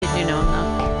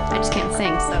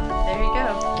sing. So there you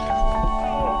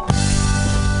go.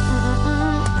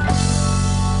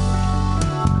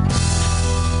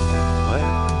 What?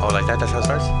 Oh, like that? That's how it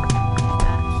starts?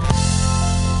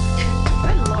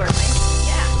 Good Lord, man.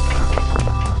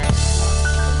 Yeah.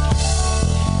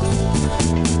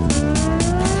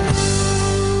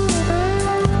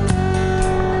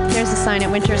 There's a sign at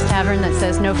Winter's Tavern that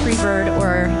says no free bird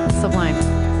or Sublime.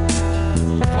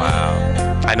 Wow.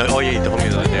 I know. Oh, yeah, you told me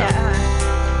the other day. Yeah.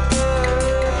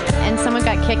 And someone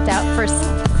got kicked out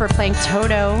for playing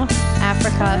Toto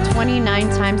Africa 29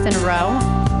 times in a row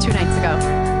 2 nights ago.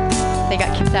 They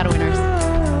got kicked out of Winners.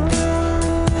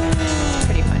 It's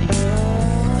pretty funny.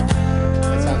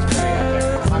 That sounds pretty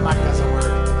epic. My mic doesn't work.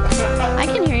 I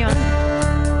can hear you on.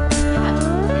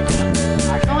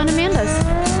 Yeah. Go on Amanda's.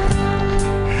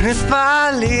 If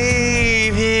I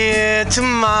leave here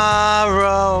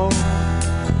tomorrow,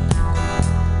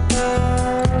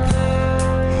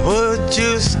 would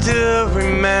you still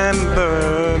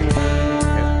remember me?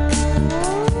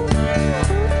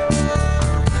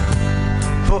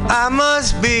 For I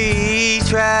must be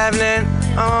traveling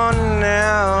on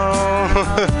now.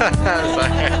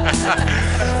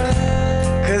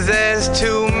 Cause there's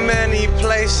too many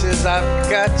places I've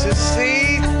got to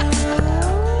see.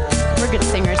 We're good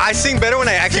singers. I sing better when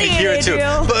I actually hear it too.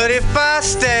 But if I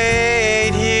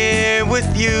stayed here with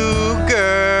you,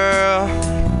 girl,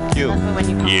 you.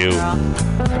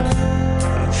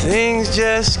 things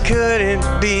just couldn't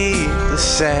be the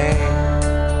same.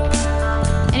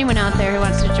 Anyone out there who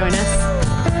wants to join us,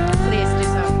 please do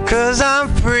so. Cause I'm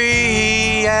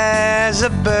free as a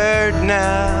bird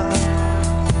now.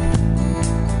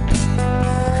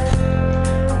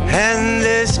 And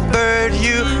this bird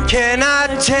you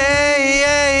cannot take.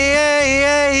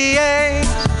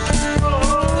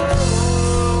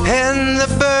 And the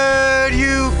bird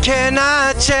you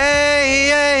cannot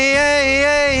change.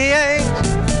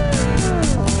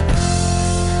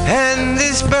 And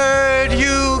this bird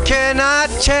you cannot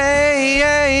change.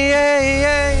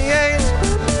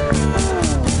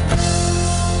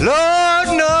 Lord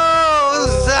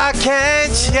knows I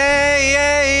can't change.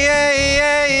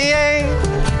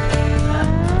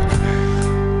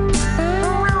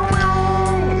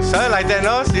 Something like that,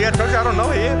 no? See, I told you I don't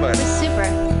know it yet, but It's super,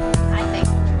 I think.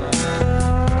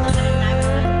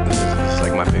 it's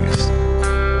like my biggest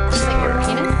Like your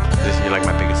penis? You're like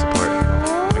my biggest support. My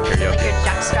Like karaoke. your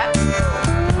jockstrap?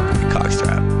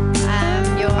 Cockstrap.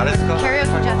 Your How does it go?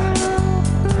 karaoke jockstrap.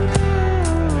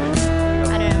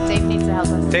 I don't know. Dave needs to help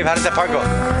us. Dave, how does that part go?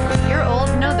 You're old.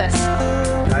 Know this.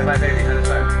 Bye bye, baby. How does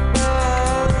that?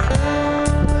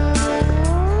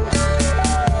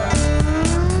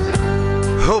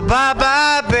 Oh, bye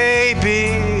bye,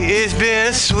 baby. It's been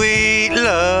a sweet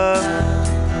love.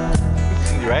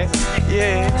 You right?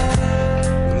 Yeah.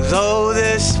 Though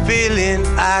this feeling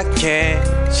I can't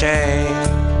change.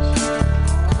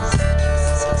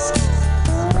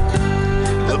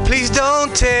 But please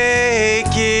don't take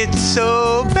it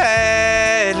so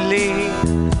badly.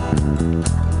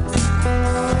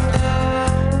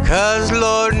 Cause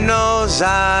Lord knows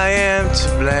I am to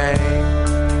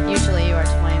blame. Usually you are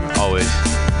to blame. Always.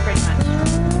 Pretty much.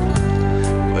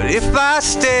 But if I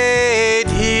stayed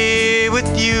here with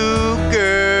you,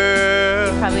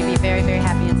 girl, You'd probably be very, very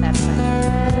happy and satisfied.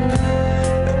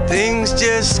 things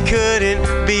just couldn't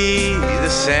be the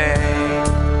same.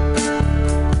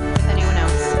 With anyone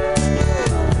else.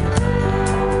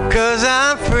 Cause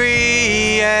I'm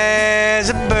free as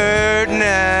a bird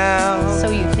now. So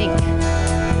you think.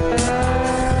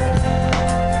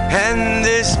 And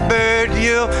this bird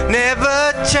you'll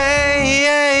never change.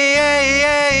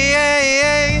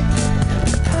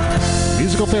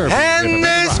 Musical therapy. And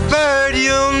this bird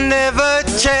you'll never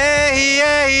change.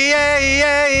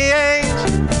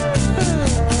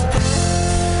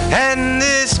 And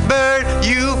this bird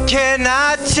you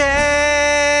cannot change.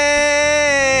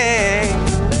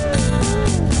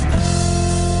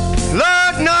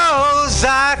 Lord knows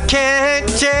I can't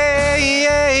change.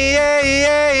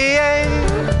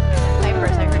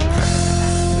 Diapers, I heard you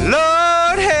say.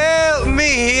 Lord help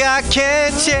me, I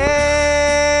can't change.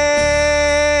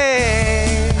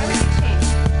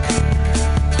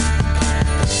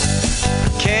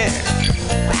 Can't.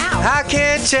 Wow. I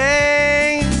can't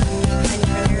change.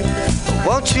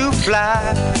 Won't you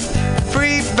fly,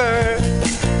 free bird?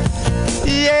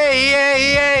 Yeah, yeah,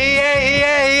 yeah, yeah,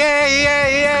 yeah, yeah, yeah,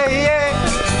 yeah, yeah.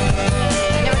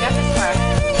 I never got this far.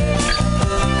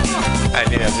 I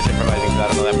did. I'm just improvising because I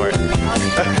don't know that part.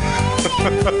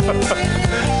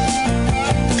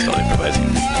 Totally improvising.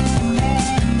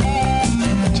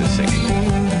 Just singing.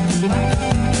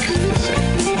 Just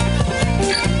singing.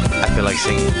 I feel like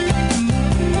singing.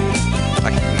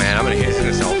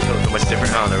 much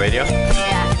different on the radio.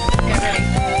 Yeah, get ready.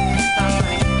 Sounds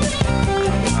funny.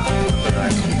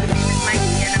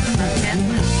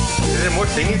 Is there more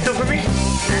singing still for me?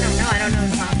 I don't know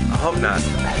the song. I hope not.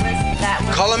 That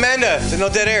was Call Amanda. There's no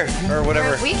dead air or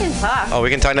whatever. We can talk. Oh, we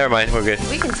can talk. Never mind. We're good.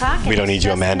 We can talk. We don't need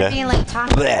you, Amanda. Be like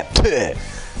talking. Bleh, bleh.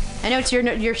 I know it's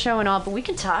your show and all, but we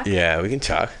can talk. Yeah, we can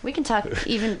talk. We can talk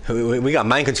even. We got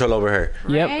mind control over her.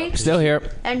 Yep, Right? still here.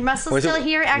 And Russell's Where's still it-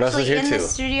 here, actually Russell's here in the too.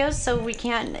 studio, so we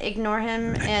can't ignore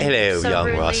him and Hello, so young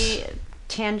rudely Russ.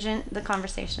 tangent the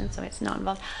conversation, so it's not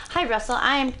involved. Hi, Russell.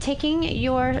 I am taking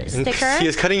your sticker. She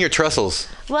is cutting your trussels.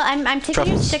 Well, I'm taking your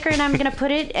Truffles. sticker and I'm gonna put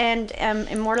it and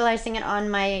immortalizing it on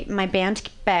my band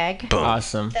bag. Boom.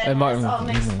 Awesome. That And has all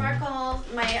my sparkle,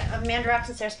 my Amanda Rocks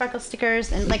and Sarah Sparkle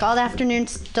stickers, and like all the Afternoon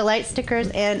Delight stickers,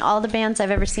 and all the bands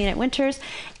I've ever seen at Winters,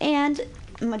 and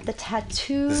the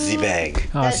tattoo.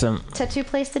 Z-bag. Awesome. Tattoo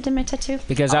place that did my tattoo.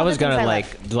 Because All I was the things gonna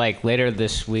love. like later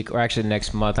this week or actually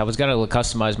next month, I was gonna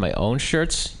customize my own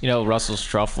shirts. You know, Russell's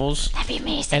Truffles. That'd be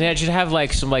amazing. And it should have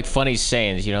like some like funny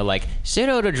sayings, you know, like say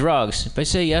no to drugs, but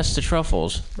say yes to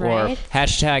truffles, Right. or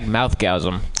hashtag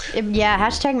mouthgasm. Yeah,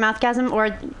 hashtag mouthgasm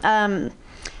or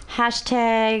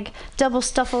hashtag double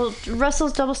stuffle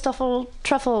Russell's double stuffle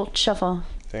truffle shuffle.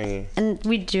 Dang. And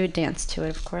we do a dance to it,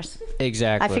 of course.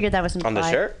 Exactly. I figured that was implied. On the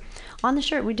shirt? On the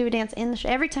shirt, we do a dance in the shirt.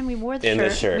 Every time we wore the In the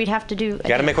shirt, shirt. we'd have to do. You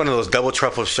gotta make one of those double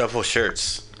truffle shuffle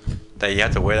shirts that you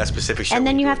have to wear that specific shirt. And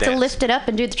then when you do have a to dance. lift it up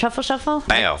and do the truffle shuffle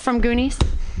Bam. from Goonies.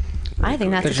 I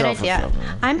think that's The a good truffle idea. shuffle.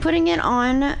 I'm putting it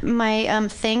on my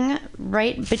thing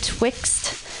right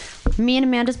betwixt me and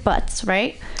Amanda's butts,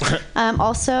 right?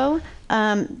 Also,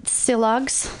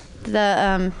 Silogs,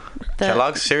 the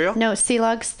Kellogg's cereal? No,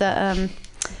 Silogs, the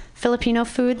Filipino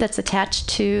food that's attached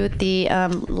to the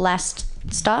last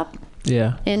stop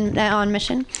Yeah. in on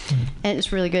Mission, and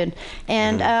it's really good.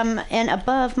 And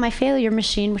above my Failure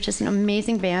Machine, which is an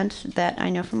amazing band that I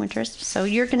know from Winters. So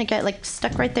you're gonna get like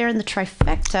stuck right there in the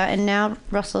trifecta, and now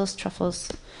Russell's Truffles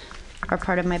are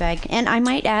part of my bag, and I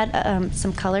might add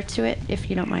some color to it if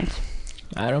you don't mind.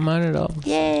 I don't mind at all.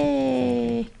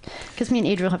 Yay! Because me and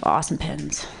Adriel have awesome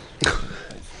pens.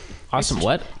 Awesome.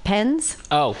 What? Pens?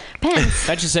 Oh, Pens.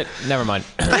 that just said. Never mind.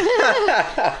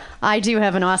 I do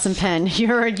have an awesome pen.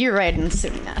 You're right in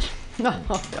assuming that.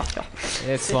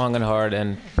 It's long and hard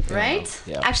and. Right?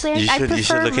 Yeah. Actually, You I should, prefer. you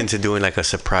should look into doing like a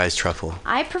surprise truffle.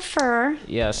 I prefer.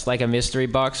 Yes, like a mystery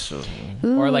box,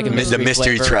 or like a The mystery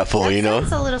mystery flavor. truffle, That you know?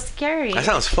 sounds a little scary. That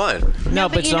sounds fun. No,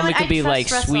 but but you know some what? it could I be trust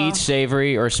like Russell. sweet,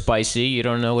 savory, or spicy. You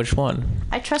don't know which one.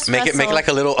 I trust Make it Russell. like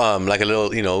a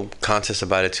little you know contest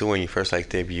about it too when you first like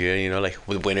debut it, you know, like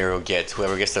the winner will get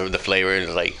whoever gets the flavor is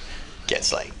like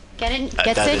gets like Gets a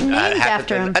it dozen- named half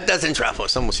after him. a dozen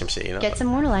truffles, some shit, you know. Gets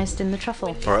immortalized in the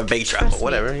truffle. Or a baked truffle, Trust me.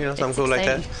 whatever, you know, something It's cool like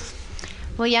that. exciting.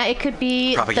 Well, yeah, it could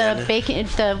be Propaganda. the bacon.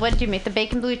 What did you make? The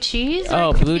bacon blue cheese? Or Oh,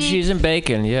 it could blue be- cheese and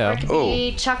bacon. Or Yeah. it could Oh.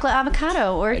 be chocolate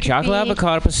avocado. Or it could Chocolate be,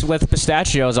 avocado with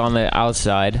pistachios on the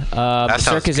outside. The sounds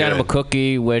circus good. animal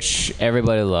cookie, which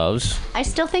everybody loves. I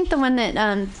still think the one that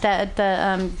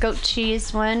the goat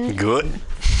cheese one. Good.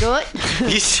 Goat.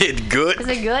 You said good. Is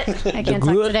it good? I can't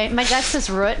talk good? today. My dad says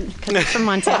root because it's from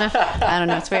Montana. I don't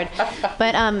know. It's weird.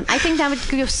 But I think that would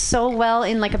go so well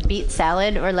in like a beet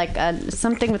salad or like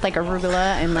something with like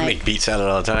arugula and I like make beet salad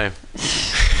all the time.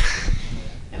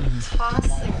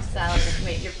 tossing salad.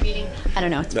 Wait, you're beating. I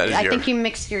don't know. It's That is I your- think you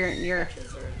mix your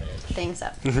things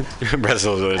up.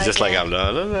 Pretzels is just like Okay. I'm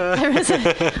done.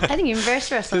 I think you're very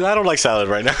stressful. I don't like salad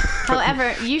right now.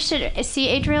 However, you should see.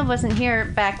 Adriel wasn't here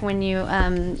back when you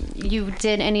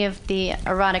did any of the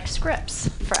erotic scripts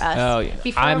for us. Oh, yeah.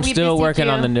 Before I'm we still busied working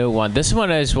on you. the new one. This one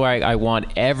is where I want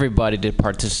everybody to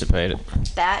participate.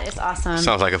 That is awesome.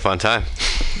 Sounds like a fun time.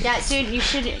 Yeah, dude, you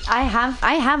should. I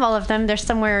have all of them. They're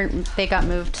somewhere. They got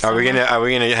moved. Are we somewhere.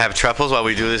 gonna have truffles while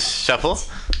we do this shuffle?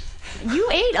 You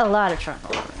ate a lot of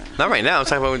truffle. Not right now. I'm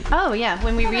talking about. Oh yeah,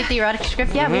 when we read the erotic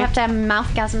script, yeah, we have to have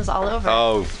mouthgasms all over.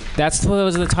 Oh, That's what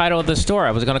was the title of the store.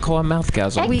 I was going to call it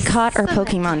Mouthgasm. We caught our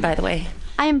Pokemon, by the way.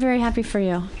 I am very happy for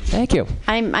you. Thank you.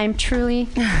 I'm truly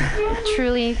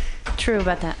true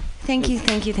about that. Thank you.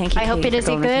 I hope Katie, it for is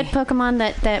a going with good me. Pokemon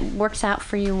that works out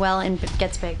for you well and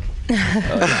gets big.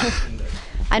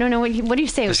 I don't know what do you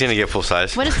say? it's gonna get full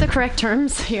size. What is the correct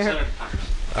terms here?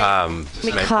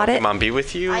 We May caught it. Pokemon be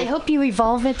with you. I hope you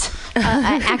evolve it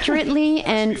accurately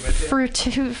and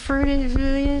fruitiously.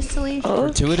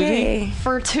 Fortuity?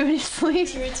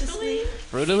 Fortuitously.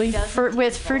 Brutally?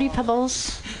 With fruity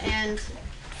pebbles and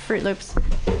Fruit Loops.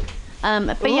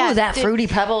 But Ooh, yeah, that Fruity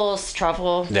Pebbles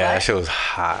truffle. Yeah, that shit was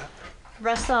hot.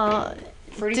 Russell.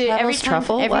 Fruity Dude, Pebbles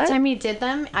truffle? every What? time he did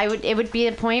them, it would be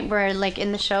a point where like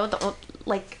in the show,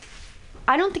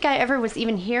 I don't think I ever was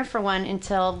even here for one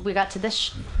until we got to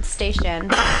this station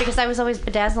because I was always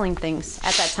bedazzling things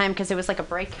at that time because it was like a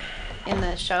break in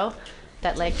the show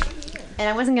that like, and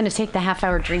I wasn't going to take the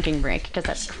half-hour drinking break because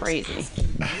that's crazy.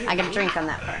 I got to drink on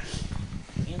that part.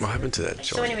 What happened to that joint?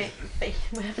 So anyway,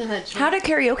 what happened to that joint? How did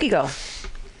karaoke go?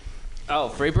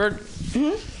 Oh, Freebird?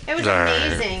 It was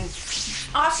amazing.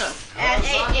 Awesome. And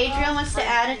Adrian wants to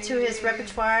add it to his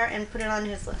repertoire and put it on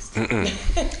his list. I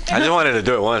just wanted to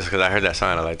do it once because I heard that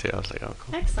song and I liked it. I was like, oh,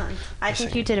 cool. Excellent. I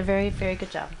think you did a very, very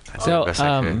good job. So,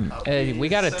 we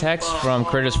got a text from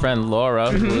Critter's friend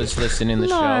Laura, who is listening to the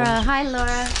Laura. show. Hi,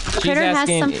 Laura. Critter has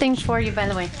something for you, by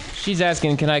the way. She's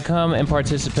asking, can I come and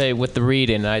participate with the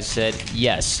reading? And I said,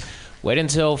 yes. Wait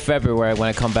until February when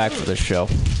I come back for the show.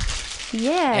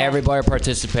 Yeah. Everybody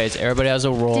participates. Everybody has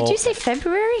a role. Did you say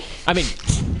February? I mean,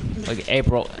 like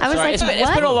April. I was like, it's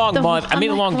been a long month. I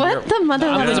mean, a long year. What the mother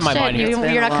I'm losing my shit? mind here.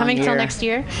 You're not coming till next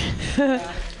year?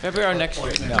 February or next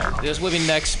year? No, this will be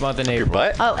next month in April. Your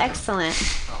butt? Oh, excellent.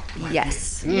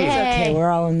 Yes. Yay. Okay, we're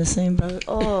all in the same boat.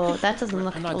 Oh, that doesn't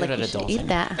look not like good you at should adulting. eat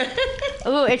that.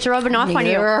 Ooh, it's rubbing off on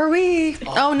you. Neither are we.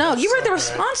 Oh, no. You were the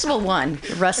responsible one.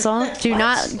 Russell, do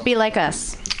not be like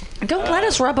us. Don't let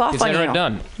us rub off on Consider you. it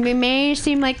done. We may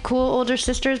seem like cool older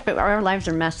sisters, but our lives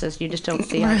are messes. You just don't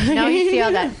see it. Now you see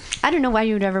all that. I don't know why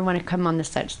you would ever want to come on this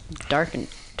side. It's dark and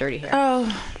dirty here. Oh,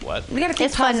 What? we got to think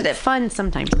It's fun. positive. Fun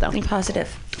sometimes, though. Be positive.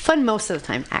 Fun most of the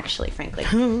time, actually, frankly.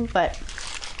 But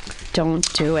don't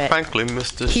do it. Frankly,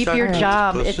 Mr. Keep your Shine.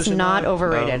 job. It's Position not on.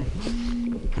 overrated.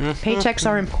 Paychecks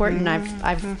are important. I've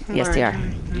Yes, they are.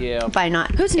 Yeah. by not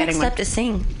Who's getting next one. up to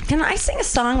sing? Can I sing a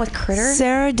song with Critter?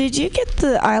 Sarah, did you get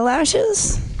the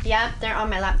eyelashes? Yeah, they're on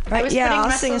my lap. I Right, was yeah, putting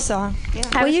I'll sing a Russell's- song.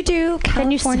 Will you do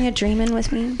Can you California Dreamin'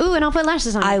 with me? Ooh, and I'll put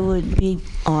lashes on. I would be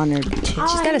honored to. She's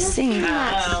got to sing.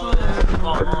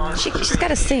 She's got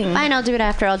to sing. Fine, I'll do it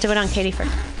after. I'll do it on Katie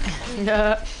first.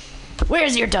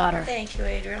 Where's your daughter? Thank you,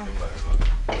 Adriel.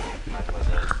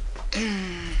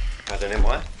 How's her name?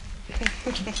 What?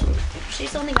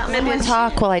 She's only got one Everyone head.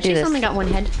 talk while I do She's this. only got one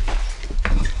head.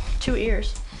 2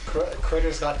 ears.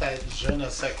 Critter's got that je ne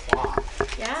sais quoi.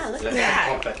 Yeah, look Le at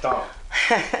that.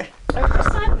 compétent. Are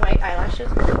those not white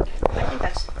eyelashes? I think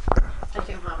that's. I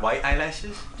think I'm hot. White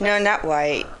eyelashes? No, not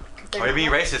white. What are you being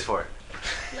racist for?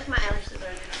 Look, my eyelashes are.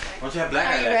 Why don't you have black Are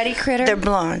eyelashes? you ready, Critter? They're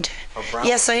blonde. Or brown?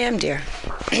 Yes, I am, dear.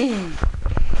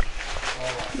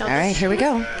 No, All right, here we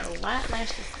go. White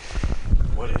lashes.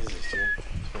 What is this, dude?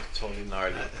 It's totally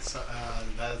gnarly. It's,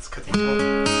 that's cathedral.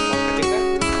 I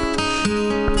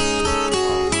think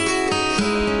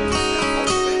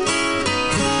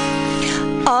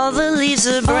All the leaves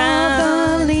are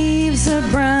brown, leaves are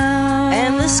brown,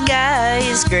 and the sky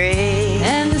is gray.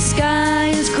 and the sky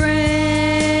is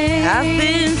gray. I've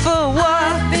been for a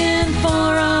walk been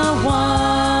for a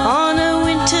walk on a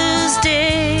winter's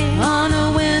day. on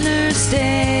a winter's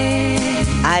day.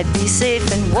 I'd be safe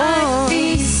and warm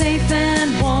Be safe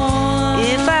and warm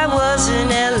if I was in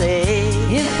LA.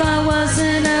 if I was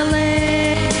in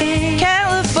LA.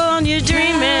 California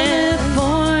dreaming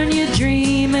California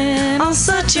dreaming on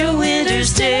such a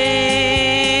winter's day.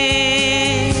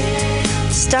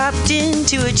 Stopped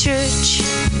into a church,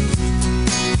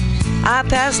 I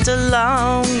passed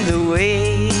along the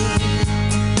way.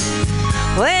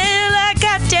 Well, I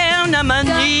got down on my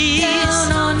knees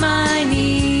down on my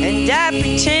knees. and I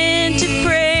pretend to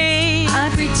pray. I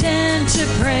pretend to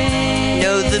pray.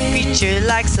 Know the preacher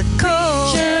likes the cold.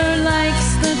 Sure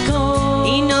likes the gold.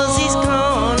 He knows he's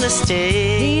gonna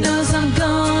stay. He knows I'm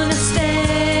gonna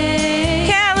stay.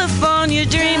 California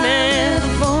dreaming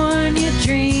California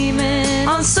dreaming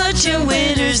on such a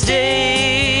winter's day.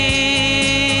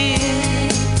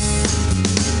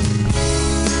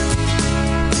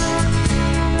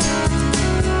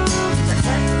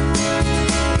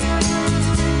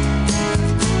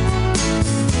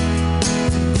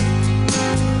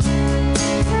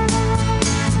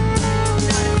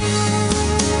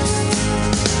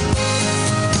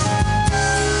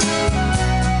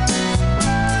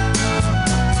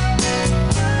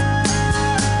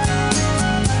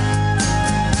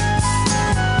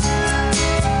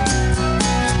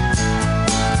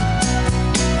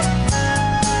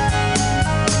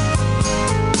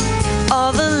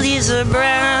 All the leaves are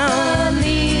brown The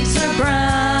leaves are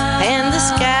brown and the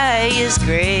sky is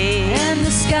gray. and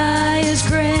the sky is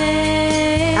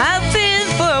gray. I've been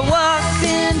for a walk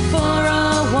been for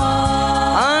a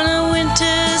walk on a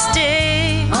winter's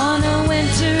day. on a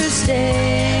winter's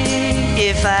day.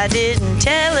 If I didn't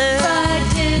tell If her I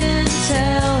didn't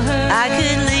tell her I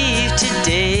could leave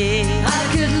today. I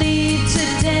could leave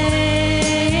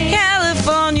today.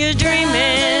 California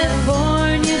dreaming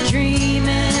California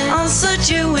dreaming on such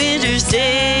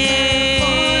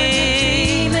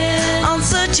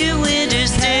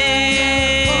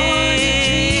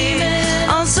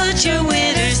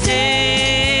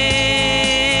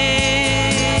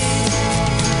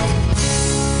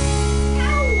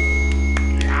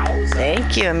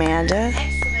Thank you, Amanda.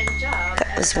 Excellent job.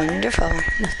 That was wonderful.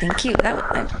 No, thank you.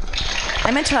 I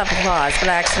meant to have applause, but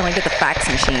I accidentally did the fax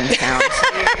machine sound.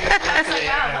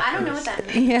 Wow, I don't know what that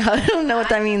means. Yeah, I don't know what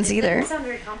that means either. It sounds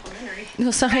very complimentary.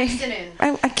 No, sorry. Accident.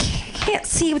 I can't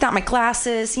see without my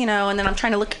glasses, and then I'm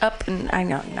trying to look up, and I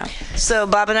know. So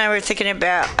Bob and I were thinking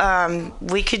about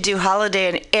we could do Holiday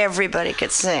and everybody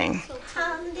could sing.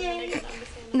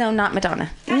 No, not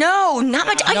Madonna. No, not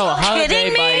much. Are No, you Holiday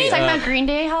kidding me? by, Talking about Green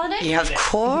Day holiday? Yeah, of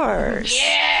course.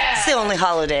 Yeah. It's the only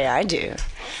holiday I do.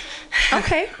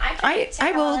 Okay,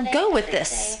 I will go with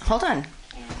this. Hold on.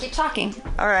 Keep talking.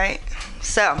 All right.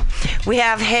 So we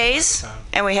have Hayes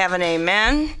and we have an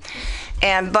Amen.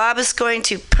 And Bob is going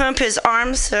to pump his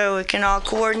arms so we can all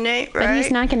coordinate, right? But he's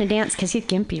not going to dance because he's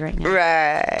gimpy right now.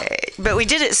 Right. But we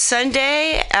did it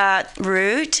Sunday at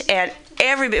Root, and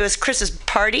it was Chris's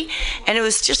party, and it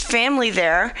was just family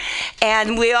there,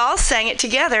 and we all sang it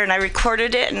together, and I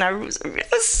recorded it, and it was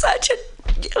so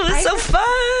fun.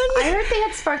 I heard they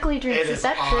had sparkly drinks. Is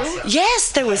that true?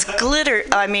 Yes, there was glitter.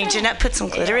 I mean, Jeanette put some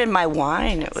glitter in my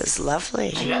wine. It was lovely.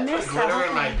 Jeanette put glitter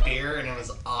in my beer, and it was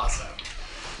awesome.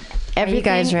 Are you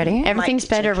guys ready? Everything's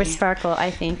better with sparkle, I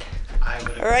think.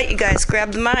 All right, you guys,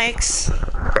 grab the mics.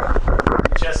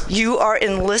 You are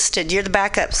enlisted. You're the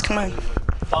backups. Come on.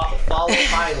 Follow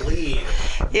my lead.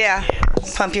 Yeah.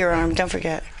 Pump your arm. Don't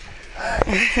forget.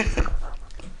 What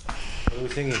are we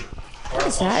singing? What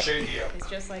is that? It's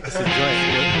just like That's a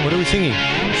joint. What are we singing?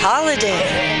 Holiday.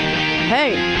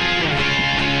 Hey.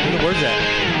 Where are the words at?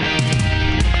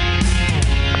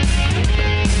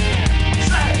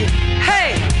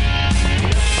 Hey.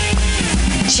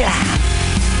 Ja.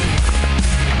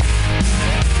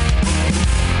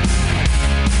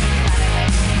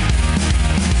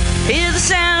 Hear the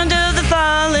sound of the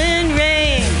falling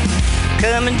rain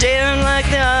coming down like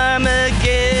the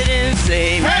Armageddon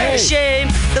flame. Hey! Shame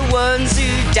the ones who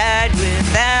died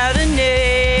without a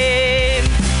name.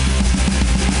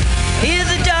 Hear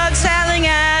the dogs howling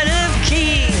out of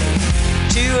key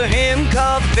to a hymn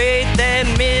called Faith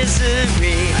and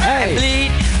Misery. Hey! And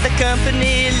bleed, the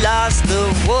company lost the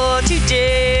war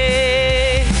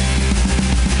today.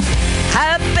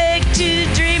 I beg to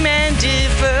dream and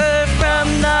differ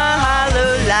from the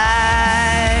hollow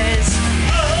lies.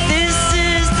 This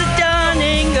is the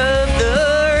dawning of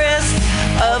the rest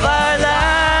of our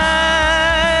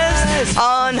lives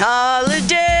on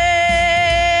holiday.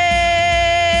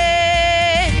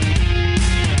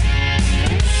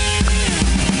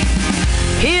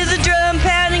 Hear the drum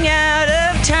pounding out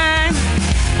of time.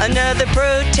 Another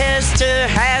protester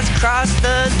has crossed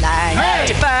the line. Hey!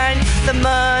 To find the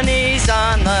money's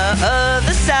on the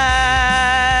other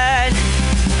side.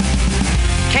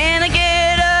 Can I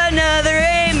get another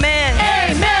amen?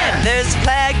 Amen! There's a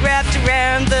flag wrapped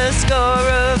around the score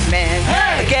of men.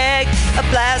 Hey! A gag, a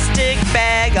plastic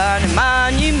bag on a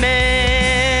monument.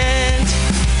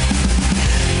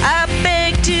 I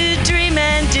beg to dream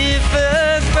and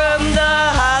differ from the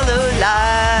hollow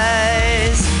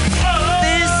lies.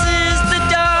 This is the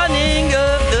dawning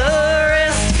of the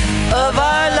rest of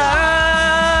our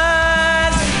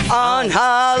lives on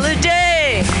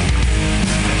holiday.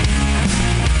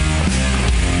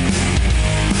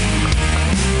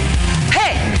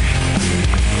 Hey!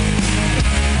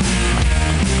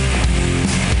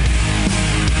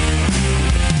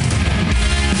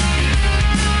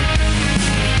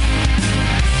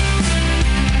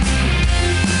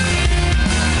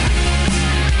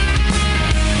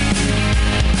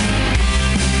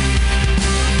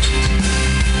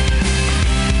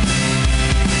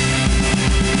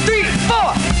 Three,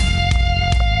 four.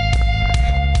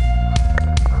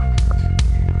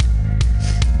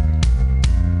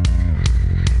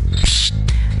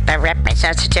 The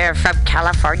representative from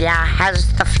California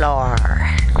has the floor.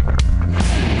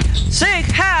 Say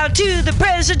how to the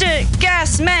president,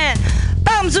 gas man.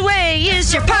 Bombs away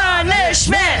is your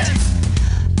punishment.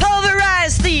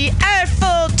 Pulverize the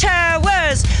Eiffel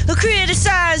Towers who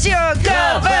criticize your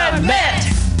government.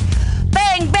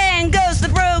 Bang, bang goes the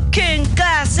broken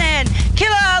glass and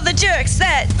kill all the jerks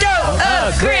that don't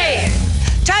agree.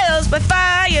 Trials by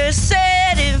fire,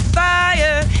 set in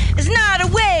fire is not a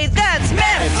way that's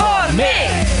meant for me.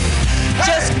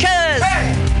 Just cause,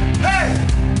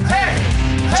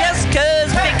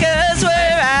 because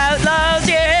we're outlaws,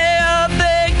 yeah, I'll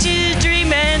beg to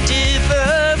dream and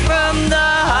differ from the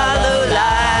hollow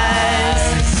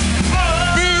lies.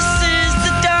 This is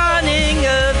the dawning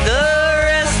of the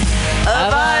rest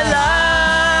of our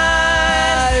lives.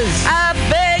 I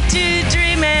beg to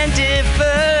dream and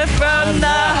differ from the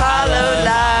hollow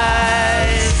lies.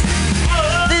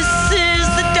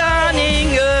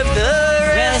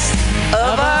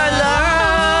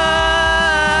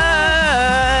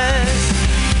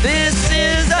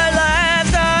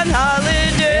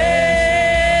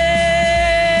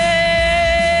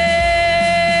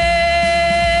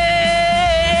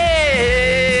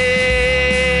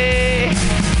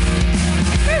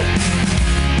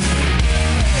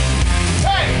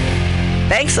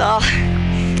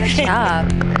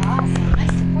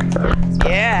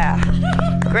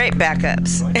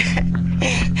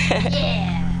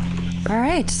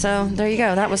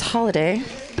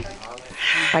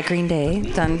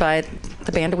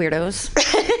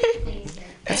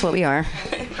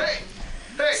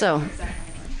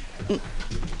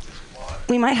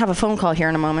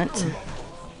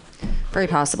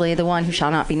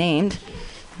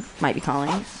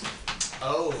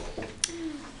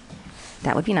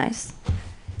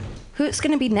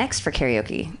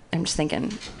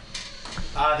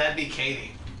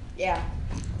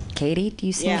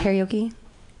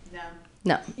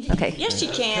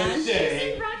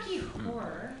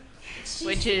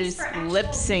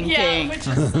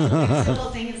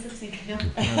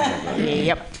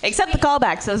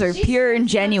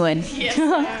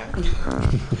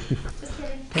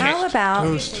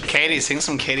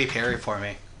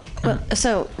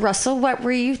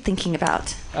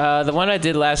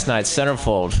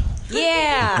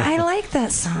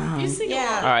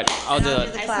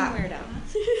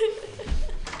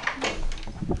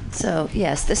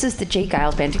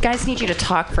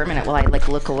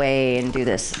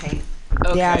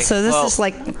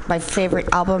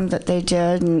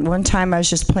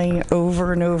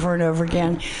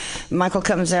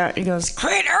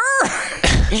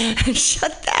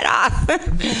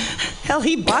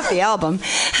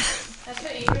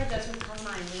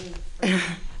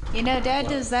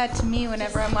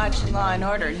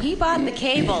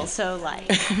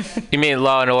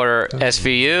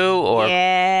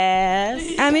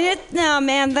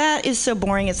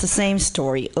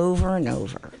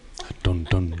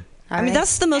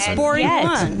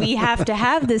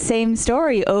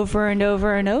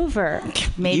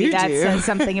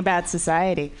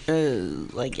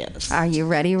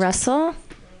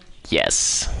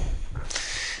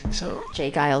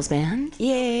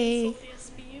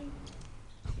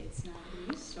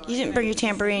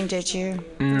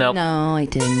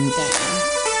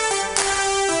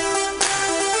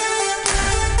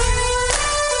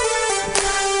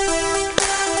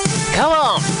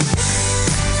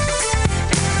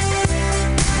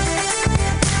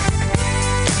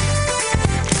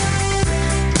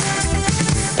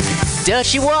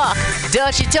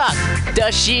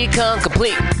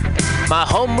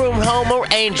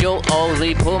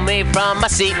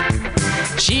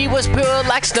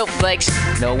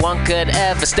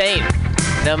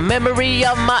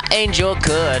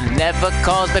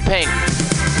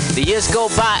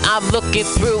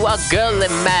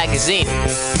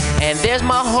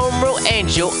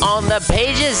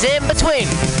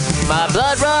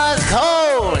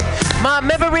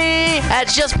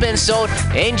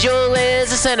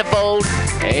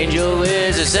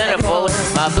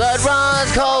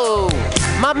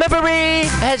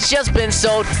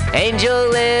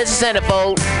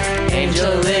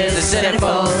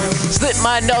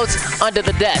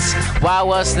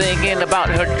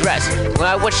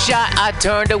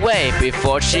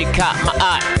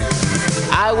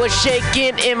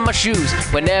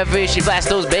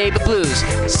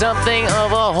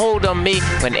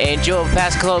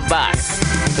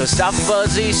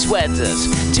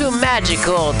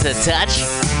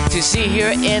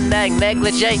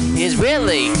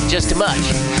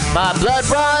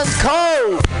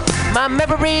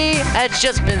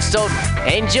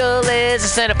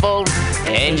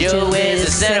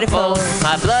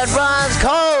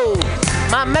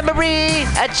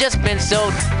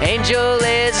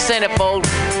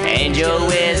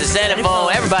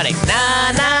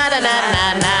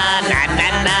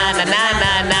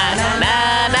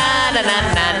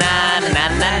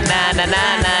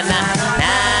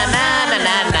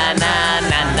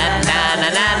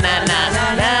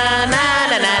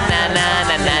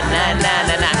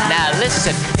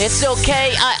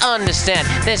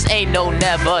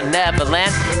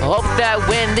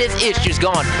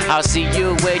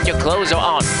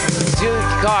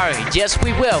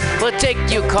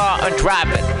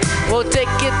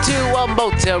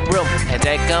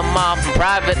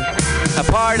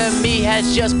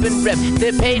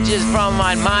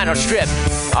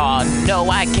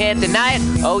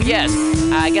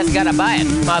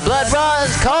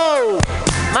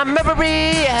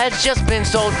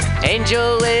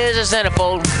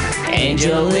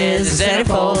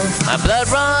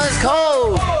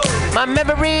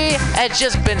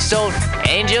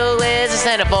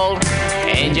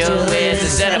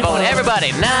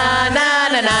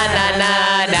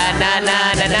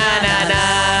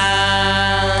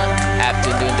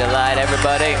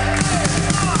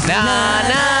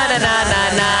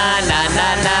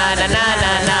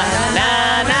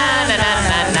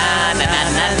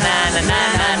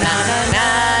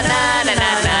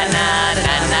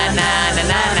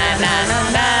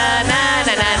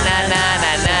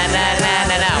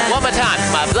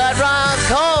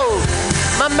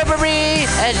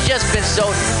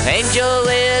 Angel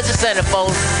is a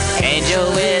centerfold.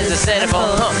 Angel is a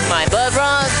centerfold. My blood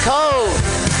runs cold.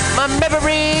 My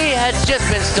memory has just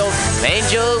been stolen.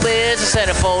 Angel is a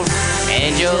centerfold.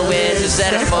 Angel is a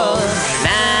centerfold.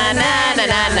 Na na na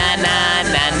na na na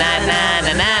na na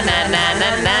na na na na na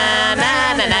na na na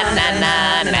na na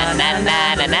na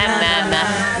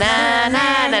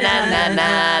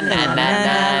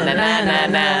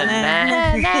na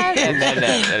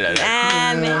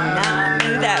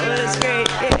That was great.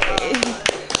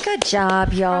 Good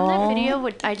job, y'all. From that video,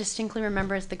 what I distinctly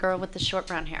remember is the girl with the short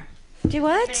brown hair. Do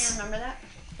what? Do you remember that?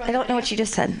 I don't know what you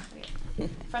just said.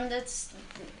 From this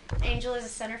Angel is a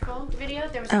Centerfold video,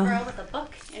 there was a girl with a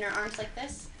book in her arms like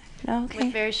this. Okay.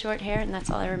 With very short hair, and that's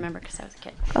all I remember because I was a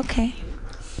kid. Okay.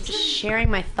 I'm just sharing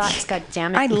my thoughts, God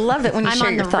damn it. I love it when you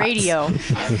share your thoughts. I'm on the radio.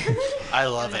 I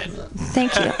love it.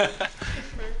 Thank you.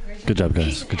 Good job,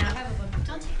 guys. Good job.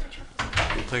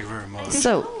 Thank you very much.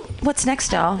 So, what's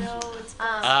next, y'all?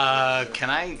 Can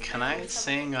I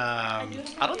sing? I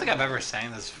don't think I've ever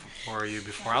sang this for you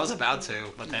before. I was about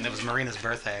to, but then it was Marina's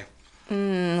birthday.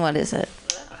 What is it?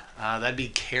 That'd be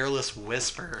 "Careless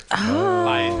Whisper" Oh.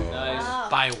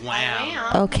 by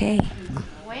Wham. Okay.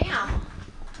 Wham.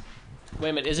 Wait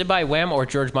a minute, is it by Wham or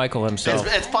George Michael himself?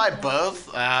 It's by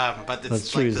both, but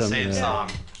it's like the same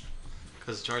song.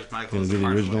 Because George Michael is the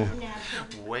original.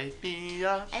 Wake me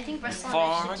up. I think Russell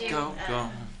before and I should go.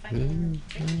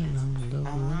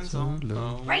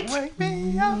 Right. Wake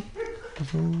me up.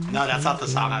 No, that's not the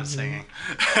song I'm singing.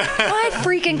 My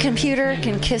freaking computer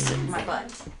can kiss my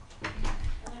butt.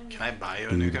 Can I buy you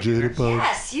a new computer?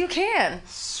 Yes, you can.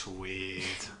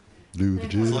 Sweet.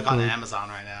 Let's Let's look on Amazon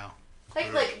right now.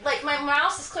 Like my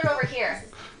mouse is clear over here.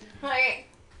 Like,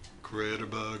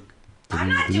 Critterbug. I'm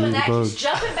not doing that. Just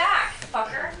jumping back,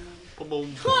 fucker.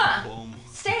 Boom, boom.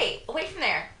 Stay away from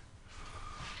there.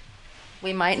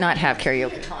 We might not have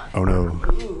karaoke. Oh no.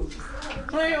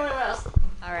 What else?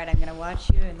 All right, I'm going to watch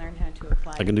you and learn how to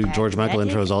apply I can do George Michael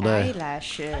magnetic intros all day.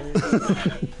 Eyelashes.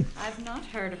 I've not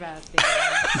heard about this.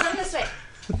 Come this way.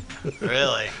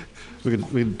 Really? We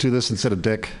could do this instead of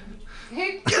Dick.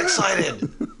 Get excited.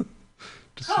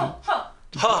 Do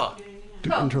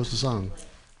intros to song.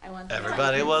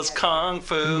 Everybody was kung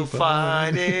fu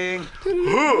fighting.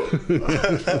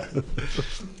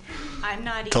 I'm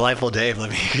not even. Delightful Dave, let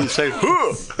me say. No,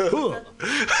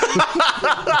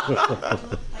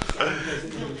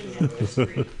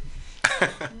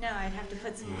 I'd have to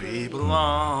put some. We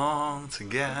belong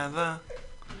together.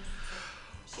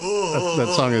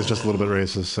 That song is just a little bit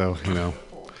racist, so you know.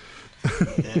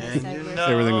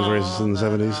 Everything was racist in the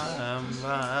 70s.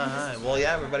 Well,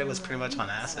 yeah, everybody was pretty much on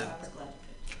acid.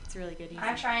 It's really good.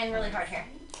 I'm trying really hard here.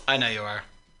 I know you are.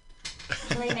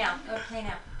 Play now. Go play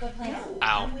now. Go play now.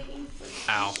 Ow.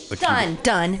 Ow.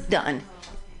 Done.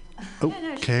 Oh,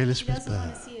 Careless She doesn't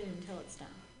want Whisper. to see it until it's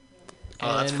done.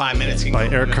 Oh, that's 5 minutes. You can By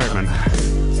go Eric over it. Cartman.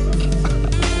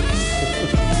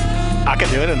 I can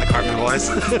do it in the Cartman voice.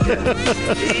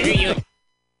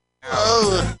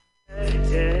 Oh.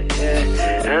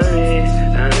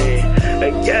 I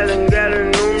gotta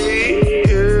know me,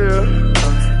 yeah.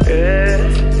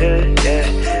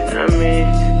 I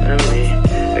mean,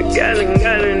 I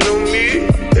gotta know me,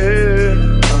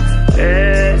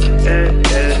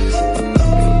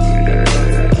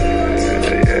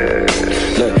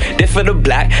 Look, this for the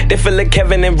block, this for the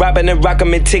Kevin and Robin and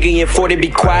Rock'em and Tiggy and 40 be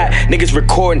quiet. Niggas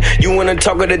recording, you wanna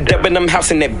talk with the death, and I'm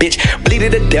housing that bitch. Bleed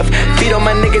it to death, feed on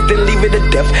my niggas, then leave it to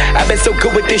death. I been so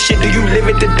good with this shit, do you live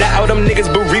it to die? All them niggas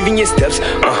bereaving your steps.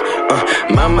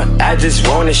 Mama, I just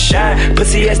wanna shine.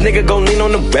 Pussy ass nigga gon' lean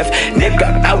on the ref.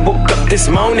 Nigga, I woke up this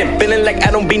morning feeling like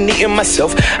I don't be needing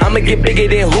myself. I'ma get bigger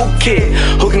than who kid?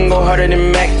 Who can go harder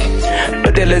than Mac?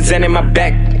 Put that lasagna in my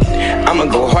back. I'ma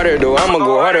go harder though,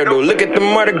 Look at the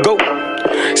martyr go.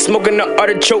 Smoking the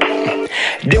artichoke.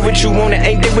 Did what you wanted,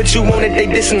 ain't did what you wanted. They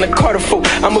dissing the Carter folk.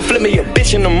 I'ma flip me a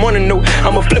bitch in the morning, no.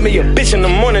 I'ma flip me a bitch in the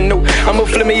morning, no. I'ma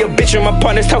flip me a bitch when my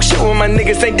partners talk shit with my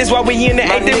niggas. Ain't this why we in it?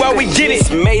 Ain't this why we get it?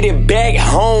 Made it back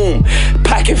home.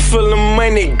 Pocket full of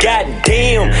money,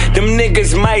 goddamn. Them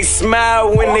niggas might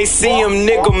smile when they see him.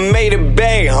 Nigga made it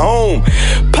back home.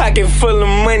 Pocket full of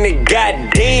money,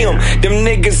 goddamn. Them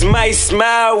niggas might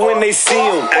smile when they see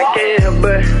him. I can't help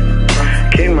but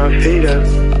kick my feet up,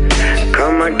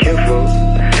 call my kinfolk.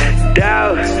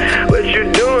 Doubt what you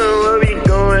doing, where we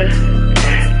going?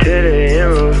 To the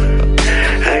hero.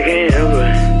 I can't help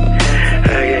but,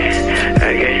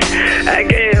 I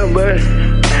can't help but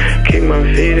kick my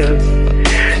feet up,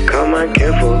 call my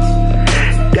kinfolk.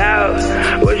 Doubt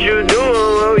what you doing,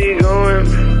 where we going?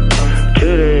 To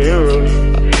the hero.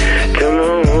 Tell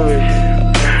my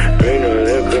homies, bring no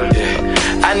liquor.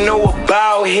 I know a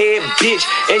bald head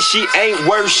that she ain't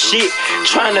worth shit.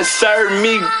 Tryna serve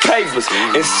me papers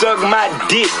and suck my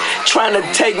dick. Tryna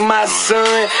take my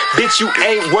son, bitch, you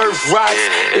ain't worth rocks.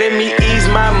 Let me ease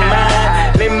my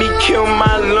mind, let me kill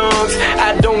my lungs.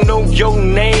 I don't know your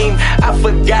name, I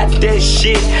forgot that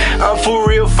shit. I'm for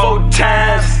real 4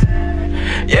 times.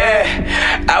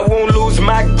 Yeah, I won't lose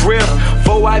my grip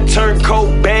before I turn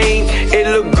Cobain. It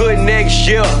look good next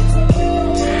year.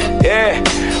 Yeah,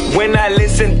 when I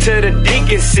listen to the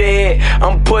deacon said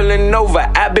I'm pulling over,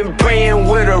 I've been praying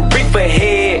with a reaper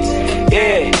head.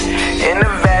 Yeah, in the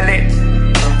valley,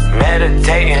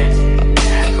 meditating.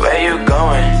 Where you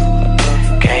going?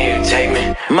 Can you take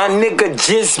me? My nigga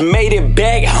just made it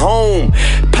back home.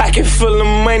 Pocket full of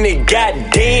money,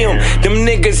 goddamn. Them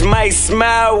niggas might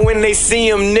smile when they see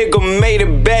him. Nigga made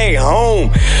it back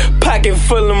home. Pocket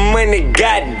full of money,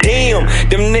 goddamn.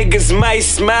 Them niggas might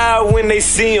smile when they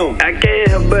see him. I can't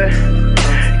help but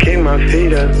kick my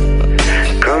feet up,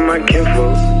 call my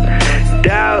kinfolk.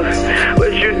 Doubt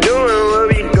what you doing, where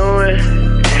we going?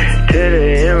 To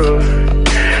the emerald.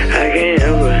 I can't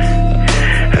help but,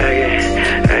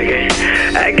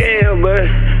 I can't help but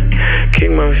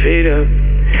kick my feet up,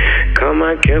 call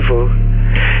my kinfolk.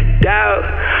 Doubt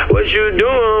what you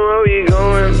doing, where we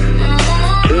going?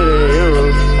 To the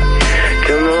emerald.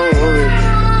 Come on, woman,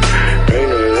 bring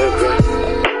the liquor.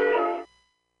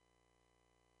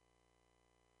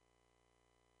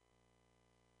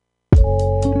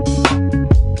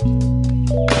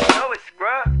 No, it's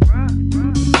scrub.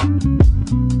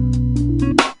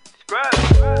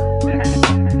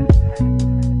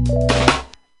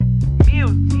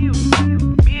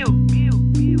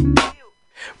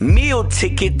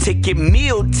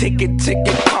 Meal ticket,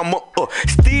 comma,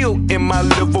 still in my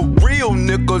liver, real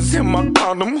niggas in my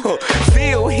condom,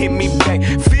 Phil hit me back,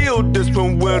 feel this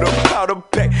one with a powder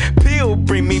pack, pill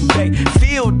bring me back,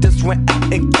 feel this one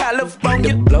out in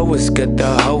California. The blow is good, the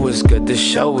hoe is good, the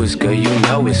show is good, you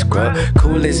know it's scrub.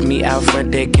 Cool as me out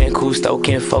front, that can't cool,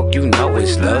 stoking folk, you know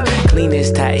it's love. Clean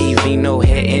as Taivino, no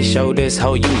head and shoulders,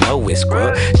 hoe, you know it's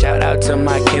scrub. Shout out to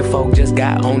my kinfolk, just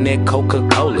got on that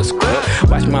Coca-Cola scrub.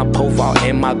 Watch my pole vault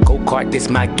and my go-kart, this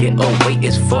my getaway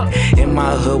is fuck. In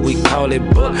my hood we call it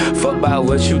book. Fuck about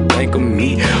what you think of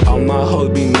me. All my hoes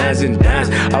be nines and dimes.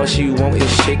 All she want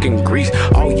is chicken grease.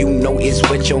 All you know is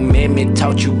what your mammy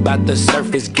taught you about the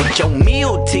surface. Get your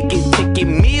meal ticket,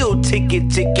 meal ticket,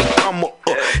 come on.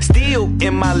 Still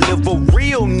in my liver,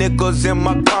 real niggas in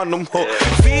my condom,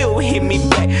 Feel hit me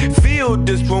back, feel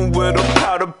this one with a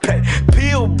powder pack.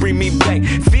 Pill bring me back,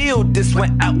 feel this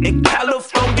one out in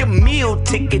California. Meal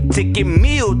ticket,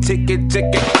 meal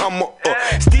ticket, come on.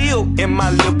 Still in my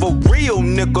liver, real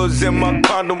niggas in my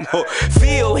condom,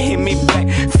 Feel hit me back,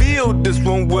 feel this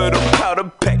one with a powder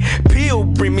pack. Pill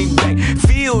bring me back,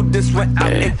 feel this one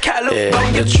out in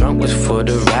California. The trunk was for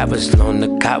the ride was long,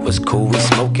 the cop was cool, we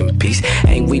smoking peace.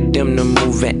 Ain't we them to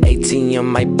move at ATM,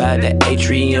 might buy the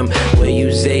atrium. Where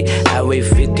you say, Highway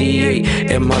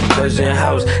 58 at my cousin's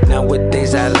house.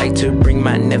 Nowadays I like to bring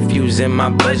my nephews and my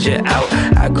budget out.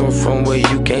 I come from where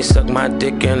you can't suck my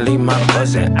dick and leave my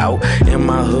cousin out. In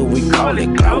my hood we call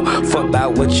it clout. Fuck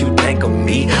about what you think of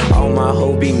me. All my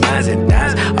hoes be nines and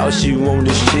dimes. All she want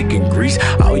is chicken grease.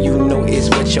 All you know is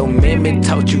what your mammy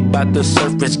taught you about the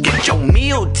surface. Get your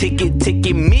meal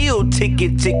ticket, meal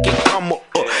ticket, come on.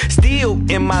 Still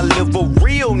in my liver,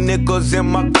 real niggas in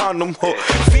my condom,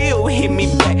 Feel hit me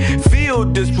back, feel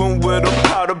this one with a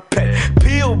powder pack.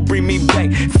 Pill bring me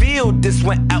back, feel this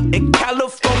one out in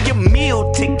California.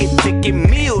 Meal ticket,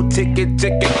 meal ticket,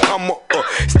 come on.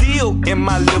 Still in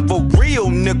my liver, real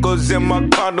niggas in my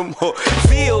condom,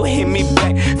 Feel hit me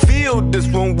back, feel this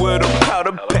one with a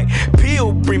powder pack.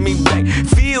 Pill bring me back,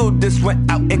 feel this one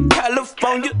out in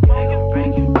California.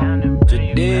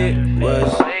 Today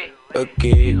was a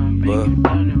game, but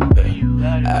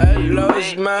I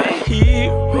lost my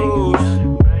heroes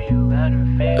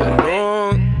a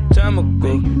long time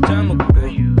ago.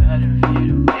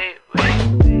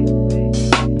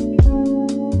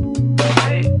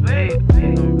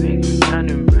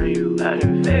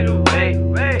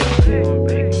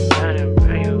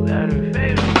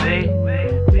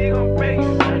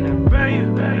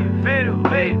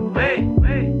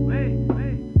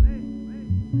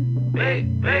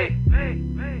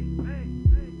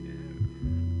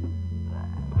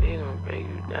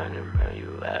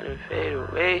 Fade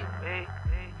away.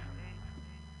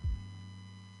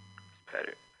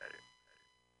 Better.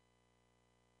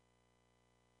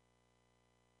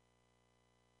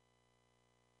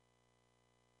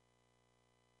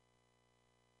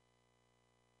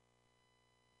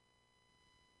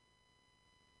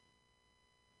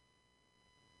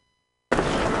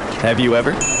 Have you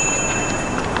ever?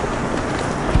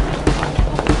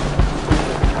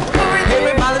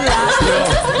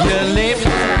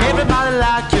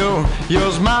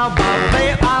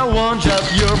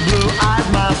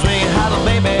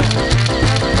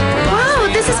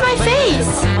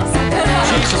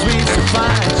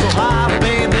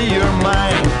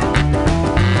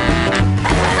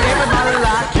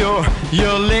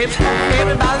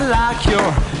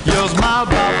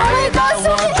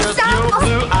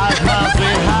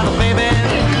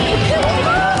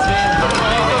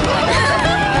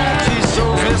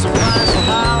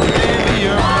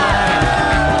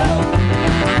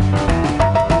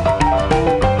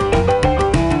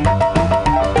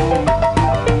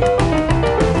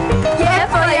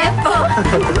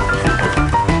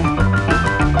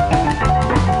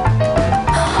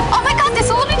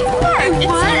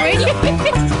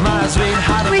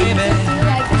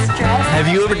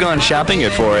 gone shopping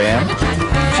at 4 a.m.?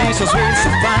 She's so sweet, so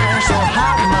fine, so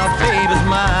hot, my baby's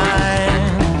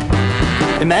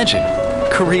mine. Imagine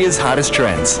Korea's hottest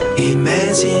trends.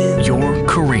 Imagine your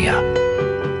Korea.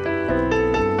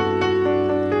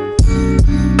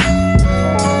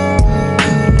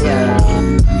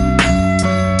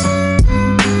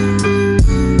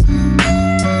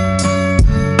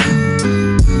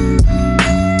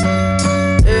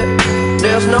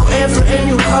 There's no answer and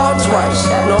you call twice.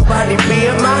 Nobody be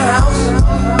at my house.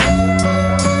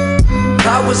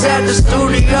 I was at the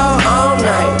studio all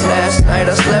night. Last night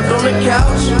I slept on the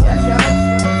couch.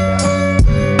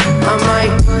 I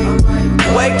might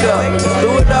wake up and do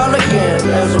it all again.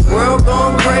 There's a world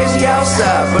going crazy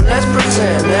outside, but let's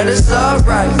pretend that it's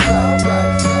alright.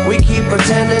 We keep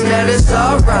pretending that it's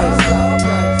alright.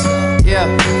 Yeah,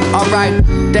 alright,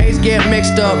 days get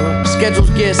mixed up, schedules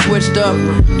get switched up.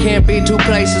 Can't be two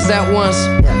places at once.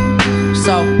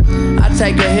 So, I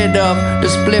take a hit of the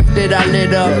spliff that I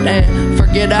lit up and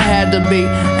forget I had to be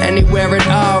anywhere at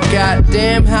all.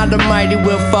 Goddamn, how the mighty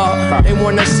will fall. They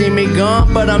wanna see me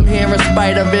gone, but I'm here in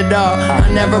spite of it all. I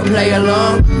never play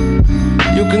along.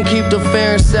 You can keep the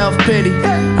fear and self-pity.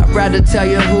 I'd rather tell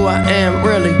you who I am,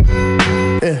 really.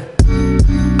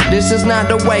 This is not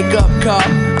the wake-up call.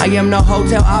 I am the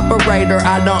hotel operator.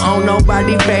 I don't owe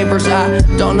nobody favors. I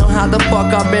don't know how the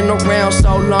fuck I've been around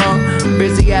so long.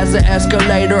 Busy as an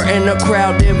escalator in a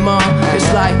crowded mall.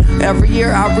 It's like every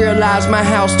year I realize my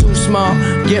house too small.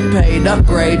 Get paid,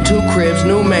 upgrade, 2 cribs,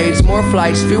 new maids, more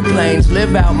flights, few planes.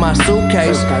 Live out my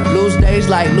suitcase. Lose days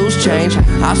like loose change.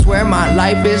 I swear my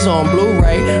life is on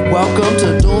Blu-ray. Welcome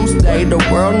to Doomsday. The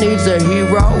world needs a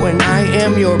hero, and I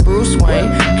am your Bruce Wayne.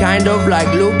 Kind of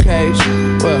like Luke Cage.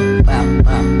 Well,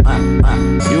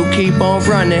 you keep on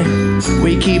running,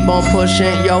 we keep on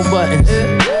pushing your buttons.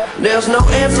 There's no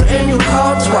answer and you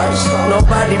call twice.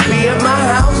 Nobody be at my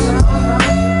house.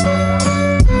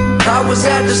 I was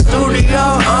at the studio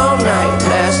all night.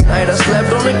 Last night I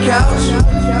slept on the couch.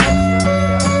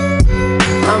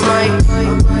 I might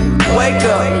wake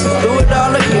up and do it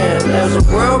all again. There's a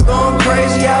world going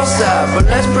crazy outside, but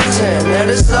let's pretend that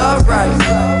it's alright.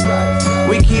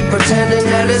 We keep pretending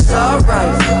that it's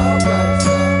alright.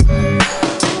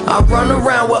 I run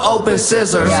around with open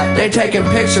scissors. They taking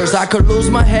pictures. I could lose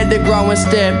my head to grow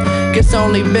instead. Gets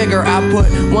only bigger. I put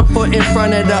one foot in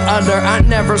front of the other. I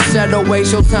never settle.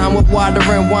 Waste your time with water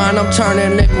and wine. I'm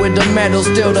turning liquid to metal.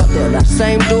 Still the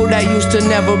same dude that used to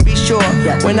never be sure.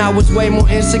 When I was way more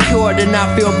insecure, did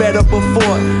not feel better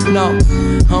before. No,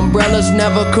 umbrellas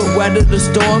never could weather the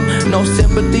storm. No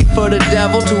sympathy for the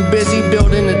devil. Too busy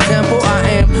building the temple. I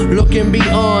am looking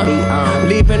beyond,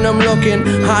 leaving them looking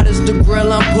hot as the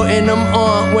grill. I'm putting them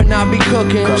on when I be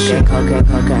cooking.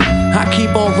 I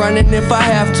keep on running if I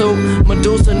have to.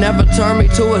 Medusa never turned me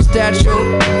to a statue.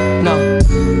 No,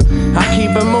 I keep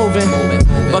it moving,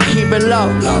 but keep it low.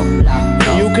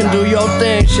 You can do your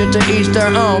thing, shit to each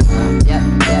their own.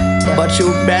 But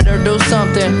you better do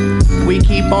something. We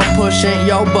keep on pushing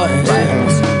your buttons.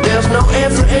 There's no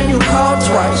answer and you call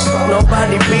twice.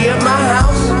 Nobody be at my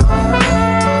house.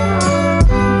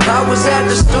 I was at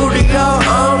the studio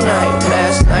all night.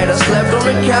 Last night I slept on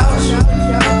the couch.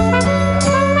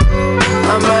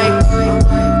 I might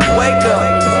wake up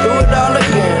and do it all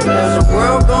again. There's a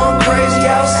world going crazy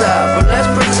outside, but let's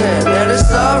pretend that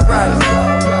it's alright.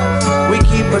 We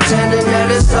keep pretending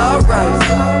that it's alright.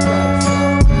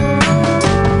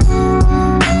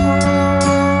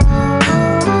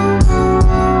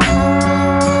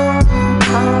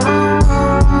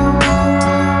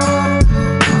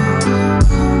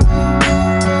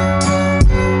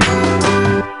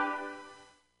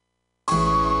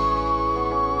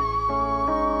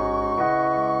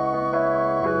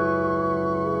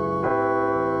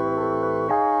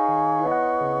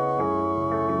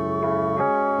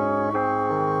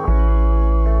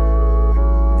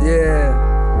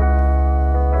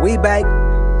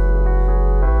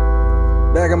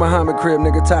 Back at Muhammad crib,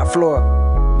 nigga, top floor.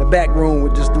 The back room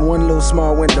with just the one little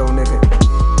small window, nigga.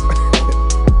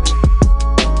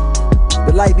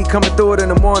 The light be coming through it in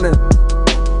the morning.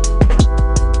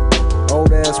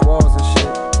 Old ass walls and shit.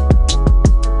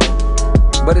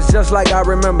 But it's just like I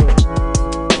remember.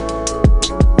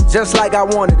 Just like I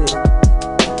wanted it.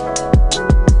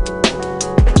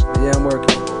 Yeah, I'm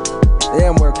working. Yeah,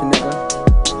 I'm working, nigga.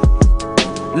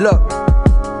 Look.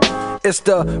 It's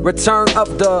the return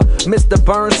of the Mr.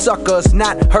 Burn suckers,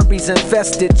 not herpes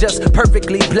infested, just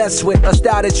perfectly blessed with a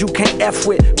style that you can't F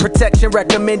with. Protection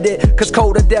recommended, cause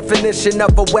code a definition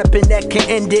of a weapon that can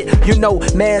end it. You know,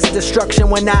 mass destruction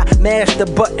when I mash the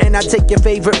button. I take your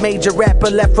favorite major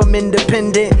rapper, left them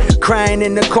independent, crying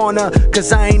in the corner,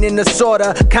 cause I ain't in the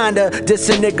sorta, kinda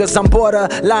dissing niggas. I'm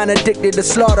borderline addicted to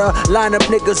slaughter. Line up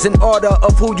niggas in order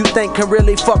of who you think can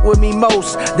really fuck with me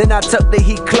most. Then I tuck the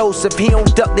heat close. If he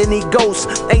don't duck, then he ghost.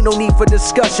 Ain't no need for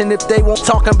discussion if they won't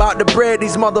talk about the bread.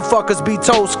 These motherfuckers be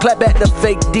toast. Clap at the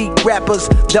fake deep rappers,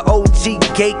 the OG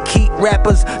gatekeep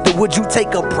rappers, the would you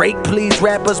take a break please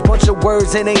rappers. Bunch of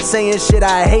words and ain't saying shit.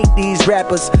 I hate these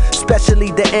rappers,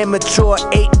 especially the immature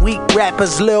 8-week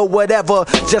rappers. Lil whatever,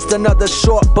 just another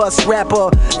short bus rapper.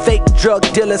 Fake drug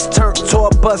dealers turned tour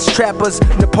bus trappers.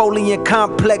 Napoleon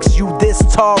complex, you this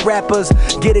tall rappers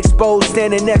get exposed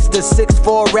standing next to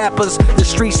 6'4" rappers. The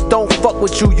streets don't fuck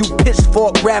with you, you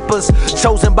pitchfork rappers.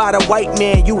 Chosen by the white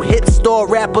man, you hit store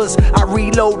rappers. I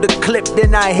reload the clip,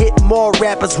 then I hit more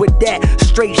rappers with that.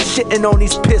 Straight shitting on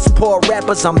these piss poor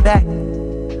rappers, I'm back.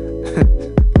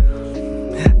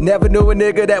 Never knew a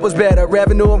nigga that was better.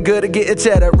 Revenue, I'm good at getting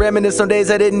cheddar. Reminisce on days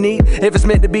I didn't eat. If it's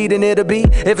meant to be, then it'll be.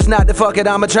 If it's not, then fuck it,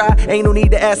 I'ma try. Ain't no need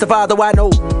to ask the Father why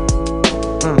no.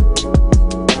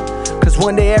 Cause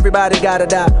one day everybody gotta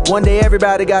die. One day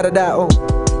everybody gotta die. Oh.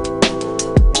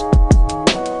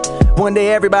 One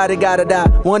day everybody gotta die.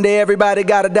 One day everybody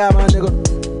gotta die, my nigga.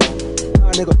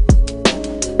 My nigga.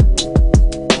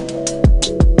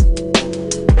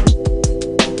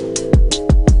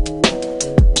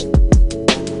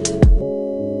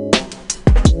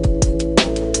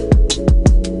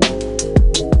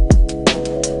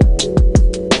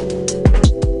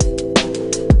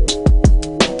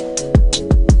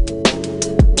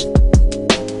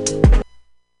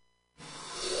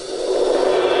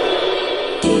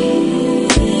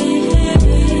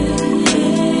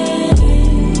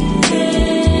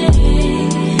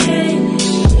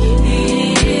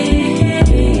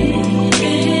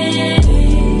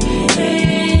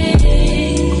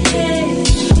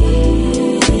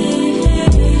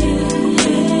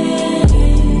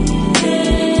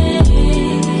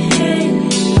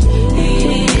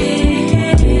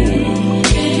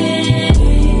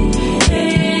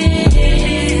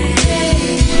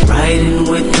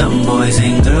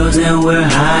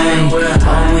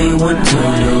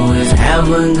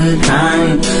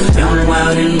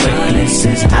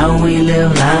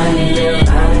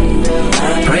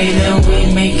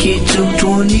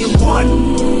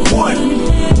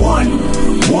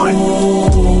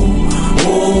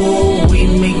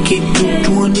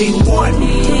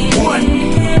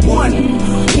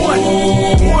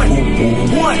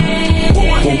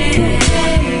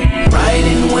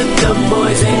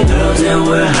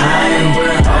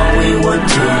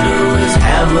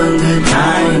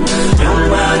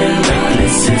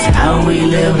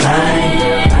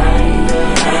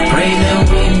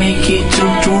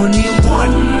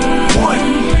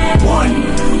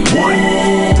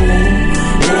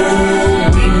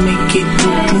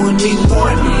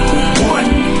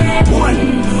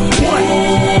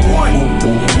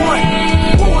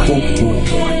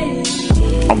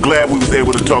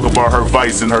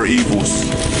 And her evils.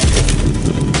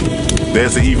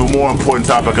 There's an even more important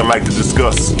topic I'd like to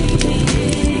discuss.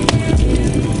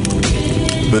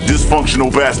 The dysfunctional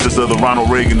bastards of the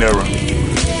Ronald Reagan era.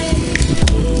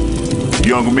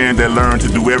 Young men that learn to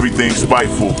do everything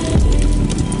spiteful.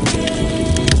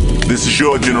 This is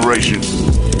your generation.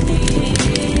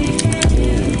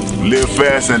 Live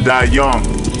fast and die young.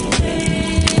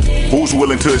 Who's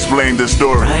willing to explain this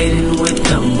story? Riding with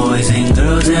them boys and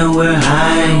girls and we're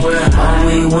high. All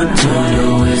we want to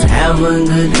do is have a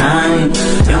good time.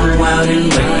 Young, wild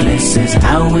and reckless is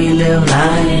how we live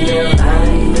life.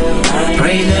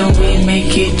 Pray that we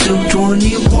make it to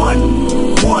 21.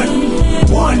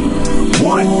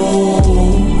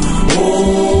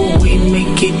 Oh, we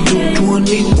make it to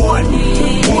 21.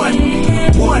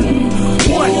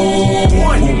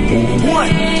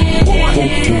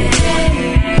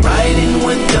 Riding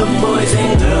with the boys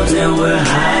and girls and we're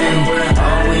high.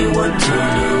 All we want to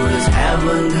do is have a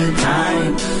good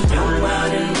time. Young,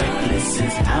 wild and reckless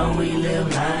is how we live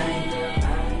life.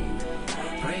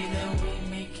 Pray that we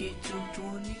make it to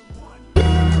 21.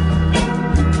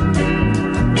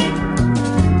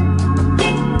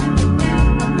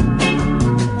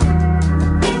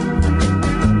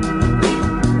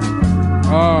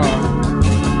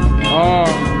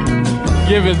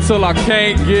 Give it till I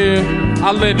can't give.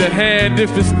 I lend a hand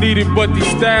if it's needed, but these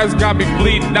stabs got me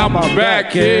bleeding out my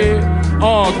back, yeah.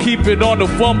 Keep it on the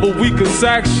fumble, we can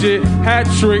sack shit. Hat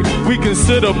trick, we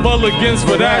consider mulligans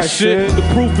for that shit. The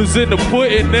proof is in the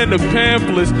pudding and the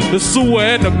pamphlets, the sewer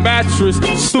and the mattress.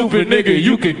 Stupid nigga,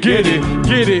 you can get it,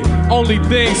 get it. Only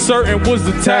thing certain was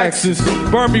the taxes.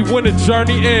 Burn me when the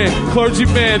journey ends.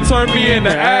 Clergyman turned me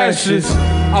into ashes.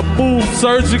 I moved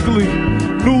surgically.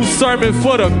 New sermon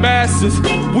for the masses.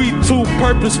 We two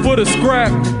purpose for the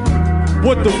scrap.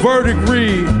 What the verdict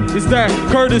read is that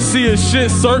courtesy of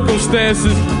shit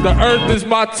circumstances. The earth is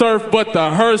my turf, but the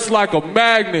hearse like a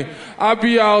magnet. I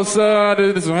be outside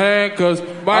in some handcuffs,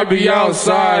 might be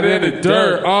outside in the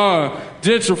dirt.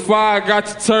 Gentrified, got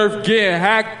your turf getting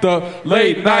hacked up.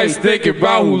 Late nights thinking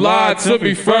about who lied to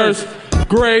me first.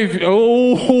 Grave,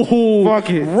 oh,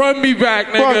 fuck it. Run me back,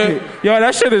 nigga. Fuck it. Yo,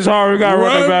 that shit is hard. We gotta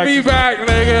run it back. Run me back,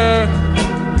 nigga.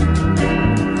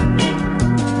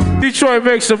 Detroit,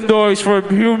 make some noise for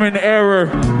human error.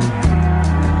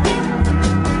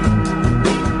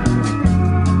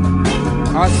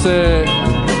 I said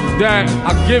that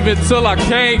I give it till I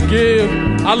can't give.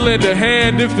 I lend a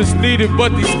hand if it's needed,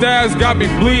 but these stabs got me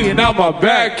bleeding out my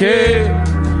back head.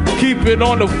 Keep it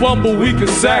on the fumble, we can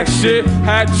sack shit.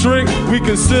 Hat trick, we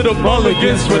consider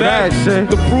mulligans for that shit.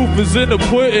 The proof is in the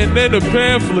pudding and the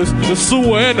pamphlets, the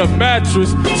sewer and the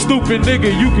mattress. Stupid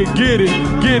nigga, you can get it,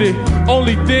 get it.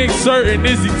 Only thing certain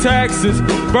is the taxes.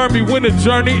 Burn me when the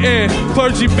journey ends.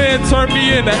 Clergyman turned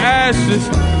me into ashes.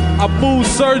 I move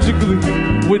surgically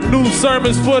with new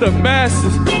sermons for the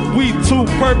masses. We two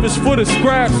purpose for the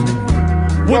scraps.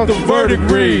 What the verdict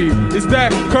read is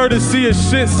that courtesy of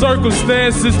shit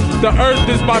circumstances. The earth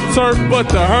is my turf, but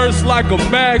the hearse like a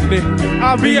magnet.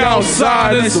 I'll be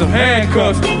outside in some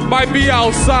handcuffs, might be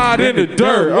outside in the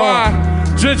dirt. Why?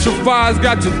 Gentrifies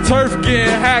got your turf getting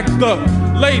hacked up.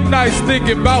 Late nights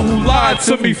thinking about who lied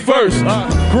to me first.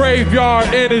 Graveyard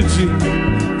energy.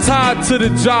 Tied to the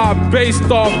job based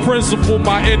off principle,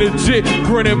 my energy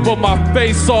grinning but my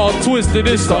face all twisted,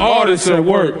 it's the artist at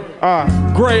work.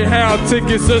 Greyhound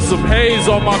tickets and some haze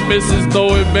on my missus,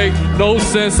 though it make no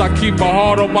sense, I keep my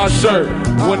heart on my shirt.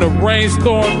 When the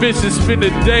rainstorm bitches spend the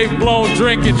day blown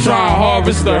drinking, try to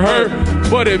harvest the hurt,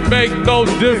 but it make no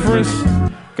difference.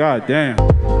 God damn.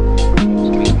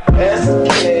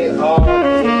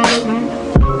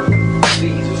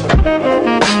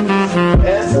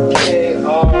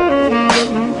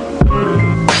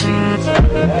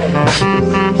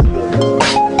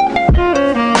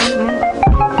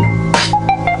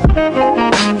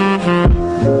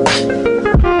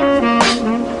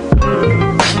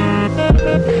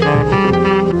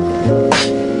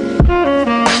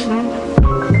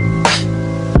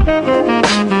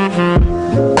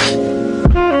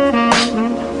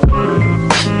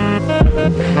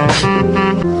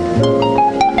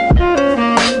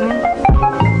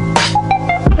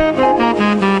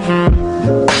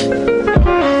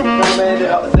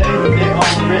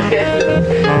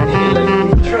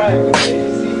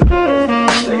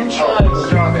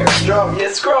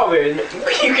 Strawberry.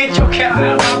 You get your cat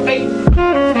out of my face.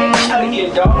 Out of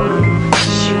here, dog.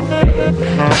 Shoot, man.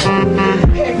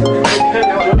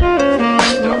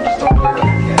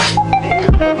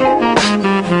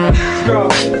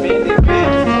 Strawberry, man.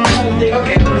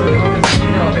 Okay.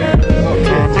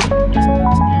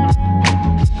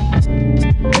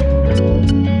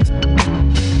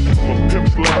 I'm a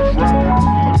pimp / rapper.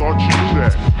 I thought you knew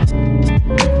that.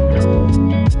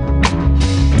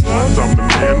 I'm the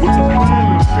man with the plan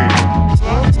in his hand.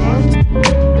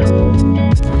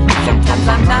 Sometimes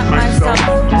I'm not myself.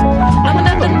 I'm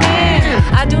another man.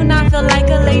 I do not feel like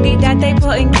a lady that they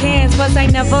put in cans. Plus I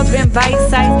never been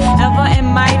bite-sized ever in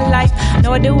my life.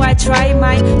 Nor do I try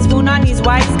my spoon on these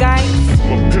wise guys.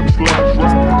 I'm a pimp / rapper.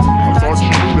 I thought you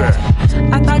knew that.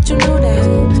 I thought you knew that.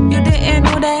 You didn't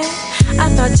know that. I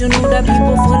thought you knew that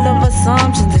people full of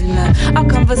assumptions and our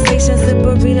conversations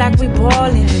slippery like we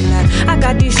ballin' and I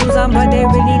got these shoes on but they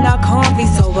really not comfy,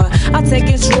 so I'll take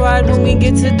it stride when we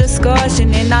get to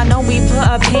discussion. And I know we put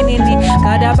a pin in it,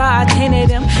 got about 10 of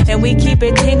them and we keep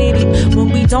it tinted. When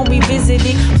we don't revisit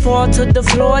it, fall to the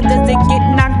floor, does it get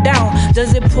knocked down?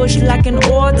 Does it push like an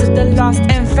oar to the lost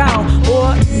and found?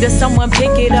 Or does someone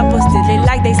pick it up or steal it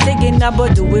like they sticking up? Or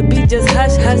do it be just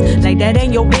hush hush like that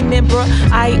ain't your business, bro?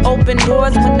 I open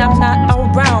doors when I'm not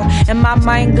around, and my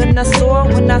mind gonna soar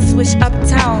when I switch up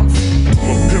towns.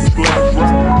 I'm a pimp / rapper.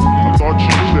 I thought you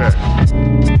knew that.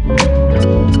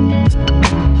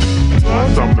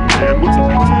 I'm the man with the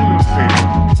plan in his hand.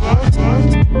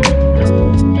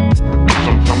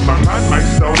 Sometimes I'm not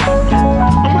myself.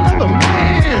 I'm another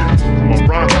man. I'm a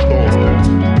rock star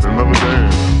in another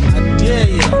dance. I dare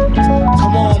ya.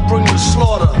 Come on, bring the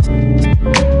slaughter.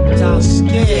 Y'all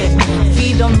scared.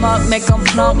 Feed them up, make them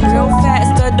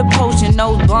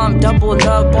Pull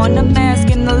up on the mask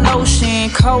and the lotion.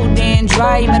 Cold and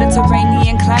dry,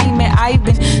 Mediterranean climate. I've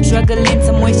been struggling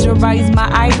to moisturize my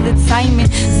eyelids. Simon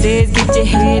says get your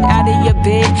head out of your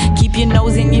bed, keep your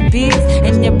nose in your biz,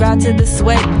 and your brow to the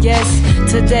sweat. Yes,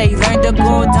 today learn to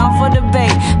go down for the bay.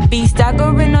 Be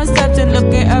staggering on steps and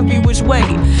looking every which way.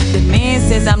 The man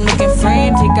says I'm looking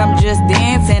frantic, I'm just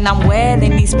dancing. I'm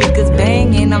wailing, these speakers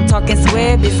banging. I'm talking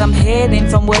swabbies, I'm heading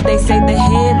from where they say the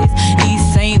hell is.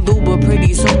 East St. Louis, but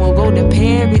pretty soon we'll go to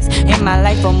Paris. In my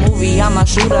life a movie, I'm a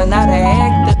shooter, not an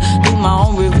actor. Do my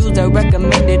own reviews, I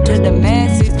recommend it to the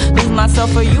masses. Lose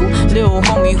myself for you, little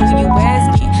homie, who you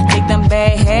asking? Take them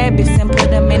bad habits and put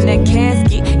them in a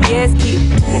casket. Yes, keep.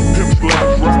 A pimp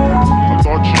slash rapper, I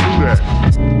thought you knew that.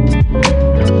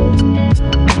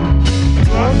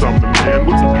 I'm the man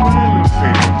with the plan in his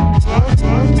hand.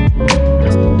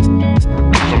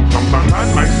 Sometimes I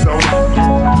myself,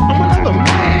 I'm another man.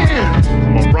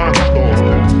 I'm a rock star,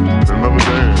 another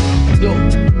dance.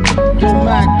 Yo,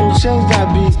 Mac, don't change that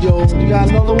beat, yo. You got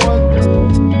another one?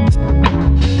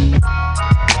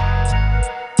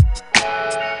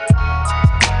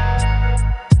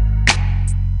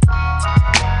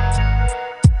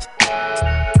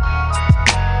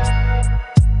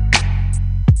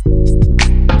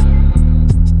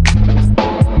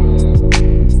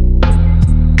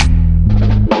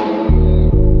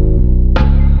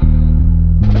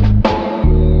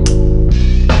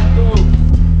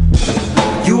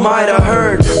 Might have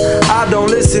heard, I don't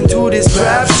listen to this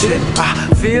rap shit. I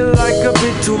feel like a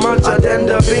bit too much, I'd end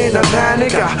up in a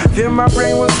panic. I fear my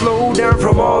brain will slow down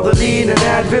from all the lean and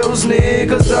Advils.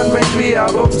 Niggas done made 3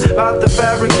 albums about the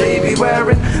fabric they be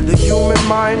wearing. The human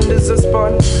mind is a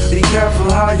sponge, be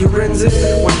careful how you rinse it.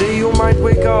 One day you might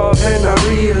wake up and I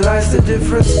realize the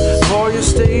difference. For your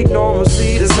state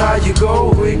normalcy, that's how you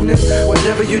go ignorant.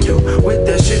 Whatever you do with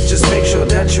that shit, just make sure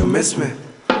that you miss me.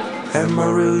 Am I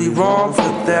really wrong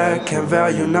for that? Can't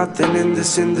value nothing in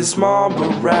this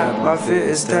marble rap. My fear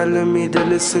is telling me to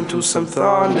listen to some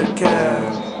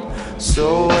Thundercat.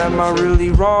 So am I really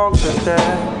wrong for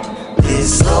that?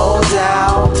 This goes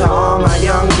out to all my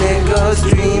young niggas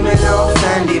dreaming of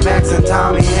Fendi bags and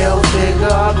Tommy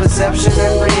Hilfiger. Perception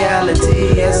and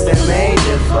reality, yes, they may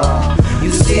differ. You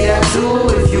see that too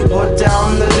if you put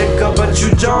down the liquor, but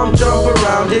you jump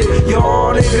around it.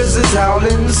 Your niggas is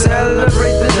howling,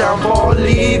 celebrate the downfall,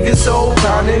 leave your soul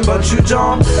pounding, but you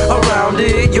jump around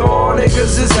it. Your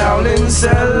niggas is howling,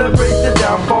 celebrate the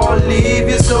downfall, leave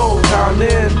your soul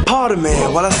pounding. Pardon me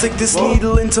while I stick this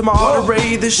needle into my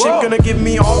artery. This shit gonna give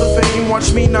me all the fame.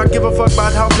 Watch me not give a fuck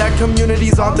about how black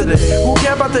communities are today. Who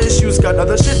care about the issues? Got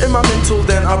other shit in my mental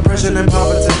than oppression and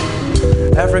poverty.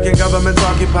 African governments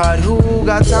occupied, who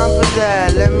got time for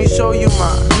that? Let me show you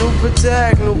my new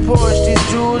Protect, new Porsche, these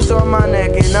jewels on my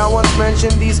neck. And I once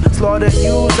mentioned these slaughter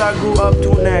hues I grew up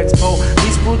to next. Oh,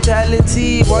 these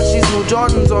brutality, watch these new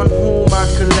Jordans on whom I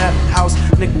collect. House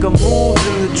nigga moves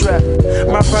in the trap.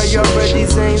 My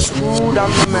priorities ain't screwed,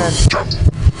 I'm the man.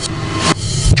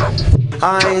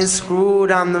 I ain't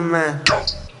screwed, I'm the man.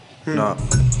 No.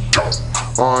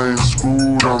 I ain't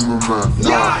screwed, I'm the man.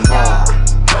 No.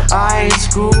 I ain't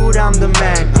screwed, I'm the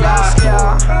man,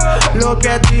 yeah. Look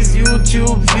at these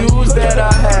YouTube views that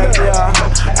I have, yeah.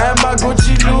 And my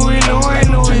Gucci Louis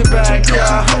bag,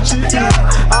 yeah.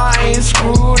 I ain't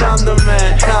screwed, I'm the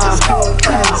man, yeah.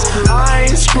 I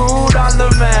ain't screwed, I'm the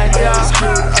man, yeah.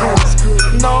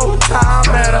 No time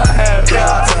that I have,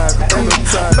 yeah.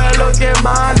 Man, look at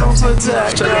my new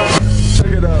Protect, yeah.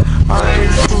 Check it out. I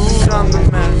ain't screwed, I'm the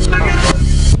man.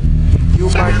 You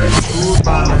might be screwed,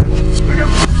 my man.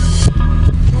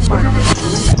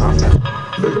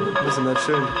 Listen, that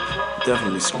shit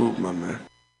definitely screwed my man.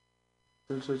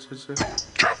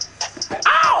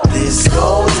 This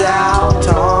goes out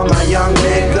to all my young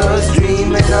niggas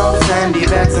dreaming of Fendi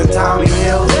bags and Tommy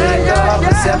Hilfiger.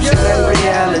 Perception and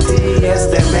reality, yes,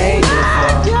 they may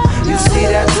differ. You see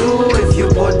that too if you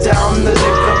put down the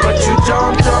liquor, but you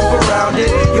jump around it.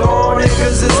 Your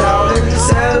niggas is howling,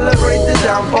 celebrate the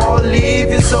downfall, leave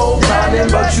your soul pounding,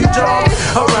 but you jump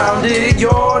around it.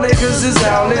 Your niggas is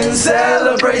howling,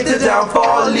 celebrate the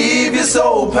downfall, leave your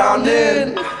soul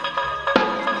pounding.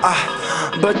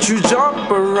 But you jump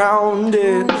around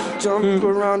it,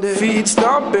 feet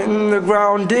stomping the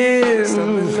ground in,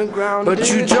 but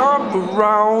you jump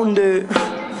around it,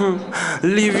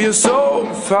 leave your soul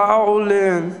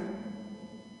fouling.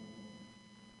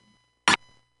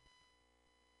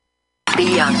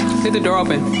 Leave the door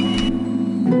open.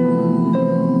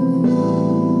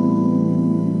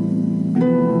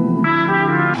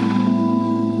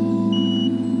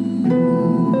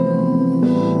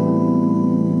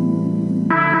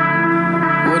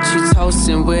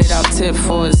 coasting without tip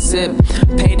for a sip.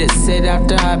 Pay to sit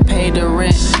after I pay the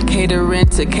rent. Catering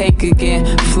to cake again.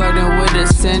 Flirting with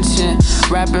ascension.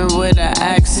 Rapping with an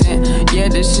accent. Yeah,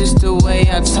 this is the way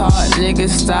I talk. Niggas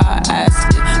start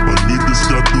asking. My niggas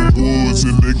got the woods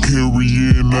and they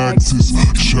carrying axes.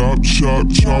 Chop, chop,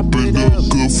 chop it up,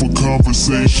 good for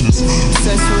conversations.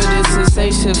 Sex with a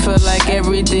sensation, feel like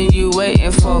everything you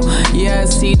waiting for. Yeah, I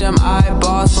see them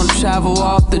eyeballs from travel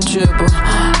off the dribble.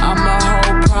 I'm a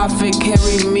whole prophet,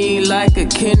 carry me like a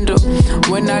Kindle.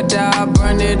 When I die, I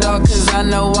burn it all, cause I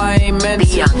know I ain't meant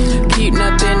to. Keep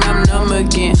nothing, I'm numb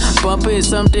again. Bump it,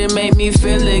 something make me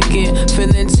feel again.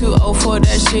 Feeling too old for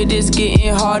that shit, it's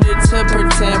getting harder to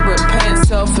pretend. Repent,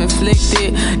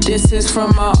 self-inflicted, this is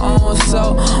from my own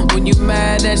soul. When you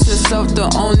mad at yourself, the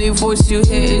only voice you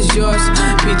hear is yours.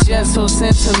 Be just so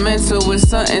sentimental with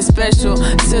something special.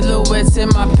 Silhouettes in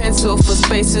my pencil for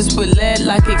spaces with lead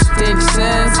like extensions.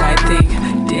 I think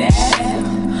death,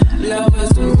 love is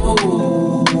the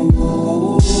move.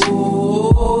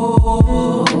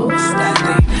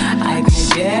 I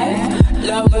think death,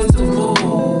 love is the move.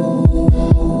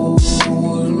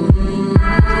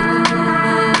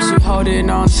 She holding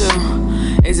on to.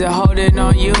 Is it holding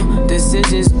on you?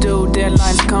 Decisions due,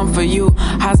 deadlines come for you.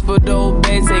 Hospital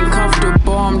beds ain't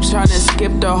comfortable. I'm trying to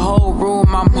skip the whole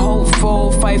room. I'm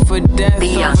hopeful, fight for death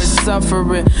over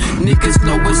suffering. Niggas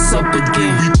know what's up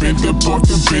again. We bent up off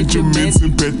the Benjamins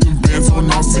and bet them bands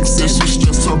on our succession.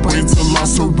 Stress our brains till our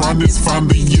surroundings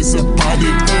finally is about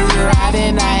it. Is you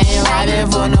riding? I ain't riding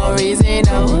for no reason,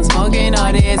 no. Smoking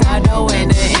all this out the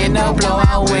window in the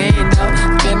blowout window.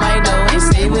 Spin my dough and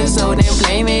save it so then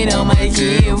blame it on my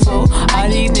kid. All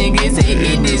these niggas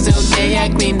hating it's okay. I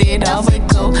cleaned it off a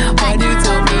coat. Why you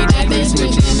told me that they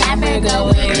switching Africa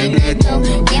with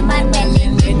indigo? Get my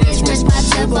melon business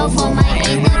responsible for my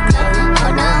indigo.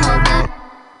 Hold on, hold on.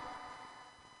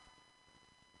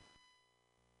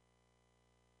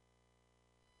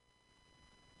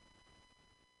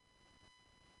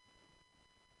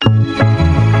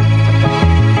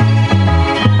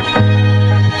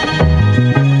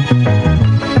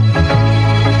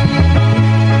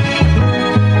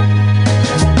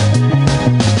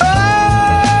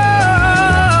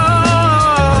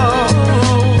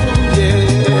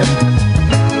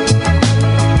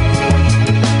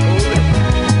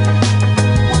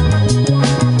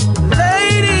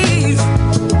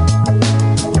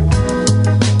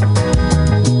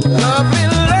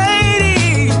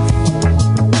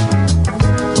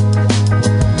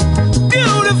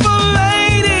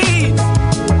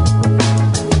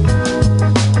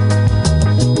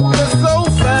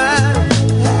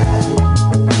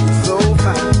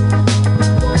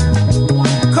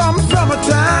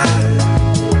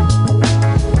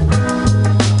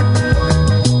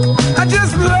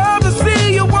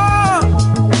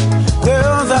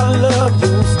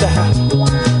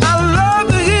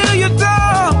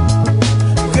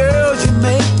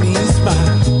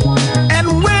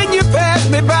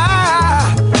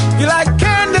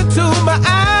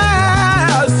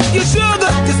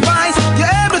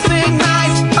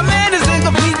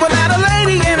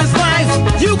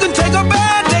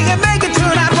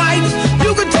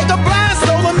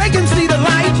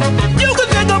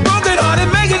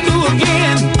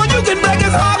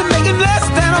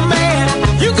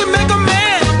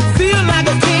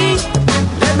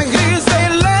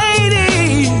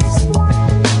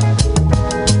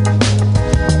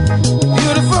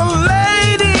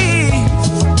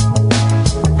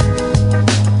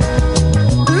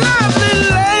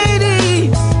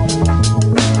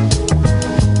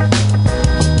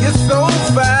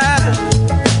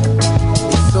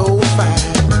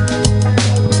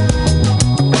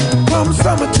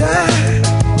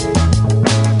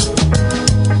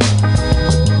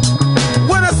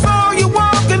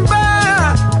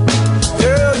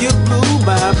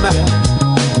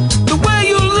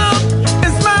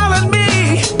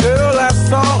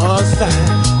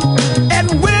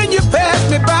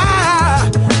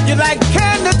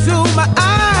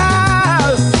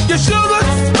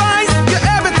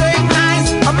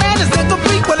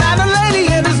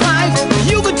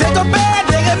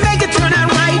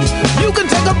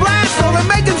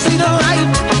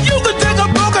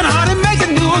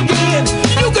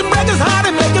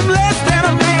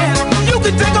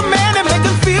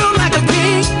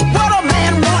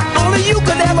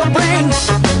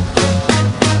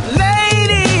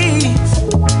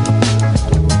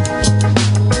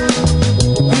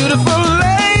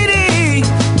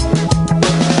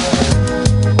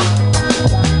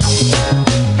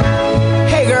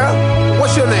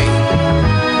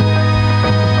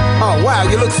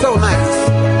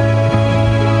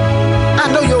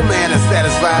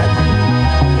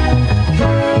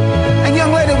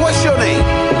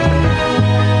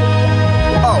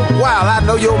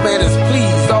 your man is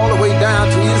pleased all the way down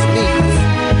to his knees.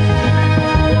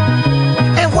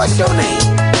 And what's your name?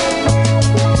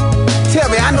 Tell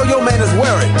me, I know your man is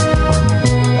worried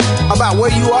about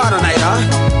where you are tonight, huh?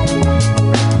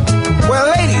 Well,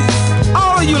 ladies,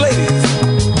 all of you ladies,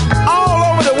 all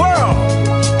over the world,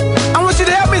 I want you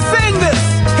to help me sing this.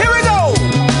 Here we go.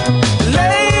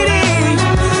 Ladies,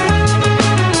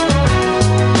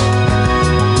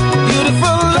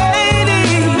 beautiful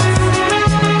ladies.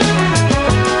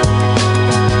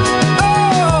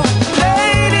 Oh,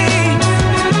 ladies,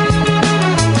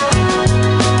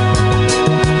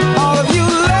 all of you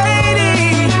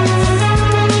ladies.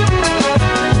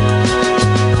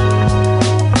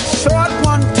 Short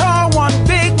one, tall one,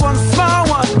 big one, small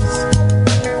ones.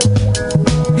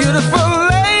 Beautiful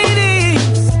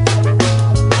ladies,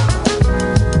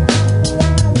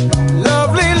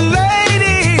 lovely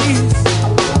ladies.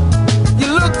 You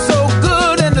look so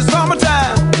good in the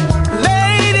summertime,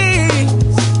 ladies.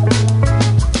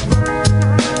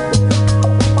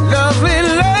 Lovely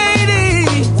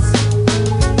ladies,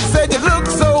 said you look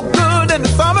so good in the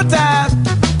summertime,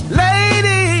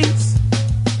 ladies.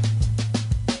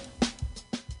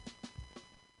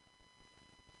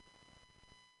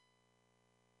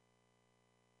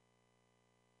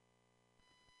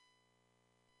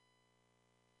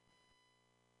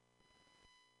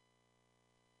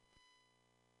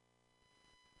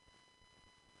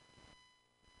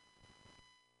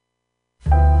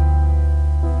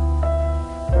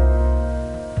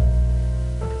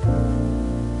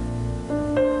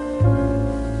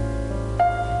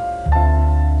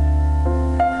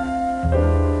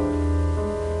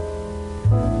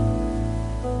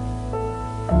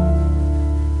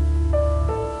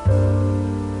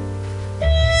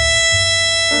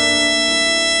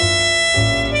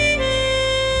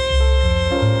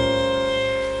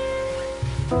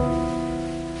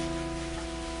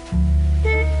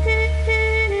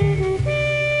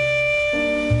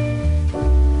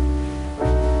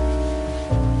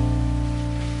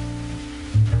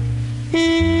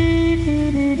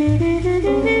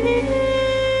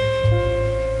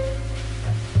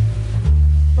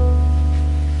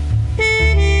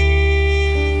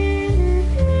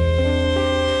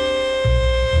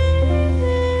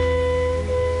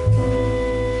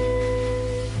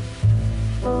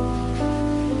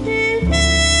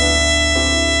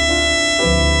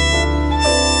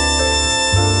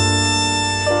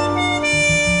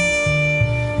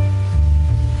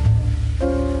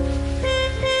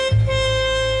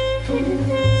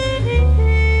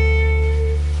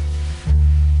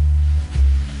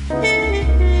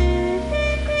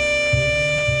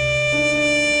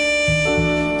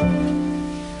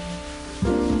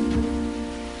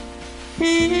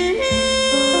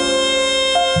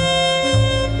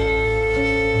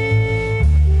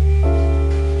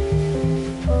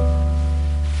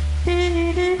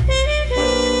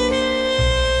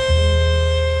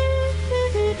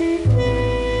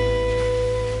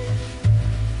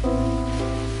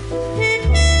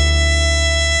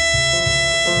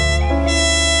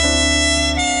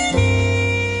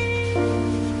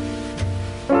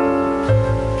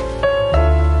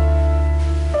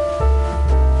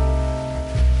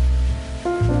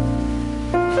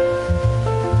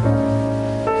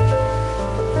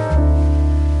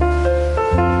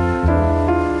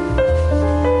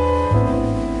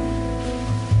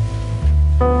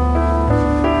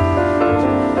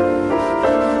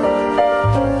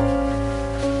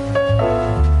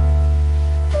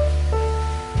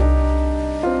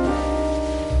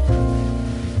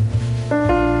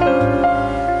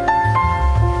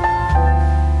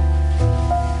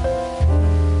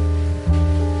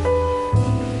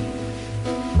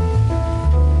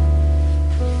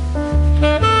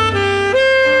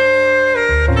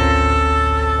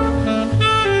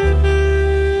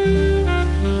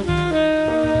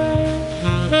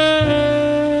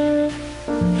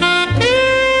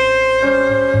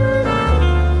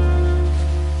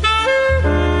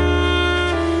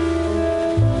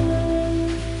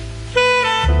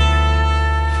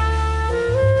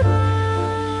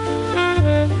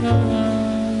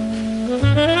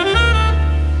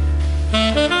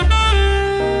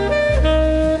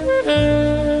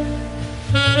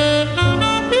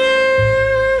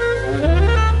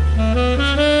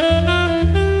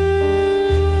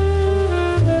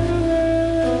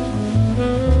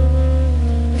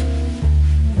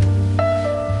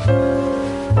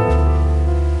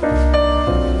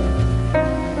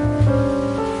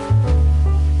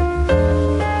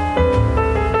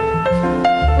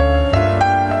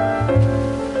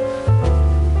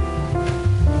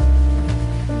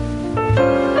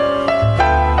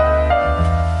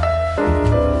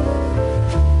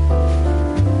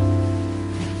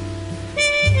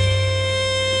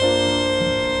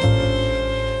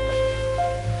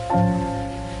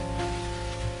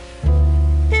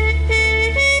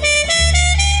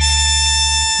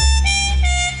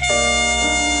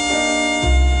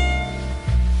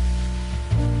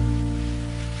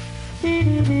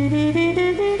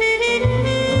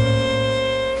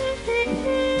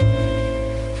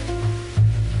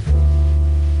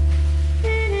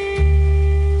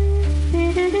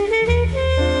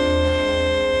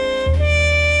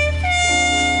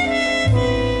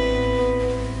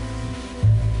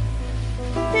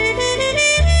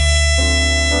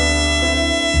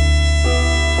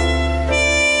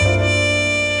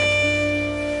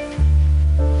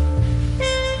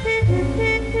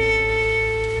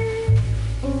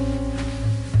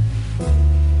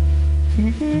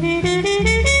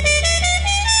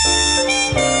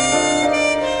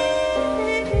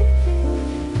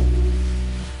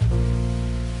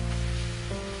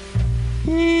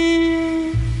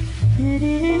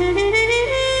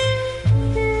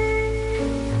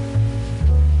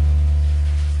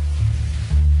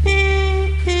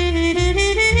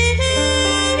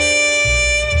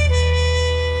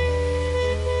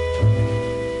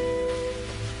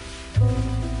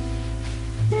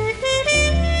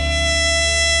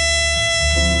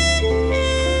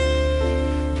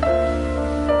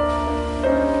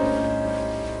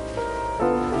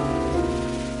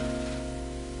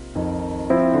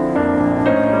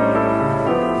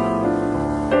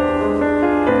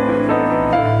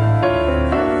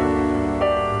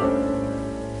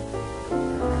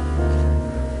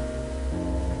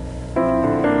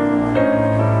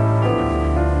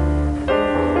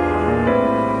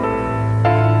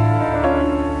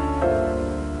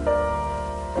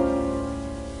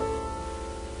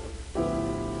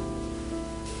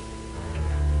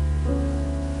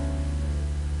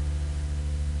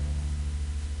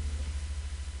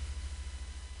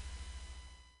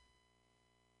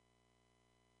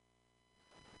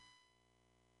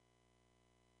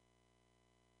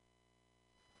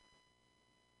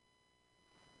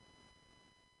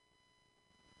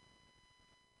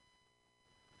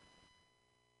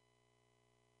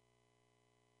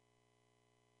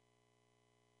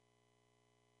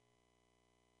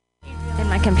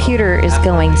 My computer is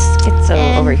going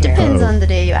schizo over here. Depends on the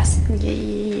day you ask.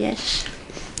 Yes.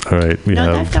 All right,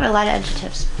 I've got a lot of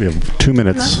adjectives. We have 2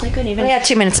 minutes. We couldn't even. We have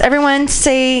 2 minutes. Everyone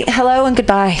say hello and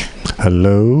goodbye.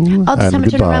 Hello All the time and I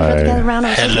turn around, goodbye. together, round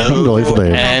up. Hello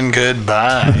and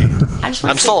goodbye.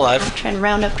 I'm still alive. Trying to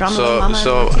round up drama with mama.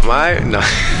 So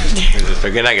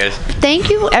good night, guys. Thank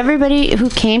you, everybody who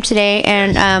came today.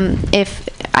 And if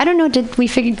I don't know, did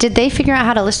they figure out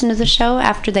how to listen to the show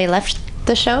after they left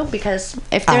the show? Because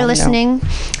if they're listening,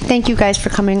 thank you guys for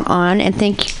coming on, and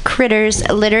thank you, Critters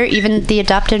Litter, even the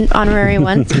adopted honorary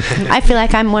ones. I feel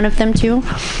like I'm one of them too.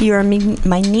 You are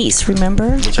my niece,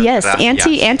 remember? Yes,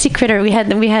 Auntie Critter. We had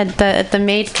the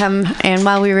maid come, and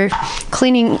while we were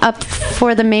cleaning up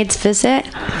for the maid's visit,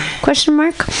 we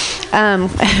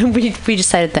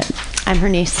decided that I'm her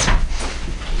niece.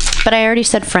 But I already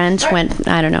said friends when,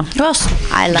 I don't know. Who else?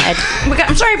 I lied.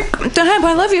 I'm sorry.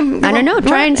 I love you. I don't know.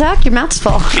 Try and talk. Your mouth's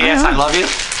full. Yes, I love you.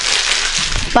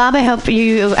 Bob, I hope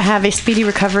you have a speedy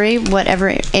recovery,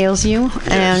 whatever ails you.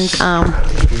 And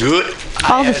good.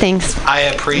 All the things. I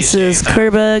appreciate This is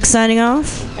Kerbug signing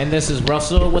off. And this is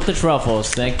Russell with the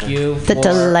Truffles. Thank you. The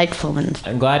delightful ones.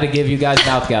 I'm glad to give you guys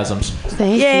mouthgasms.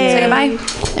 Thank you. Say goodbye.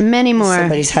 And many more.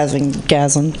 Somebody's having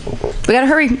gasm. We gotta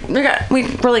hurry. We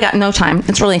really got no time.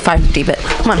 It's really 5:50, but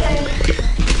come on.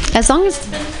 As long as.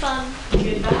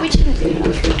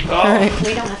 All right.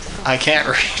 We don't have to. I can't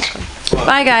read.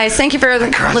 Bye, guys. Thank you for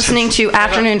listening to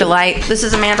Afternoon Delight. This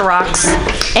is Amanda Rocks.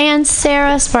 And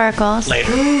Sarah Sparkles.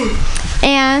 Later.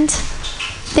 And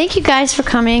thank you guys for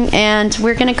coming. And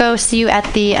we're going to go see you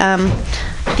at the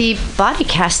body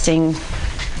casting.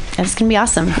 It's going to be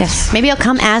awesome. Yes. Maybe I'll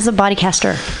come as a body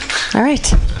caster. All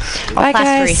right. Bye,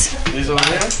 guys. He's over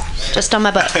there? Just on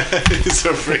my butt. He's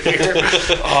over here.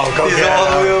 Oh, go He's all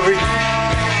the way over here.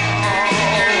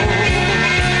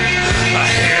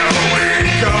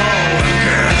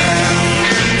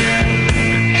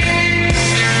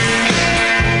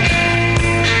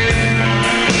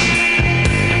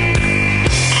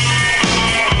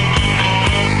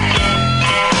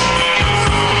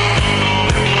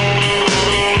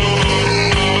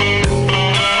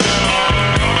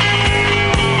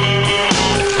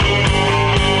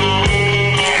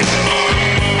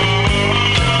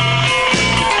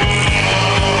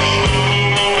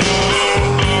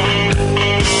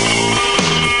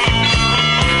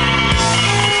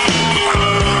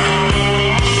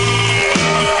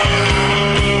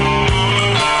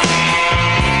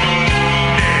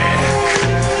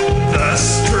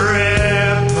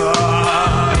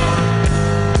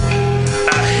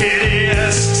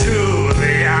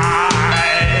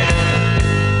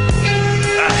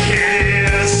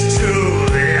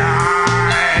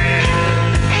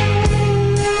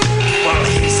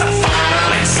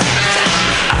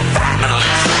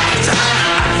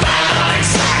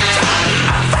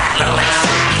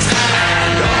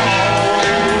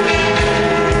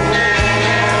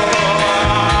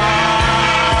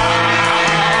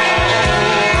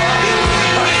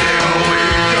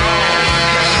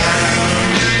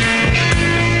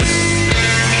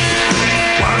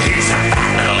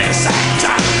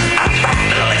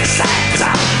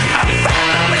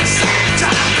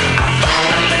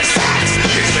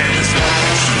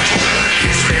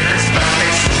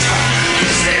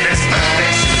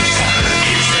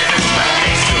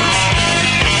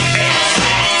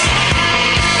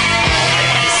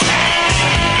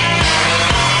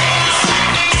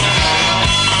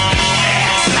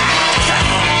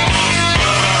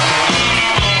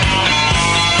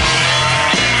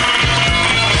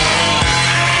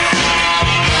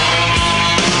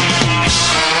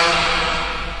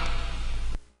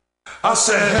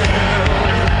 said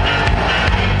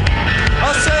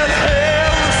hell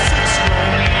with six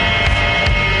strings.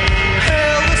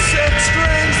 Hell with six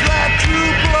strings that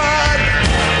drew blood.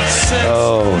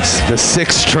 Oh, the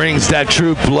 6 strings that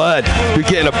drew blood. You're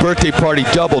getting a birthday party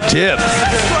double dip.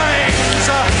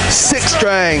 6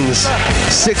 strings.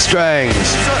 6 strings.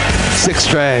 6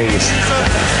 strings.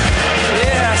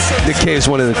 Nick Cave is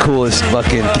one of the coolest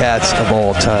fucking cats of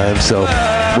all time, so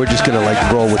we're just gonna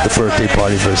like roll with the birthday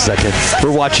party for a second.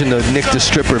 We're watching the Nick the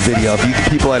Stripper video. If you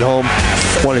people at home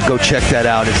want to go check that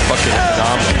out, it's fucking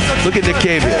phenomenal. Look at Nick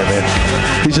Cave here, man.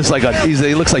 He's just like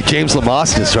he looks like James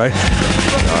Lamastis, right?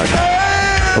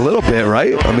 A little bit,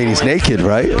 right? I mean, he's naked,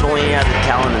 right? Only has the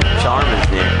talent and charm is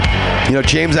there. You know,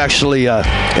 James actually,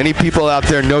 any people out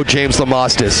there know James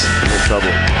Lamastis? In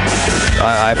trouble.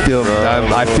 I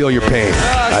feel your pain.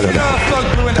 I don't know.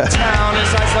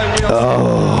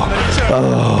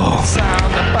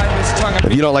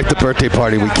 If you don't like the birthday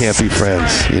party, we can't be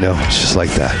friends. You know, it's just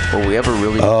like that. Well, we ever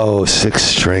really... 6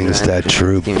 strings that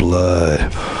drew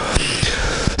blood.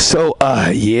 So,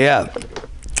 yeah.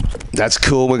 That's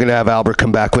cool. We're gonna have Albert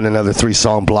come back with another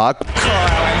 3-song block.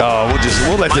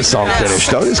 We'll let this song finish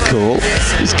though. It's cool.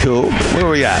 It's cool. Where are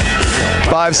we at?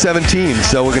 5:17.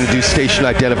 So we're gonna do station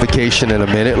identification in a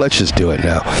minute. Let's just do it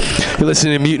now. You're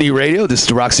listening to Mutiny Radio. This is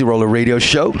the Roxy Roller Radio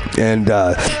Show, and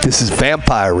this is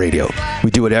Vampire Radio.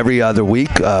 We do it every other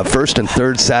week, first and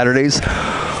third Saturdays.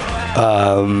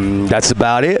 That's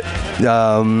about it.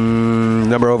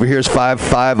 Number over here is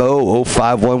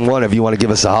 550-0511. If you want to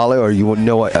give us a holler or you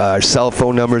know our cell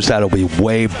phone numbers, that'll be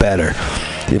way better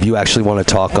if you actually want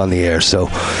to talk on the air. So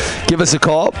give us a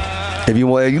call. If you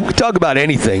want, you can talk about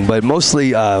anything, but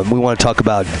mostly we want to talk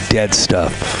about dead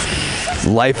stuff.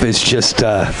 Life is just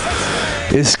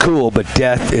is cool, but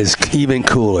death is even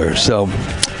cooler. So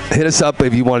hit us up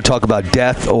if you want to talk about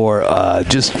death or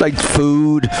just like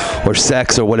food or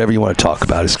sex or whatever you want to talk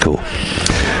about is cool.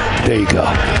 There you go.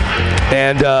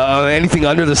 And anything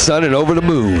under the sun and over the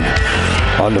moon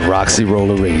on the Roxy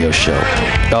Roller Radio Show.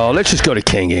 Oh, let's just go to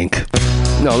King Inc.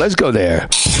 No, let's go there.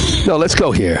 No, let's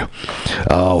go here.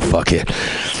 Oh, fuck it.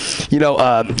 You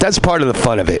know, that's part of the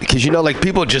fun of it. Because, you know, like,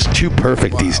 people are just too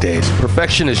perfect these days.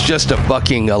 Perfection is just a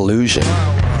fucking illusion.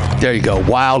 There you go.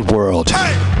 Wild World.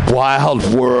 Wild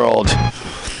World.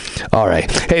 All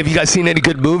right. Hey, have you guys seen any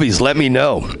good movies? Let me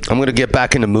know. I'm going to get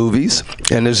back into movies.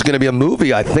 And there's going to be a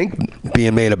movie, I think,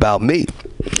 being made about me.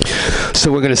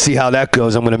 So we're going to see how that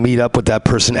goes. I'm going to meet up with that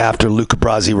person after Luca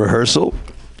Brasi rehearsal.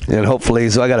 And hopefully,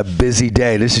 so I got a busy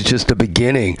day. This is just the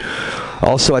beginning.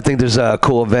 Also, I think there's a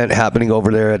cool event happening over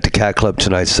there at the Cat Club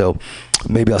tonight. So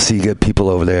maybe I'll see you get people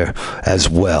over there as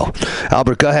well.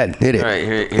 Albert, go ahead. Hit it. All right,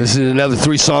 here. This is another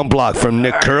 3-song block from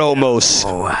Nick Keromos.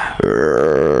 All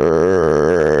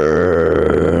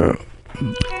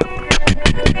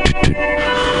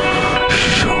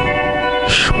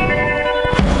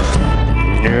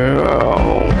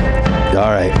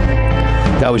right.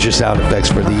 That was your sound effects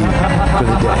for the day.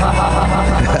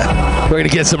 We're going to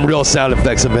get some real sound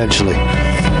effects eventually.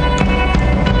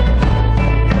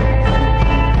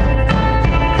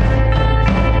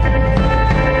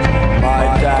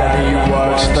 My daddy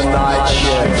works the night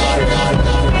shift.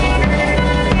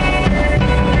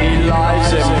 He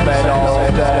lies in bed all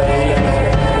day.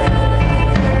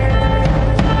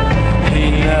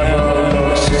 He never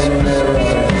looks in mirrors.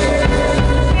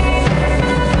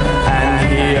 And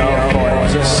he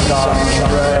avoids the sun's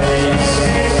rays.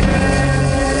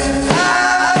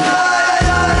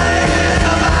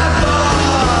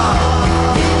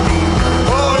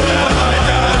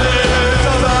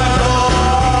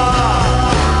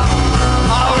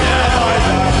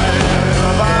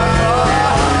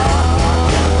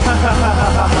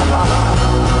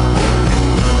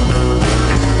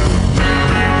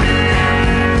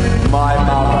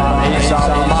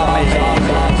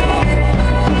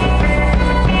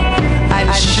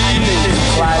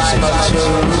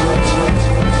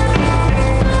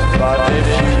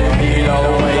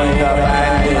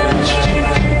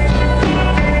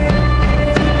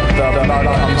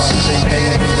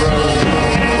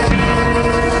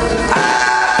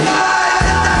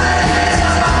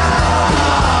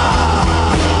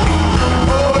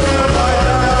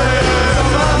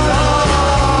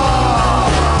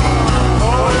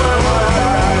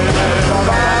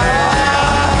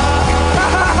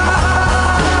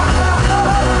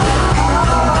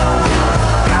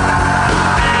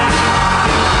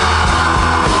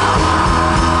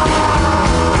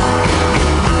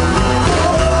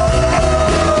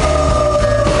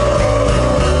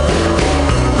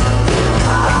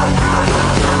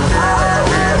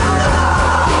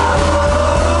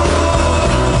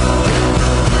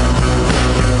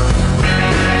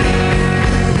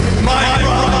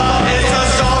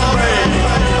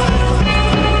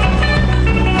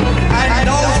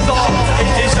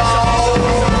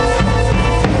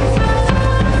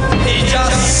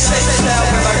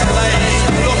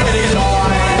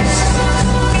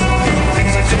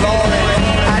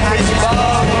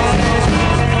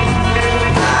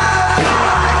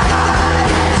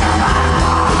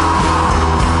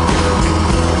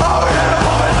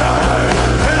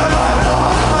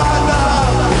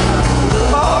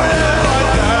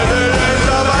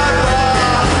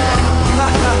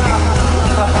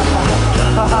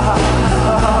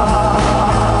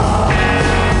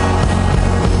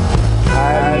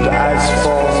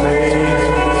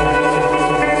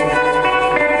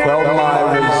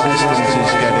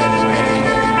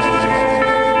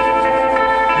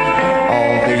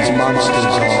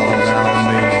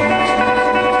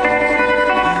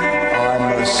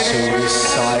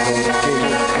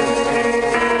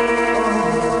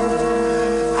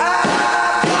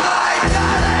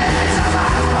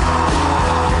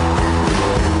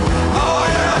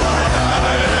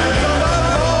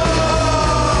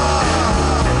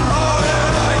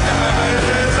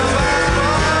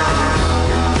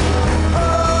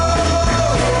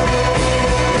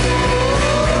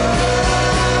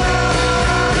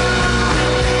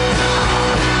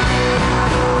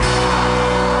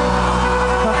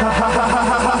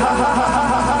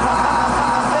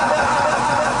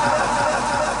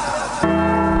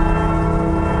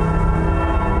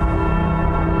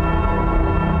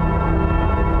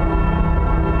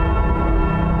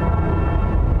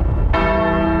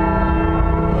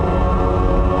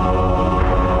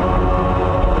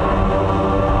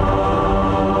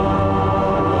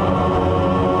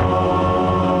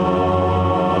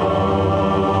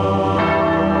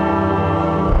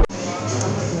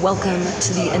 welcome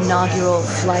to the inaugural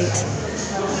flight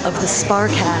of the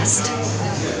Sparcast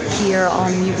here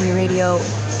on Mutiny Radio.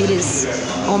 It is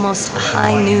almost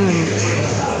high noon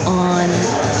on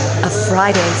a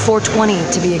Friday,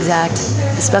 4/20 to be exact.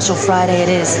 A special Friday it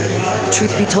is.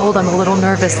 Truth be told, I'm a little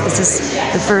nervous. This is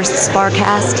the first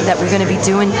Sparcast that we're going to be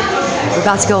doing. We're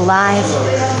about to go live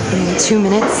in 2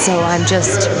 minutes, so I'm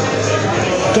just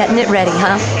getting it ready,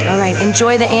 huh? All right,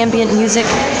 enjoy the ambient music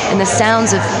and the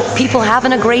sounds of people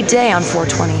having a great day on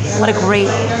 4/20. What a great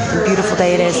and beautiful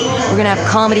day it is. We're going to have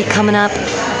comedy coming up,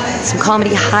 some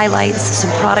comedy highlights, some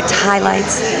product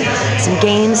highlights, some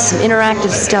games, some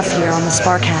interactive stuff here on the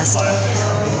Sparcast.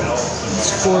 It's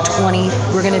 4/20.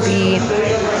 We're going to be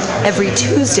every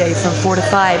Tuesday from 4 to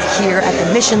 5 here at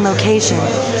the Mission location.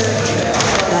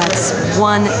 That's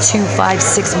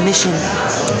 1256 Mission.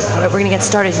 All right, we're going to get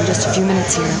started in just a few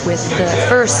minutes here with the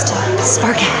first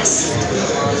Sparcast.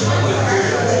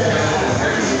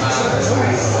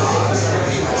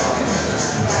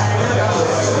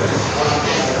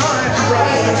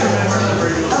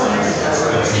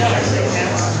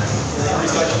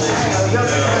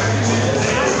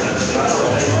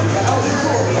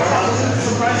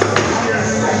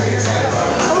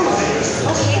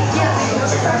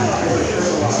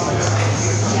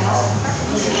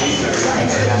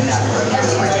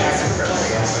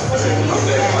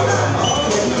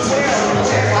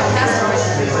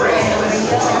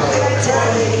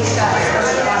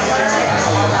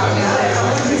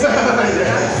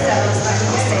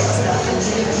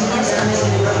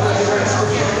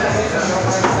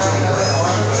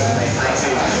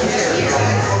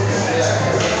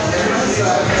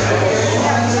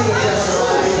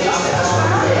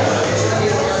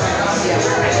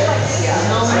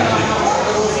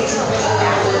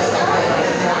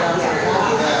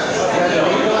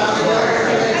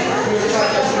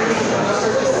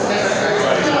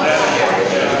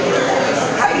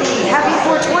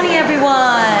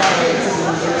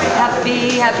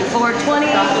 Happy 4/20.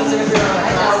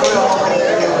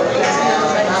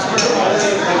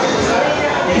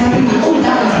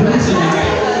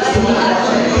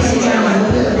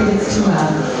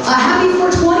 Happy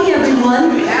 4/20, everyone.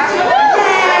 Yay!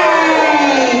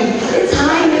 It's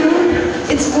high noon.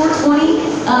 It's 4/20.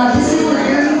 This is the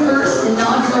very first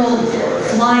inaugural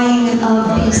flying of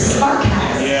the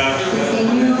Sparcast. It's a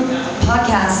new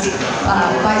podcast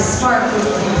by Spark, which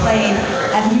will be played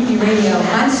at Mutiny Radio.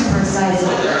 I'm super excited.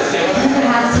 We're going to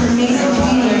have some amazing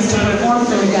comedians to perform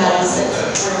for you guys.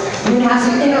 We're going to have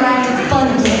some interactive fun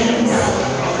games.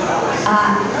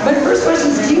 But first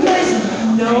question is, do you guys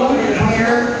know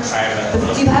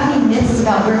do you have any myths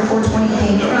about where 4/20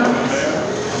 came from?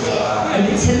 Like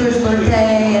it's Hitler's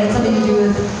birthday and it's something to do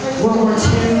with World War II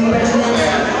regiments?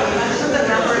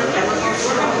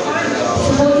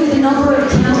 Supposedly the number of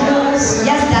cannibals.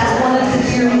 Yes, that's one of the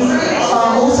theories.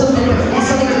 Also that it's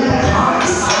something to do with pox.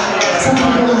 Some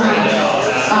people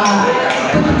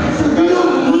but the real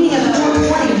meaning of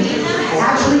 4/20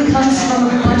 actually comes from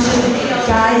a bunch of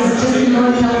guys just in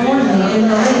Northern California in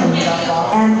the land.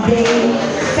 And they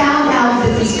found out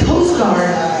that this Coast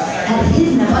Guard had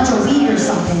hidden a bunch of weed or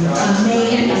something and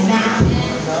made a map.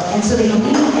 And so they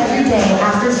meet every day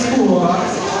after school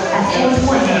at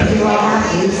 4/20 because they were all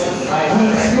athletes. And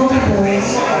they smoke bowls.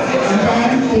 And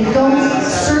then they go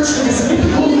search for this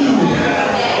mythical weed.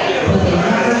 But they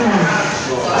never found it.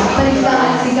 But it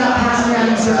got passed around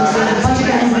in circles. There's a bunch of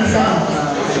guys that said it.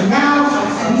 And now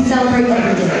we celebrate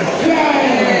every day.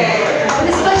 Yay! But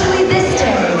especially this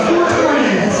day,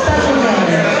 4/20, a special day.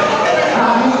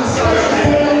 Special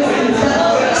days and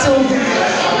stuff. So,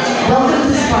 welcome to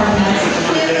the Sparcast.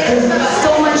 There's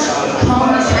so much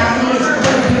commerce happening. It's what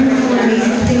a beautiful,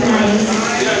 amazing thing that is.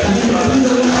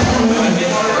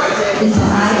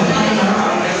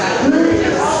 Good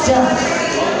stuff.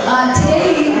 Today,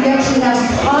 we actually have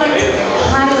some product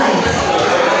highlights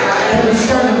that we're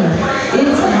starting with.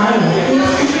 It's a highlight.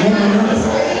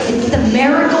 It's the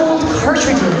Marigold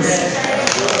cartridges.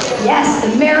 Yes, the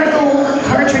Marigold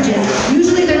cartridges.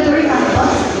 Usually they're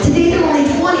 $35. Today they're only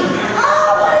 $20. Ah,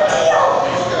 what a deal!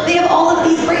 They have all of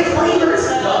these great flavors.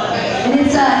 And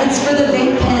it's for the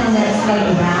vape pen that's like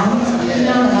round. You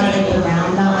know, not like the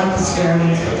round, not like the square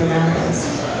ones, but the round ones.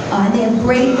 And they have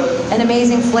great and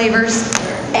amazing flavors.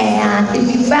 And if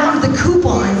you found the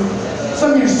coupon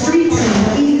from their street team,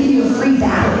 they'll even give you a free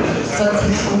battery. So it's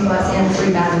like $20 and a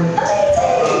free battery.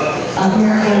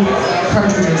 Marigold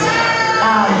cartridges.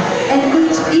 And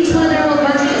each one of their little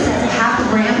cartridges has half a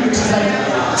gram, which is like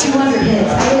 200 hits.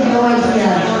 I had no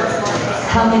idea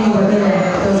how many were in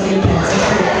those vape pens. It's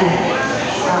pretty cool.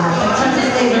 But tons of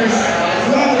flavors.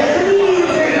 Yay, the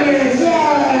comedians are here.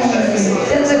 Yay!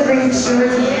 That's a great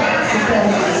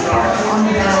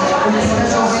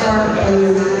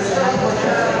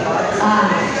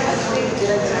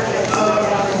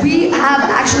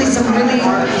actually some really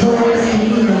hilarious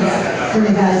comedians for you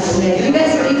guys today. You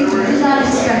guys did not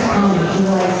expect comedy. You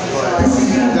were like, this is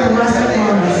being burlesque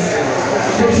comedy.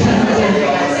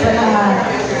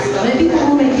 But maybe people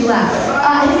will make you laugh.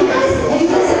 Have you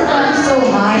guys ever gotten so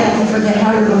high that you forget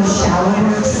how your own shower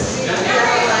works?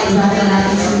 Is that what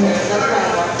happens to you?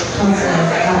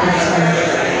 Constantly.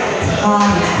 It's hot,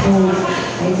 it's cold.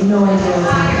 I have no idea what's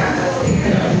happening.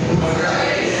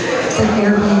 It's like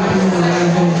Airbnb in the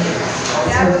room.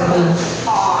 It's so cool.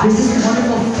 There's this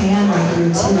wonderful fan right here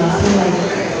too. I feel like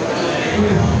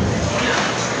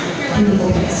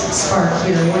beautiful spark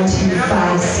here. 1, 2,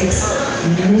 5, 6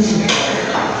 ignition.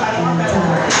 And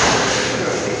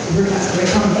we're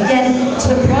coming. Again,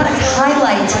 so the product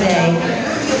highlight today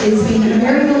is the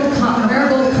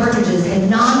marigold cartridges and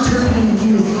non-terpene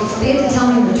infused. They had to tell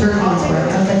me what terpenes were. I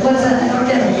was like, what's that? I don't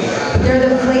get it. But they're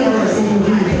the flavors in the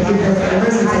weed that give the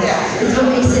flavors. It's what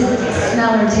makes it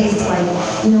smell or taste like,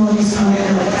 you know, when you smoke it,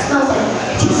 like, it smells like,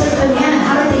 it tastes like banana.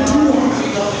 How did they do that?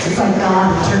 It's like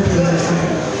God, terpenes or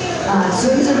something.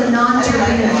 So these are the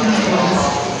non-terpene infused ones.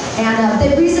 And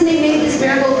the reason they made this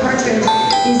marigold cartridge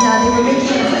is they were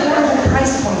making it an affordable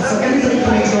price point so everybody could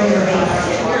enjoy their vape.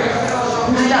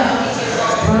 Cool stuff.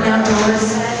 Going outdoors.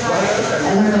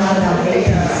 I learned a lot about vape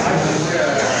pens.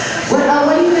 What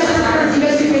do you guys prefer? Do you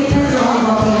guys do vape pens or only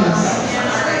volcanoes?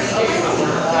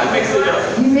 I mix it up.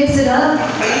 You mix it up?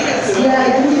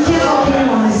 Yeah, you can't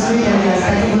volcano on the street, I guess.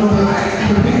 That's a little bit.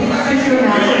 Could you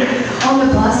imagine? On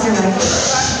the bus, you're like,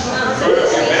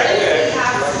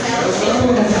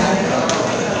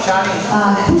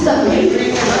 who's up late?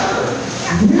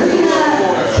 We're gonna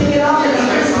kick it off with the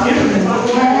first argument.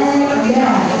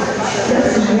 Yeah. Get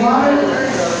some water.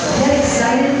 Get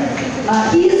excited.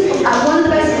 He's one of the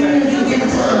best comedians in San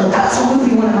Francisco.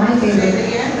 Absolutely one of my favorite.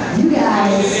 You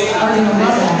guys are gonna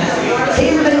love that. Hey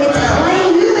everybody, it's Clay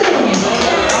Newman.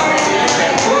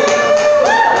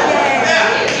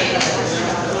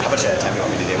 How much time do you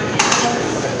want me to do?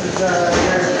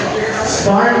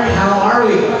 Spark, how are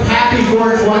we? Happy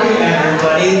 420,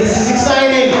 everybody. This is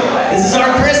exciting. This is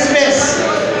our Christmas.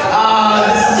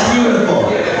 This is beautiful.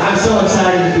 I'm so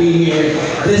excited to be here.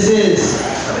 This is,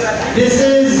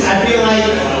 I feel like,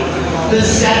 the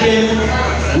second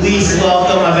least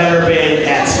welcome I've ever been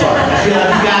at Spark. I feel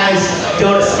like you guys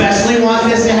don't especially want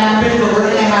this to happen, but we're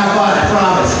gonna have fun, I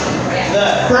promise.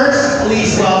 The first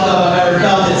least welcome I've ever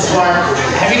felt at Spark.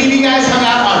 Have any of you guys hung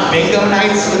out on bingo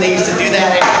nights when they used to do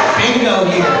that? Bingo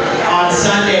here on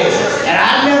Sundays, and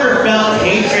I've never felt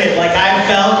hatred like I've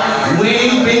felt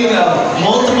winning bingo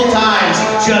multiple times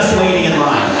just waiting in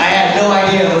line. I had no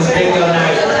idea it was bingo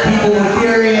night. People were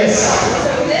furious.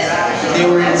 They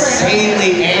were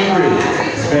insanely angry.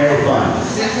 It's very fun.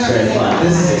 Very fun.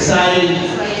 This is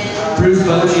exciting. Bruce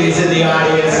Bochy is in the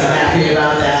audience. I'm happy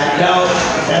about that. No,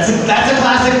 that's a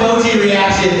classic Bochy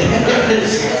reaction.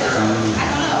 This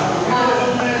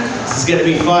is gonna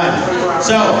be fun.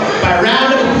 So, by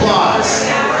round of applause,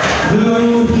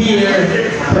 who here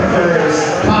prefers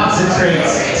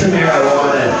concentrates to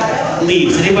marijuana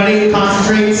leaves? Anybody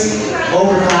concentrates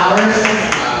over flowers?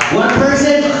 One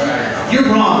person? You're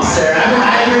wrong, sir.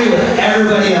 I agree with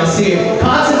everybody else here.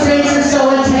 Concentrates are so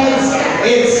intense,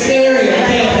 it's scary. I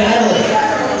can't handle it.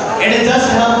 And it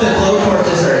doesn't help that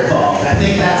blowtorches are involved. I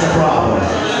think that's a problem.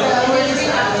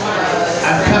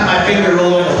 I've cut my finger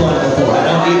rolling a blunt before. I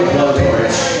don't need a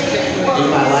blowtorch in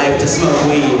my life to smoke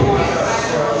weed.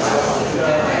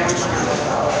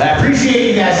 I appreciate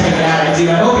you guys hanging out. I do.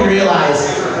 I hope you realize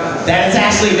that it's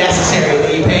actually necessary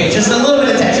that you pay just a little bit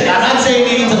of attention. I'm not saying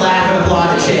you need to laugh and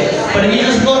applaud and shit, but if you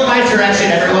just look my direction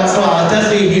every once in a while, it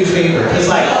does me a huge favor. Because,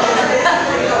 like,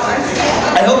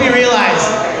 I hope you realize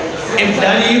if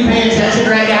none of you pay attention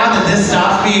right now, that this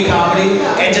stops being comedy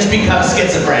and just becomes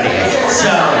schizophrenia.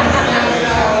 So,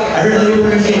 I really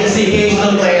appreciate just the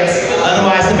occasional glance.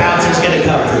 Otherwise, the bouncer's gonna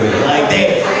come through. Like,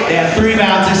 they have 3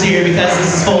 bouncers here because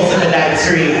this is Folsom and 9th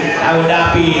Street. I would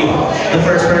not be the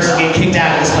first person getting kicked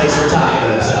out of this place for talking to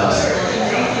themselves.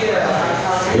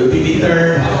 It would be the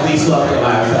 3rd least welcome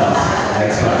I've felt.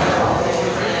 Thanks, fun.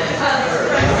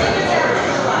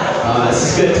 This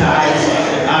is good times.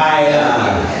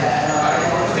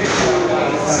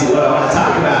 Let's see what I want to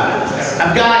talk about.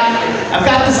 I've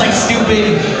got this like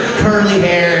stupid curly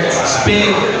hair. It's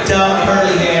big, dumb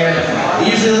curly hair. It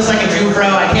usually looks like a Jufro.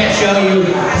 I can't show you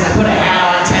because I put a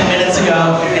hat on 10 minutes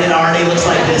ago and it already looks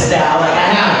like this now. Like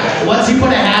once you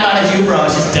put a hat on a Jufro,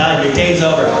 it's just done. Your day's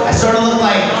over. I kind of look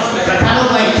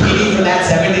like Kitty from that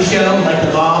 70s show, like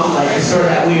the mom, like sort of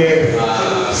that weird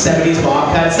 70s mom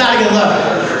cut. It's not a good look.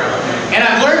 And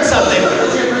I've learned something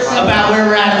about where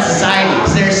we're at in society.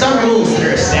 Because there are some rules that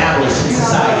are established in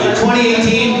society. In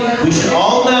 2018,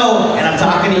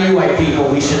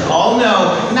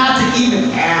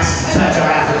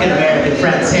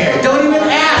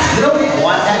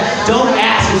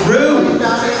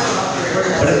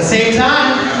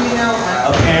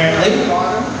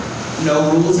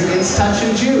 touch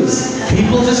and choose.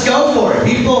 People just go for it.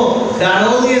 People, not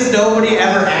only has nobody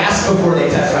ever asked before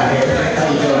they touch my hair, how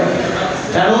you doing?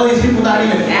 Not only is people not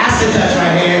even asked to touch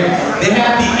my hair, they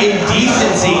have the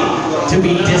indecency to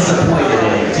be disappointed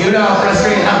in it. Do you know how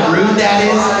frustrating, how rude that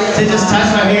is? To just touch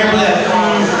my hair, but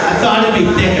I thought it'd be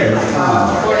thicker.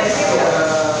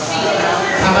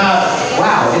 How about,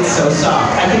 wow, it's so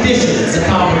soft. I condition it. It's a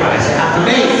compromise I have to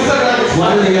make.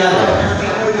 One or the other.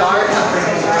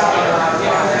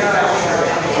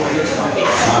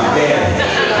 Oh, man.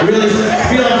 I really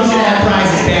feel like we should have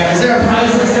prizes, man. Is there a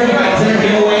prize list? Is there a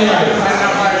giveaway? Like,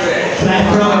 can I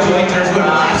throw a joint towards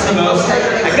whoever laughs the most?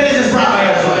 I could have just brought my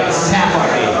own joint. This is half our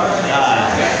game.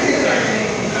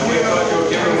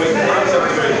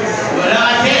 But no,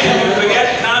 I can't.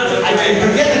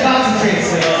 Forget the concentrates.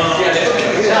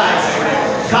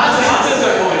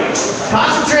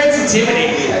 Concentrates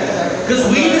intimidate me. Because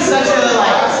weed is such a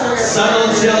subtle,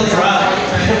 chill drug.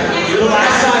 The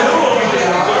last time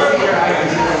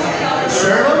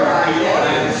Sherman?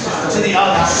 To the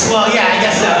well, yeah, I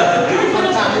guess so.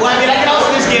 Well, I mean, I can also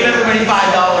just give everybody $5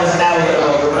 and that would go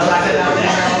over. I'm not gonna do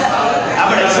that. I'm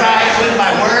gonna try it with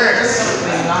my words.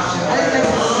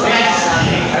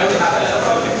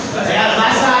 Yeah,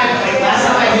 last time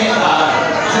I hit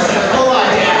just a full-on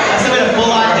dab. Last time I hit a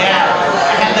full-on dab.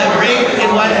 I had the ring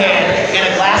in one hand and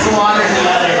a glass of water in the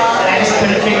other, and I just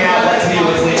couldn't figure out what to do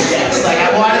with which next. Like, I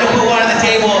wanted to put one on the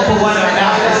table and put one in my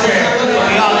mouth for sure. But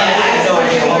beyond that, I had no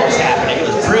idea what was happening. It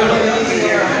was brutal.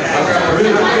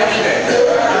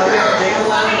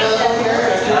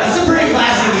 This is a pretty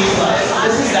classy weed club.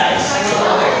 This is nice.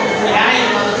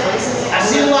 I've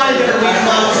seen a lot of different weed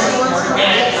clubs,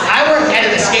 and I work at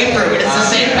an escape room, and it's the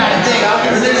same kind of thing.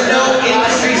 There's no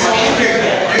industry standard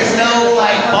yet. There's no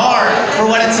bar for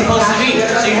what it's supposed to be.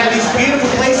 So you have these beautiful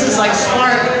places like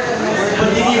Spark,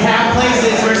 but then you have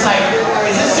places where it's like,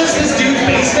 is this just this dude's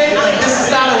basement? Like, this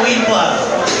is not a weed club.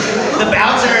 The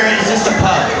bouncer is just a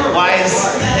pub. Why is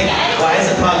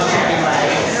a pub tripping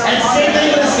like? And it's the same thing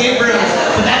with escape rooms,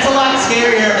 but that's a lot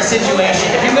scarier of a situation.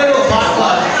 If you go to a pot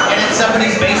club and it's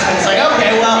somebody's basement, it's like,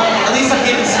 okay, well, at least I'm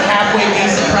getting some halfway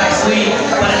decent price weed.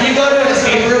 But if you go to an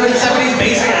escape room and it's somebody's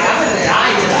basement, I'm gonna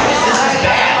die tonight. This is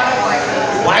bad.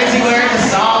 Why is he wearing the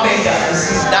saw makeup? This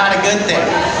is not a good thing.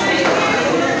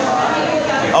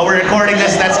 Oh, we're recording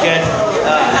this? That's good.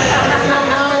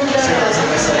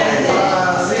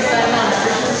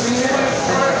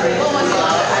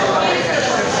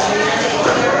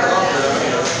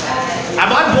 I'm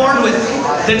on board with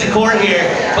the decor here,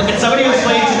 but can somebody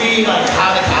explain to me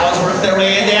how the cows work their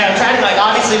way in there? I'm trying to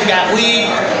obviously we got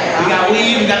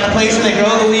the place where they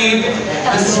grow the weed.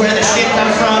 This is where the shit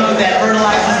comes from that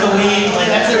fertilizes the weed.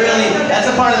 That's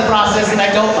a part of the process that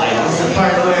I don't like. This is the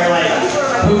part where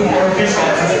poop or fish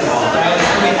guts is involved.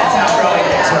 That's how growing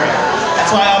things work.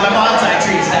 That's why all my bonsai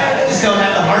trees die. I just don't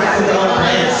have the heart for growing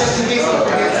plants.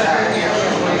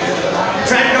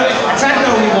 I tried to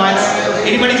grow weed once.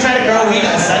 Anybody try to grow weed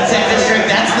in the Sunset District?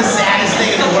 That's the saddest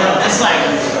thing in the world. It's like,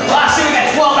 oh shit, we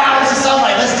got 12 hours of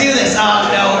sunlight. Let's do this.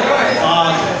 No.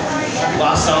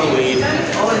 Lost all the weed.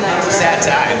 Sad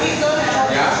time.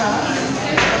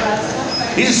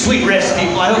 These are sweet risks,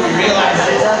 people. I hope you realize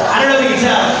this. I don't know if you can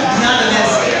tell. None of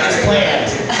this is planned.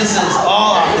 This is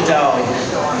all off the dome.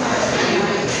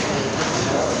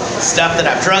 Stuff that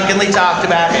I've drunkenly talked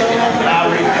about and I'll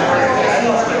read my words.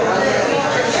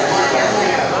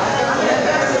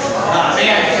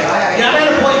 Man, I'm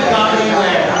at a point in comedy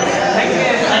where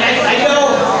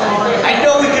I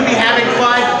know we could be having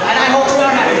fun, and I hope we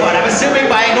are having fun. I'm assuming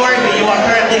by ignoring me, you are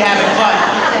currently having fun.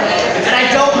 And I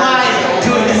don't mind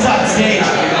doing this on stage,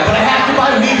 but I have to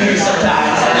buy weed here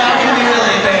sometimes. And I'm gonna be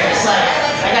really embarrassed.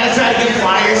 I gotta try to give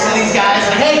flyers to these guys,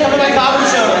 hey, come to my comedy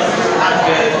show. I'm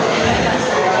good.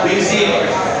 Will you see it?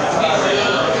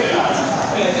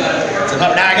 So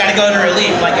now I gotta go to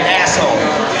relief like an asshole.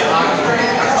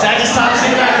 So I just talk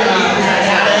shit about relief and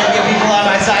how to get people on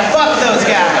my side. Fuck those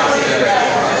guys.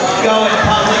 Go in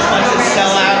public, bunch of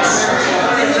sellouts.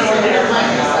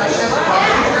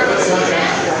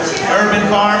 Urban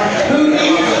Farm. Who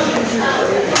needs them?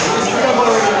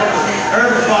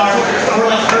 Urban Farm. We're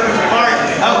like Urban Farm.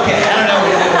 Okay, I don't know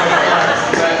what we're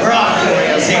doing. We're off the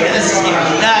rails here. This is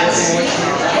getting nuts.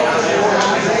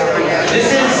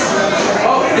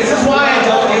 This is why I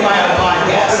don't do my own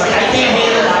podcast. I can't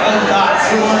handle my own thoughts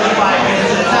for more than 5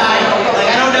 minutes at a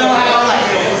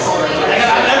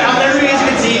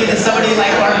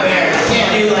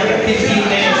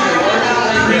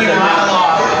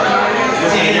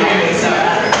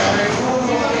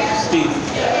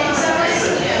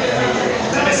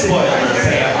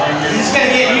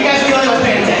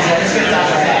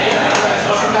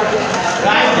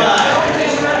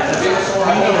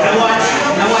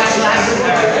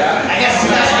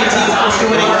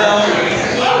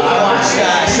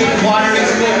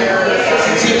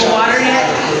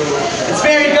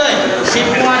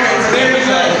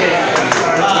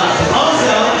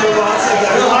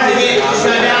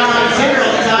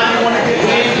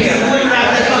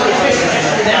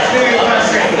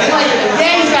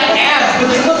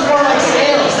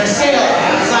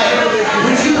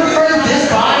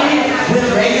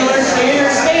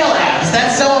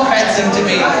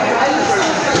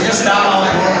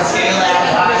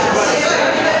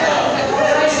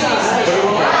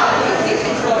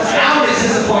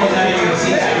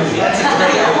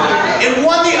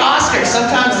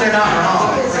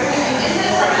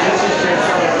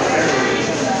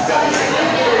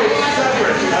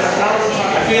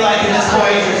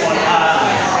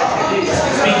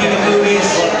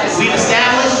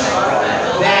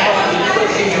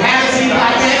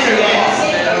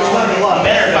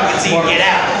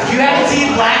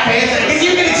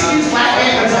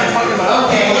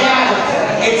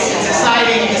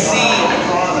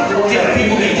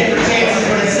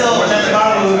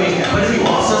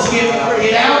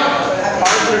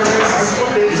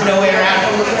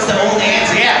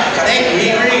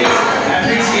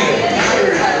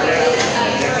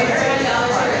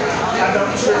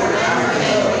Well,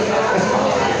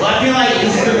 I feel like this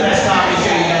is the best comedy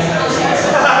show you guys have ever seen.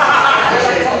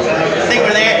 I think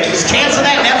we're there. Just cancel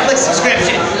that Netflix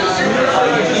subscription. A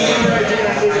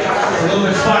little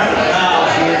bit smart.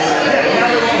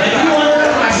 I do wonder if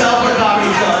myself or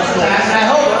comedy show is the last, and I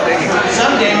hope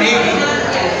someday maybe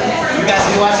you guys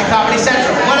will be watching Comedy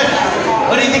Central.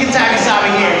 What do you think of Tagasabi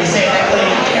here? You say that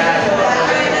clean.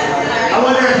 I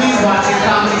wonder if he's watching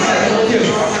Comedy Central too.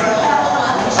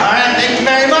 All right, thank you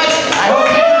very much. I hope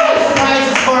you have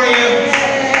surprises for you.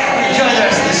 Enjoy the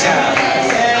rest of the show.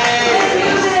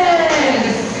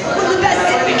 One of the best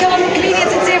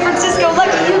comedians in San Francisco.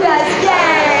 Lucky you guys.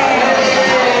 Yay!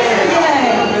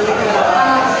 Yay!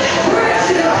 We're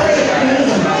actually going to play a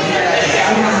game.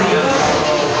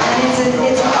 And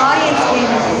it's an audience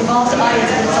game. It involves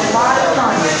audience, and it's a lot of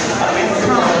fun.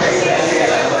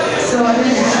 So I'm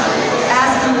going to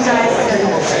ask you guys to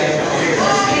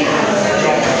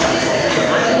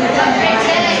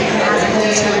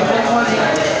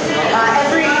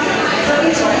for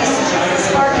each of these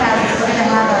Sparkcasts, we're going to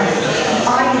have an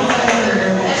audience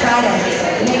member try to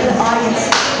make the audience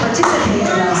participate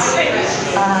in us.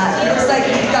 It looks like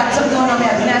we've got something going on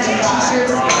there, matching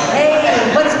t-shirts. Hey,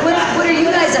 what are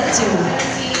you guys up to?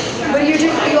 What are you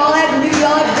doing? You all have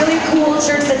really cool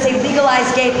shirts that say legalize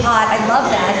gay pot. I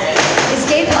love that. Is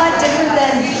gay pot different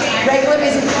than regular?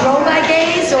 Is it grown by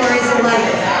gays, or is it like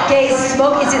gay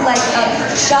smoke? Is it like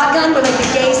a shotgun where like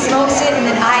the gay smokes it and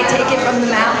then I take it from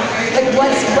the mouth? Like what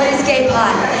is gay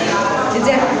pot? Is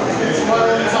it? It's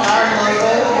our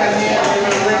logo when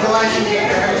we're legalizing gay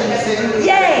marriage in the city.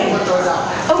 Yay!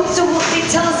 Oh, so they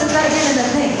tell us about it in the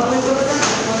thing. What was that?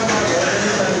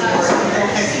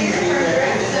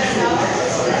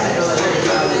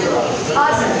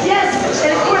 Awesome. Yes,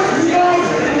 and of course, you guys.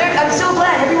 I'm so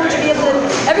glad everyone should be able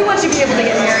to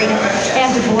get married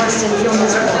and divorced and feel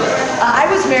miserable. I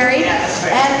was married,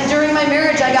 and during my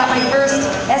marriage, I got my first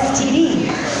STD,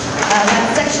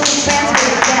 sexually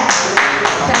transmitted death.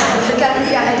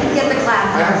 I didn't get the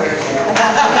clap. I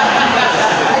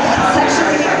got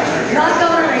sexually, not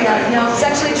gonorrhea, no,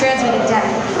 sexually transmitted death.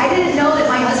 I didn't know that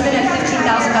my husband had $15,000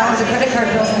 of credit card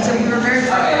bills until we were married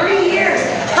for 3 years.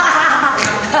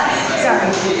 Sorry.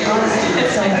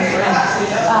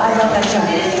 I love that joke.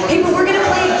 Hey, but we're going to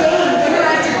play a game,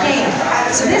 interactive game.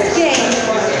 So this game,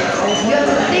 you have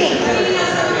to think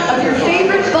of your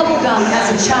favorite bubble gum as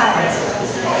a child.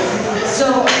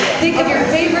 So think of your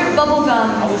favorite bubble gum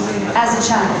as a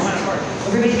child.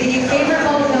 Everybody think your favorite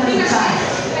bubble gum as a child.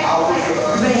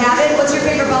 Everybody have it? What's your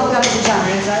favorite bubble gum as a child?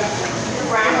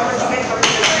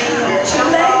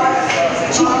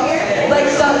 Like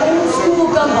the old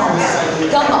school gumballs.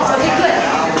 Gumballs. Okay, good.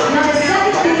 Now the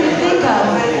second thing to think of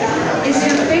is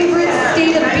your favorite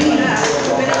state of being.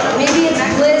 Maybe it's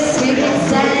bliss, maybe it's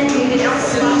zen, maybe it's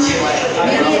sleep,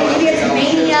 maybe it's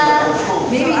mania.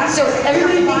 Maybe so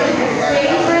everybody think of your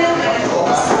favorite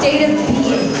state of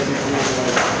being.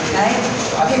 Okay?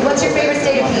 Okay, what's your favorite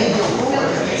state of being?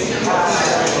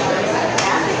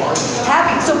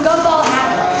 Happy. So gumball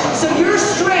happy. So your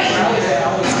strain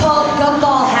is called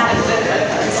gumball happy.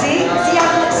 See? See how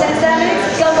much sense that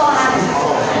makes? Gumball happy.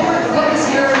 What was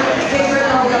your favorite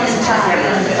bubble gum as a child?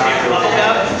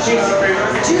 Juicy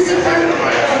fruit.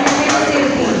 And your favorite state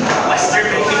of being? Western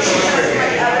bacon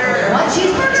cheeseburger. What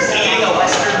cheeseburger? Eating a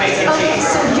Western bacon cheeseburger. Okay,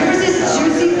 so yours is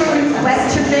juicy fruit,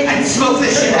 Western bacon. I'd smoke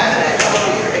the shit out of that.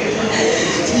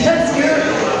 That's your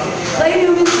Clay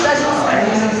Newman special strain.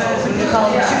 We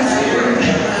call it juicy fruit,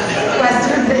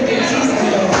 Western bacon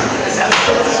cheeseburger.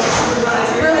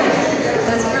 That's brilliant.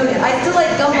 That's brilliant. I still like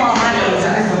gumball happy.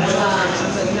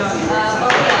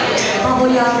 Bubble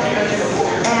yum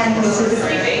and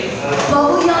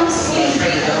bubble yum sleep.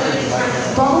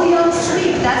 Bubble yum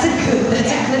sleep. That's a good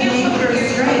name for a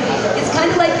strain. It's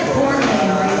kind of like your porn name,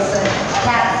 right? It's a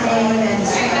cat name and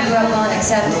street you grew up on,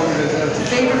 except it's a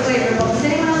favorite flavor. Does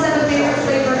anyone else have a favorite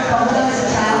flavor of bubble gum as a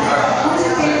child? Who's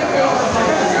your favorite flavor of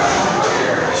bubble gum?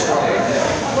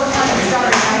 What kind of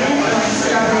strawberry? I didn't like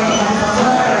strawberry.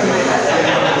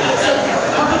 So,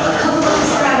 bubble gum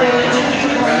strawberry.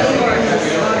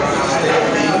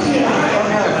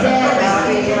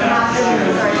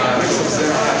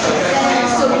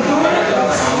 So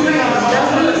your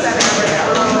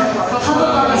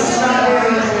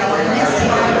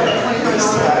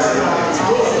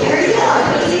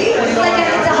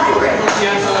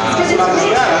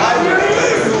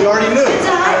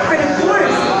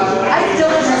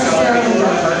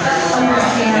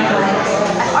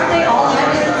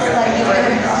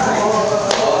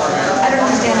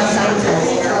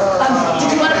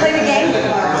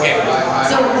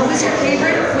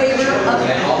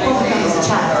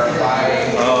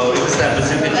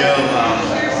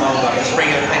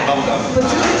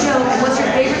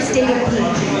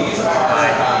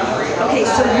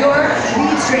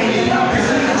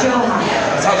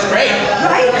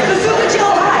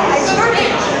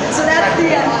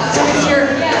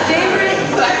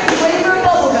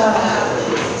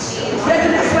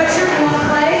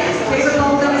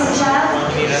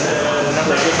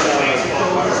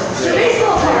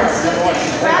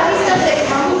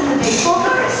baseball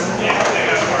cards?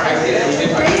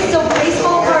 So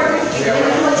baseball card.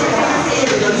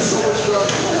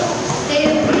 State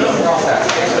of the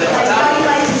like how you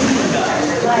like to be.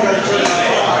 Like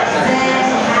then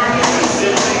happy.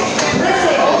 Let's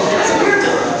say your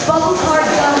bubble card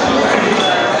gum.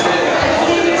 Let's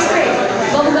get it straight.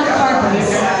 Bubble gum card, please.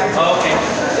 Okay.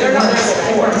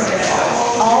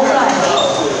 All right.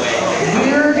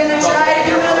 We're gonna try to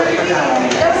do another video.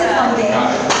 That was a fun game.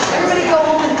 Everybody go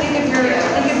home and think of your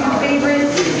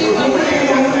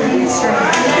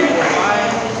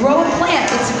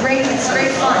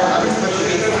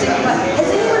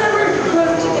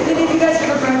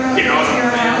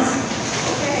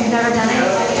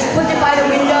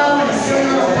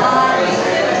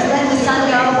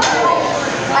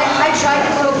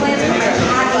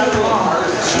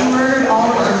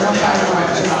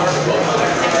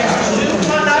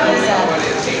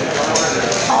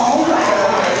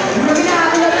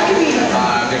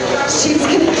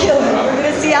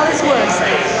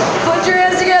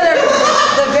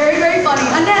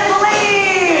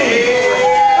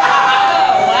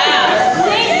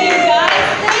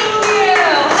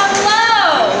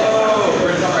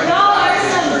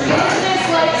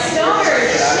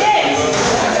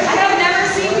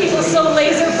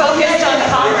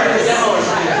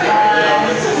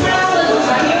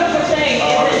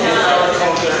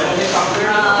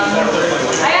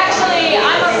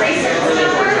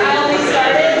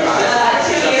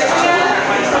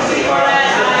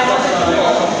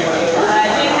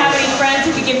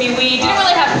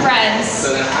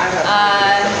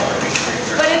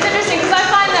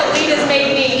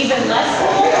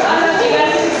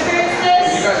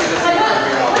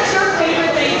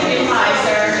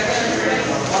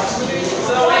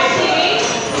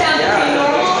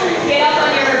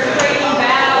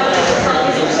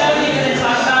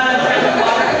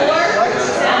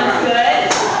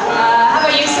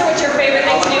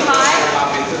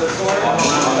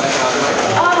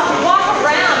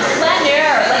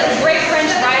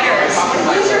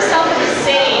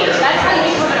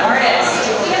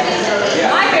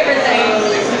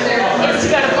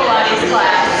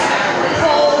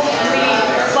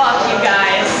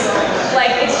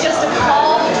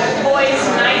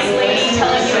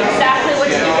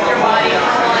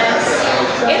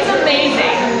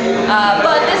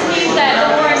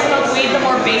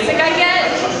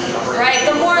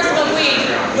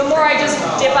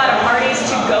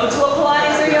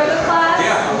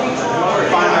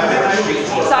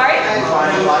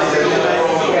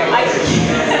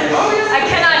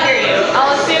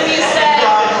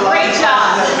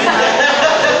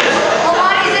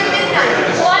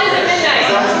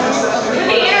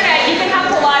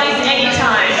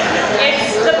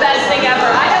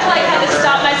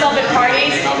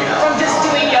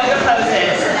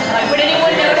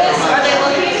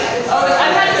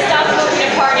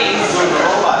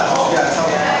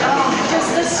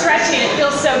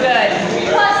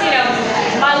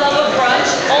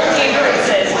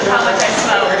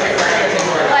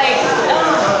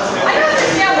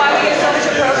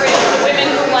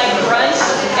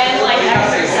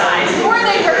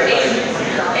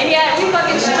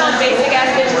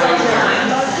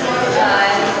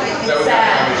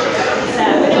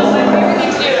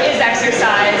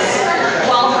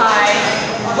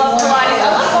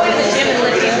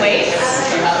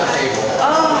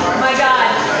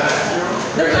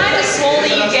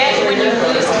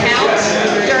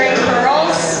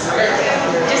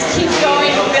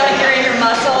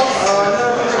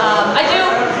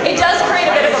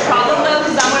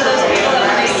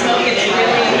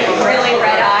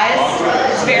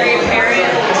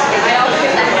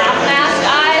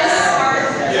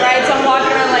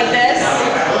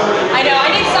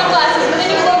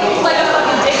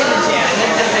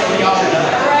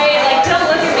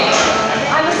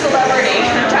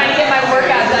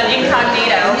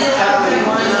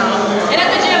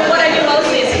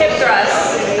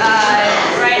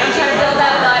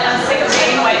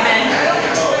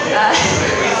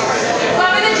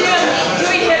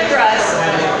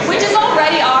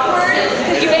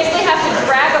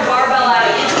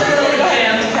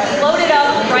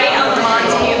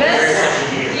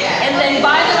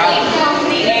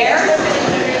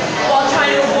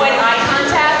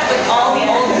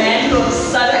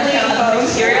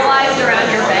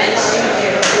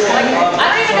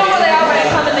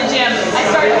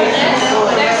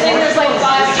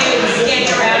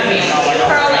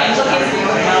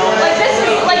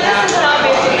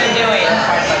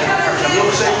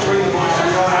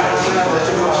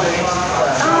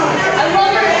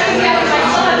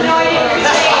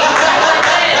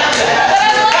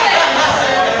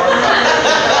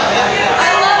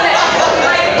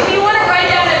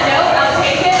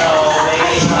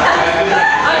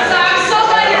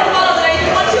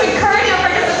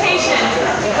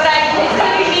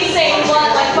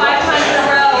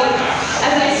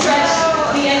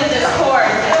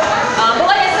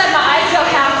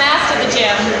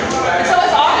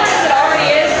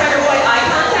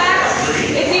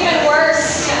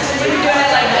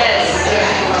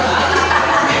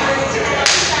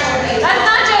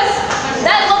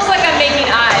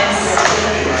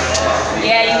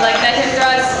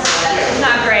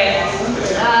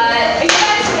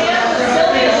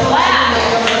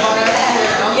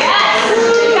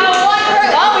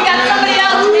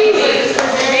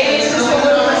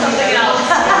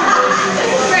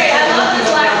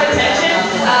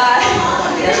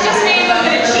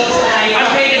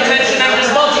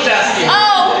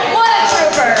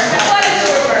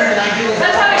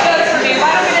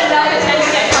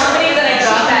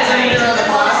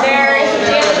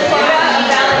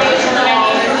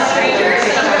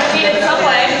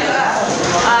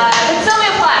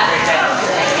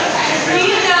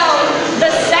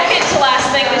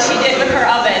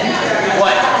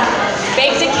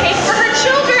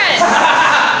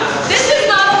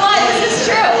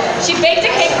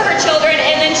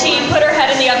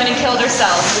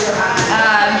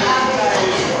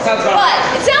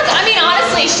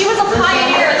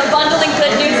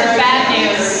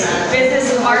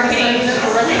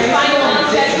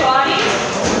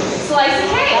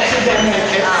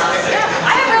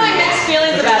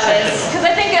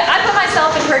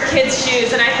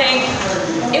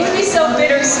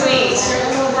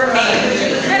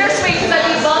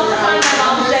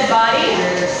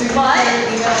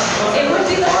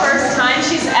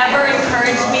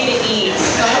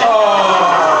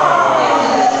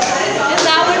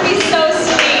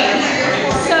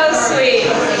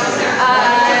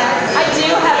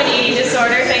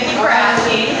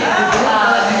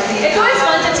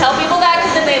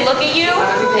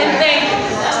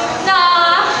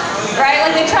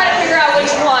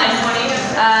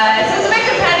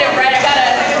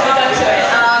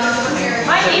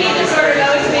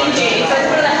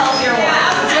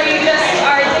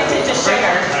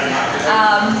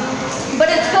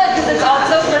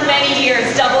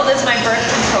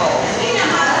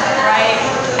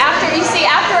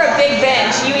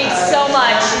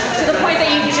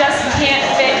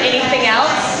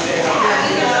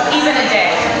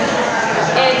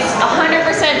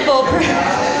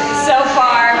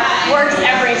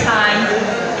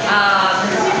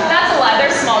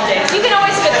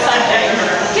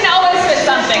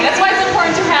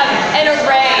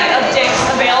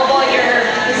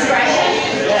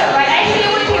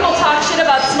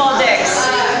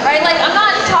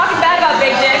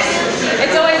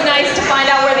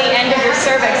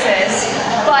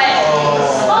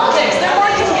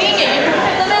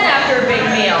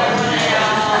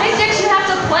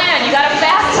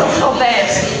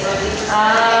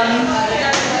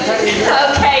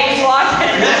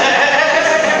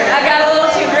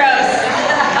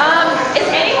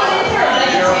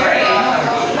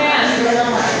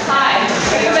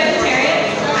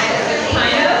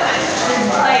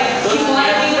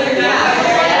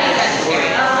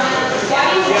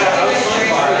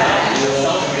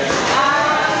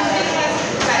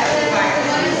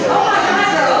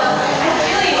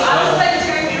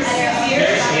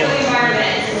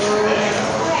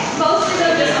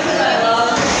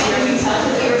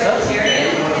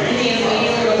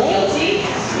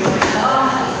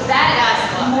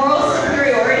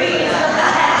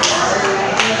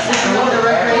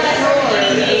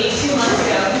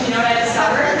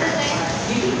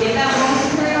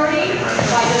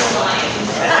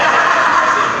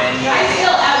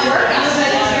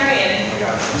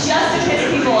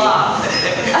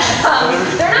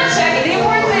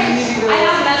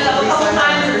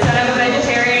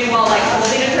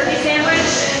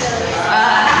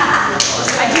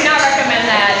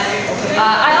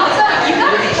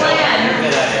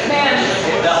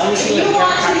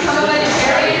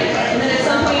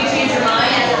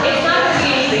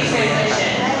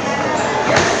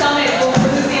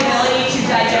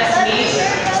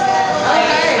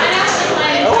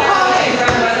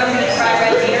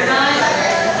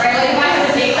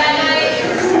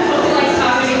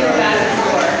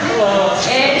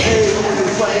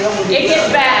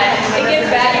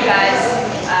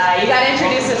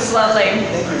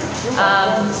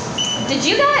Did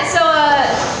you guys,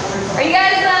 are you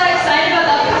guys excited about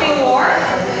the upcoming war?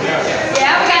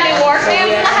 Yeah, we got new war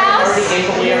fans in the house? Do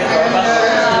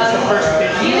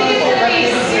you think it's going to be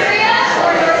Syria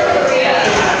or North Korea?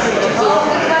 Oh,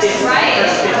 good question, right?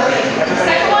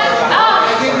 Second one? Oh,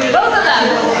 both of them.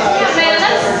 Yeah, man,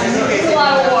 that's a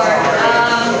lot of war.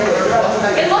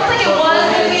 It looked like it was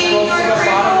going to be North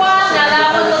Korea for a while. Now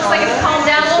that one looks like it's calmed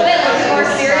down a little bit, looking more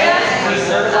Syria.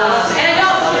 And I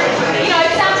don't, it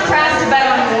sounds crass to bet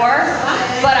on war,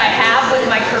 but I have with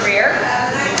my career.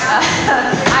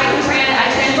 I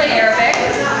translate Arabic.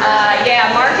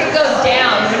 Yeah, market goes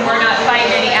down when we're not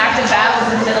fighting any active battles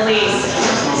in the Middle East.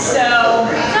 So,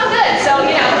 it's not good. So,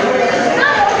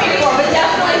 not hoping for, but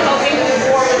definitely hoping for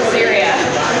war with Syria.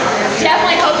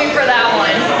 Definitely hoping for that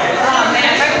one. Oh man,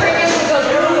 my premiums would go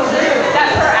through the roof. That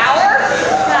per hour?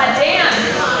 God damn.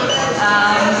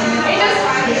 It just,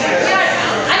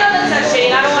 I know that's not shitty.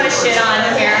 I don't want to shit on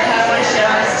here. I don't want to shit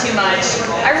on us too much.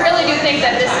 I really do think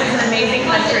that this is an amazing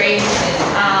country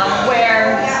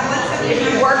where if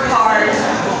you work hard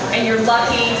and you're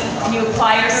lucky and you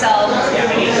apply yourself,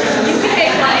 you can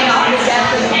make money off the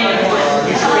death of anyone.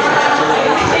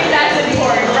 I think that's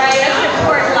important, right? That's an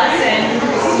important lesson.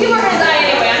 People are going to die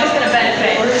anyway. I'm just going to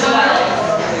benefit as well,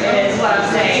 is what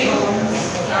I'm saying.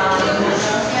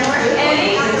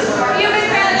 Andy, are you a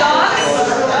big fan of dogs?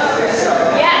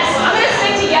 Yes. I'm going to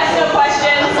stick to yes, no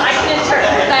questions. I can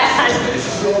interpret that.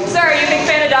 Sir, are you a big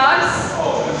fan of dogs?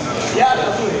 Yeah.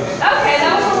 Okay,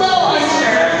 that was a little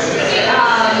unsure.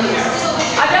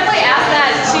 I've definitely asked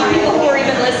that to people who were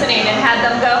even listening and had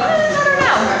them go, I don't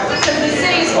know, because the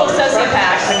city's full of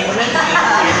sociopaths.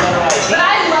 But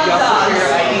I love dogs.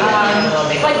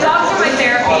 Dogs are my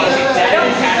therapy. I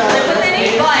don't live with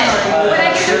any, but when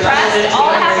I get depressed, all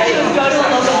I have to do is go to a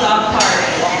local dog park.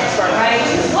 Right?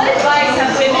 What advice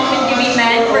have women been giving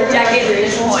men for decades at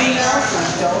this point?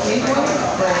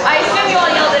 I assume you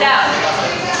all yelled it out.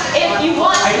 If you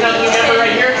want to, you can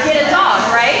get a dog,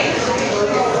 right?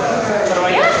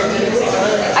 Yeah.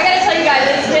 I gotta tell you guys,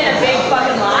 it's been a big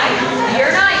fucking lie.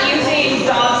 You're not using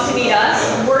dogs to meet us.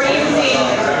 We're using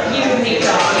you to meet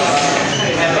dogs.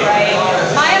 Right?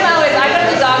 My MO is I go to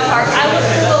the dog park, I look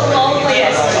for the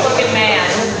loneliest looking man.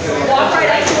 Walk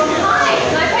right up to him, hi,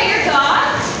 can I pet your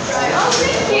dog? Oh,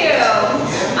 thank you.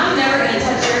 I'm never gonna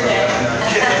touch your dick.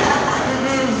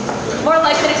 More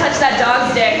likely to touch that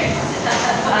dog's dick.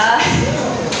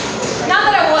 Not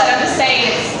that I would, I'm just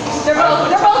saying they're both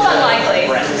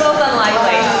unlikely. Both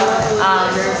unlikely.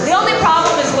 The only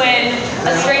problem is when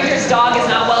a stranger's dog is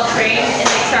not well trained and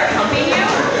they start humping you.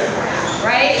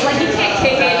 Right? Like you can't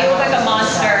kick it, you look like a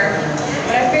monster.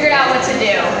 But I figured out what to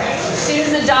do. As soon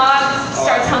as the dog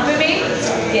starts humping me,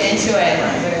 get into it.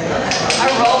 I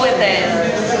roll with it.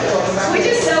 Which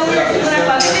is so weird because when I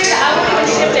fuck a dude, I would even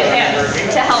shift to him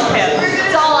to help him.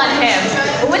 It's all on him.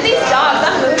 But with these dogs,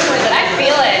 I'm moving with it. I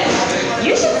feel it.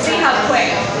 You should see how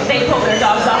quick they pull their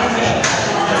dogs off of me.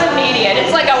 It's immediate.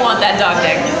 It's like I want that dog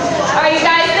dick. All right, you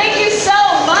guys, thank you so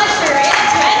much for your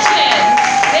attention.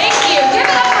 Thank you. Give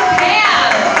it up for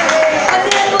Pam.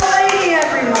 Annette Mulaney,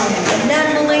 everyone. Annette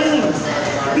Mulaney.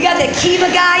 We got the Kiva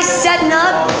guy setting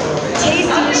up,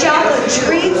 tasting chocolate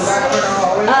treats.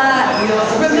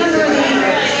 Remember the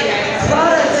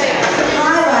product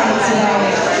highlight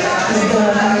today is the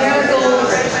Marigold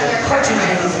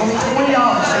cartridges, only $20.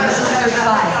 This is $35,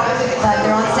 but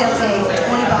they're on sale today, $20.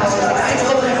 There's like 6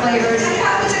 different flavors.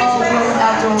 It's all grown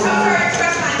outdoor weed.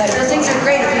 But those things are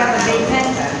great if you have a vape pen.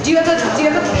 Do you have a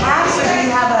patch or do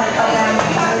you have a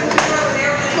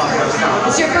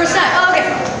It's your first time. Oh, okay.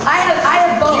 I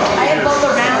have both. I have both a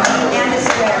round and a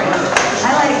square.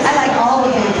 I like all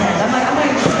the vape pens. I'm not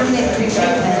even discriminate between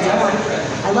vape pens.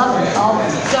 I love them, all of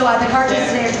them. So the cartridges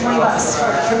today are $20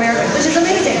 for America, which is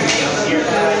amazing.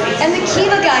 And the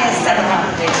Kiva guy is setting up.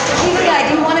 Kiva guy,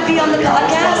 do you want to be on the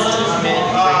podcast?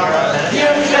 He's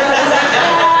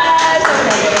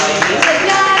like,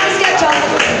 nah, just get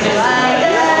chocolate.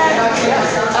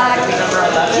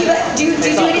 Kiva, do you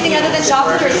do anything other than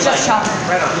chocolate, or is it just chocolate?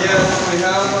 Yes, we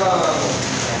have the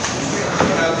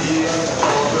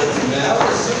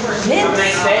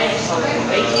Mints.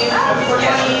 Thank you.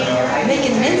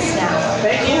 Making mints now.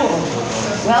 Thank you.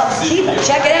 Well, Kiva,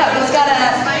 check it out. He's got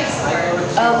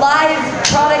a live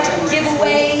product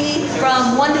giveaway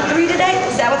from 1 to 3 today.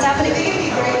 Is that what's happening?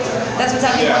 That's what's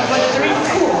happening from 1 to 3?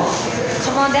 Cool.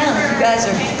 Come on down if you guys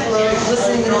are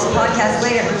listening to this podcast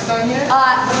later.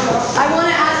 I want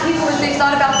to ask people if they've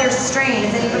thought about their strain.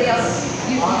 Is anybody else?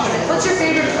 What's your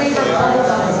favorite flavor of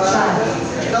bubblegum?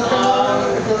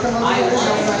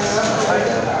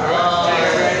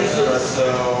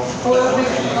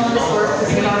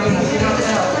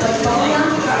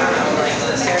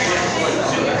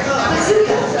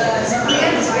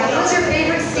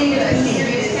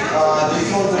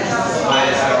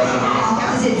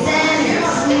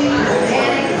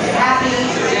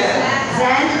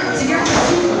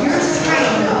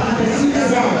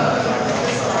 10.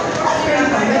 That's pretty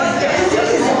fun.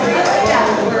 Yeah,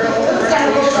 those kind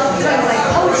of rolled up tongues like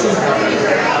poetry.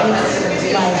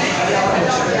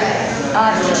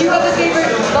 Did you have a favorite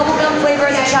bubblegum flavor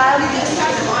as a child?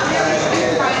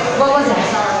 What was it?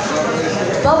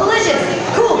 Bubblicious.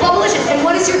 Cool, Bubblicious. And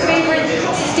what is your favorite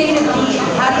state of being?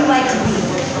 How do you like to be? Do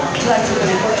you like to be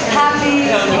happy,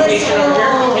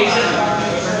 blissful,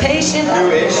 patient?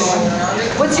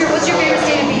 What's your favorite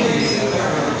state of being?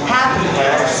 Happy.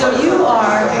 So you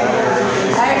are.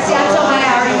 See, I'm so high.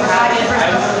 I already forgot your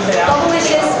first.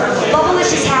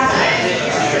 Bubblicious happy.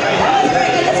 That's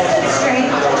pretty good. That's a good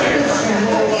strain.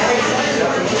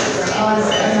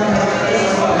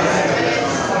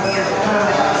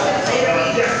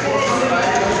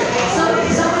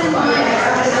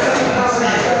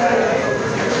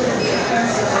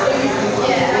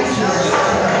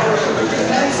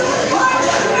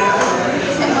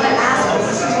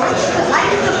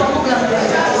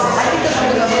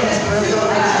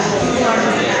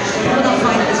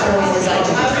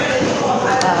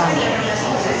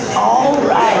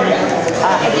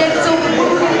 Again, so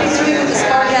what we're going to be doing with the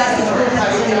Sparcast is we're going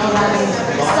to be having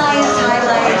science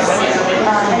highlights, and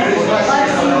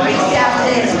honestly, staff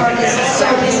today at Sparcast is so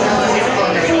busy.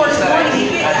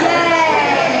 420.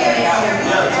 Yay!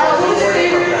 What was your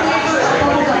favorite flavor of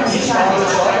bubblegum as a child?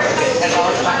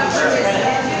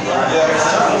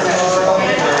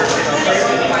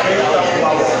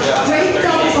 Grape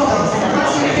double bubbles.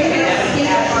 What's your favorite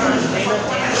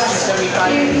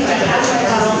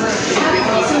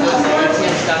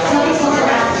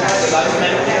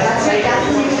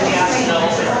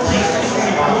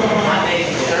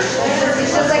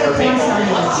It's just like a porn song.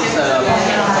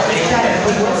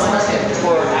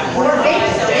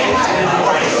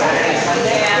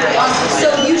 So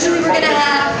usually we're going to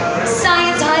have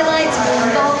science highlights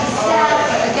with all the staff.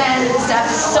 Again, the staff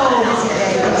is so busy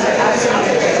today.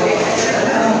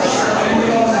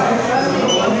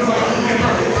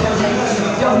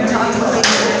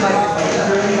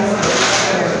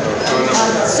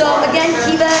 So again,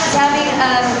 Kiva is having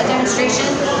a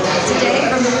demonstration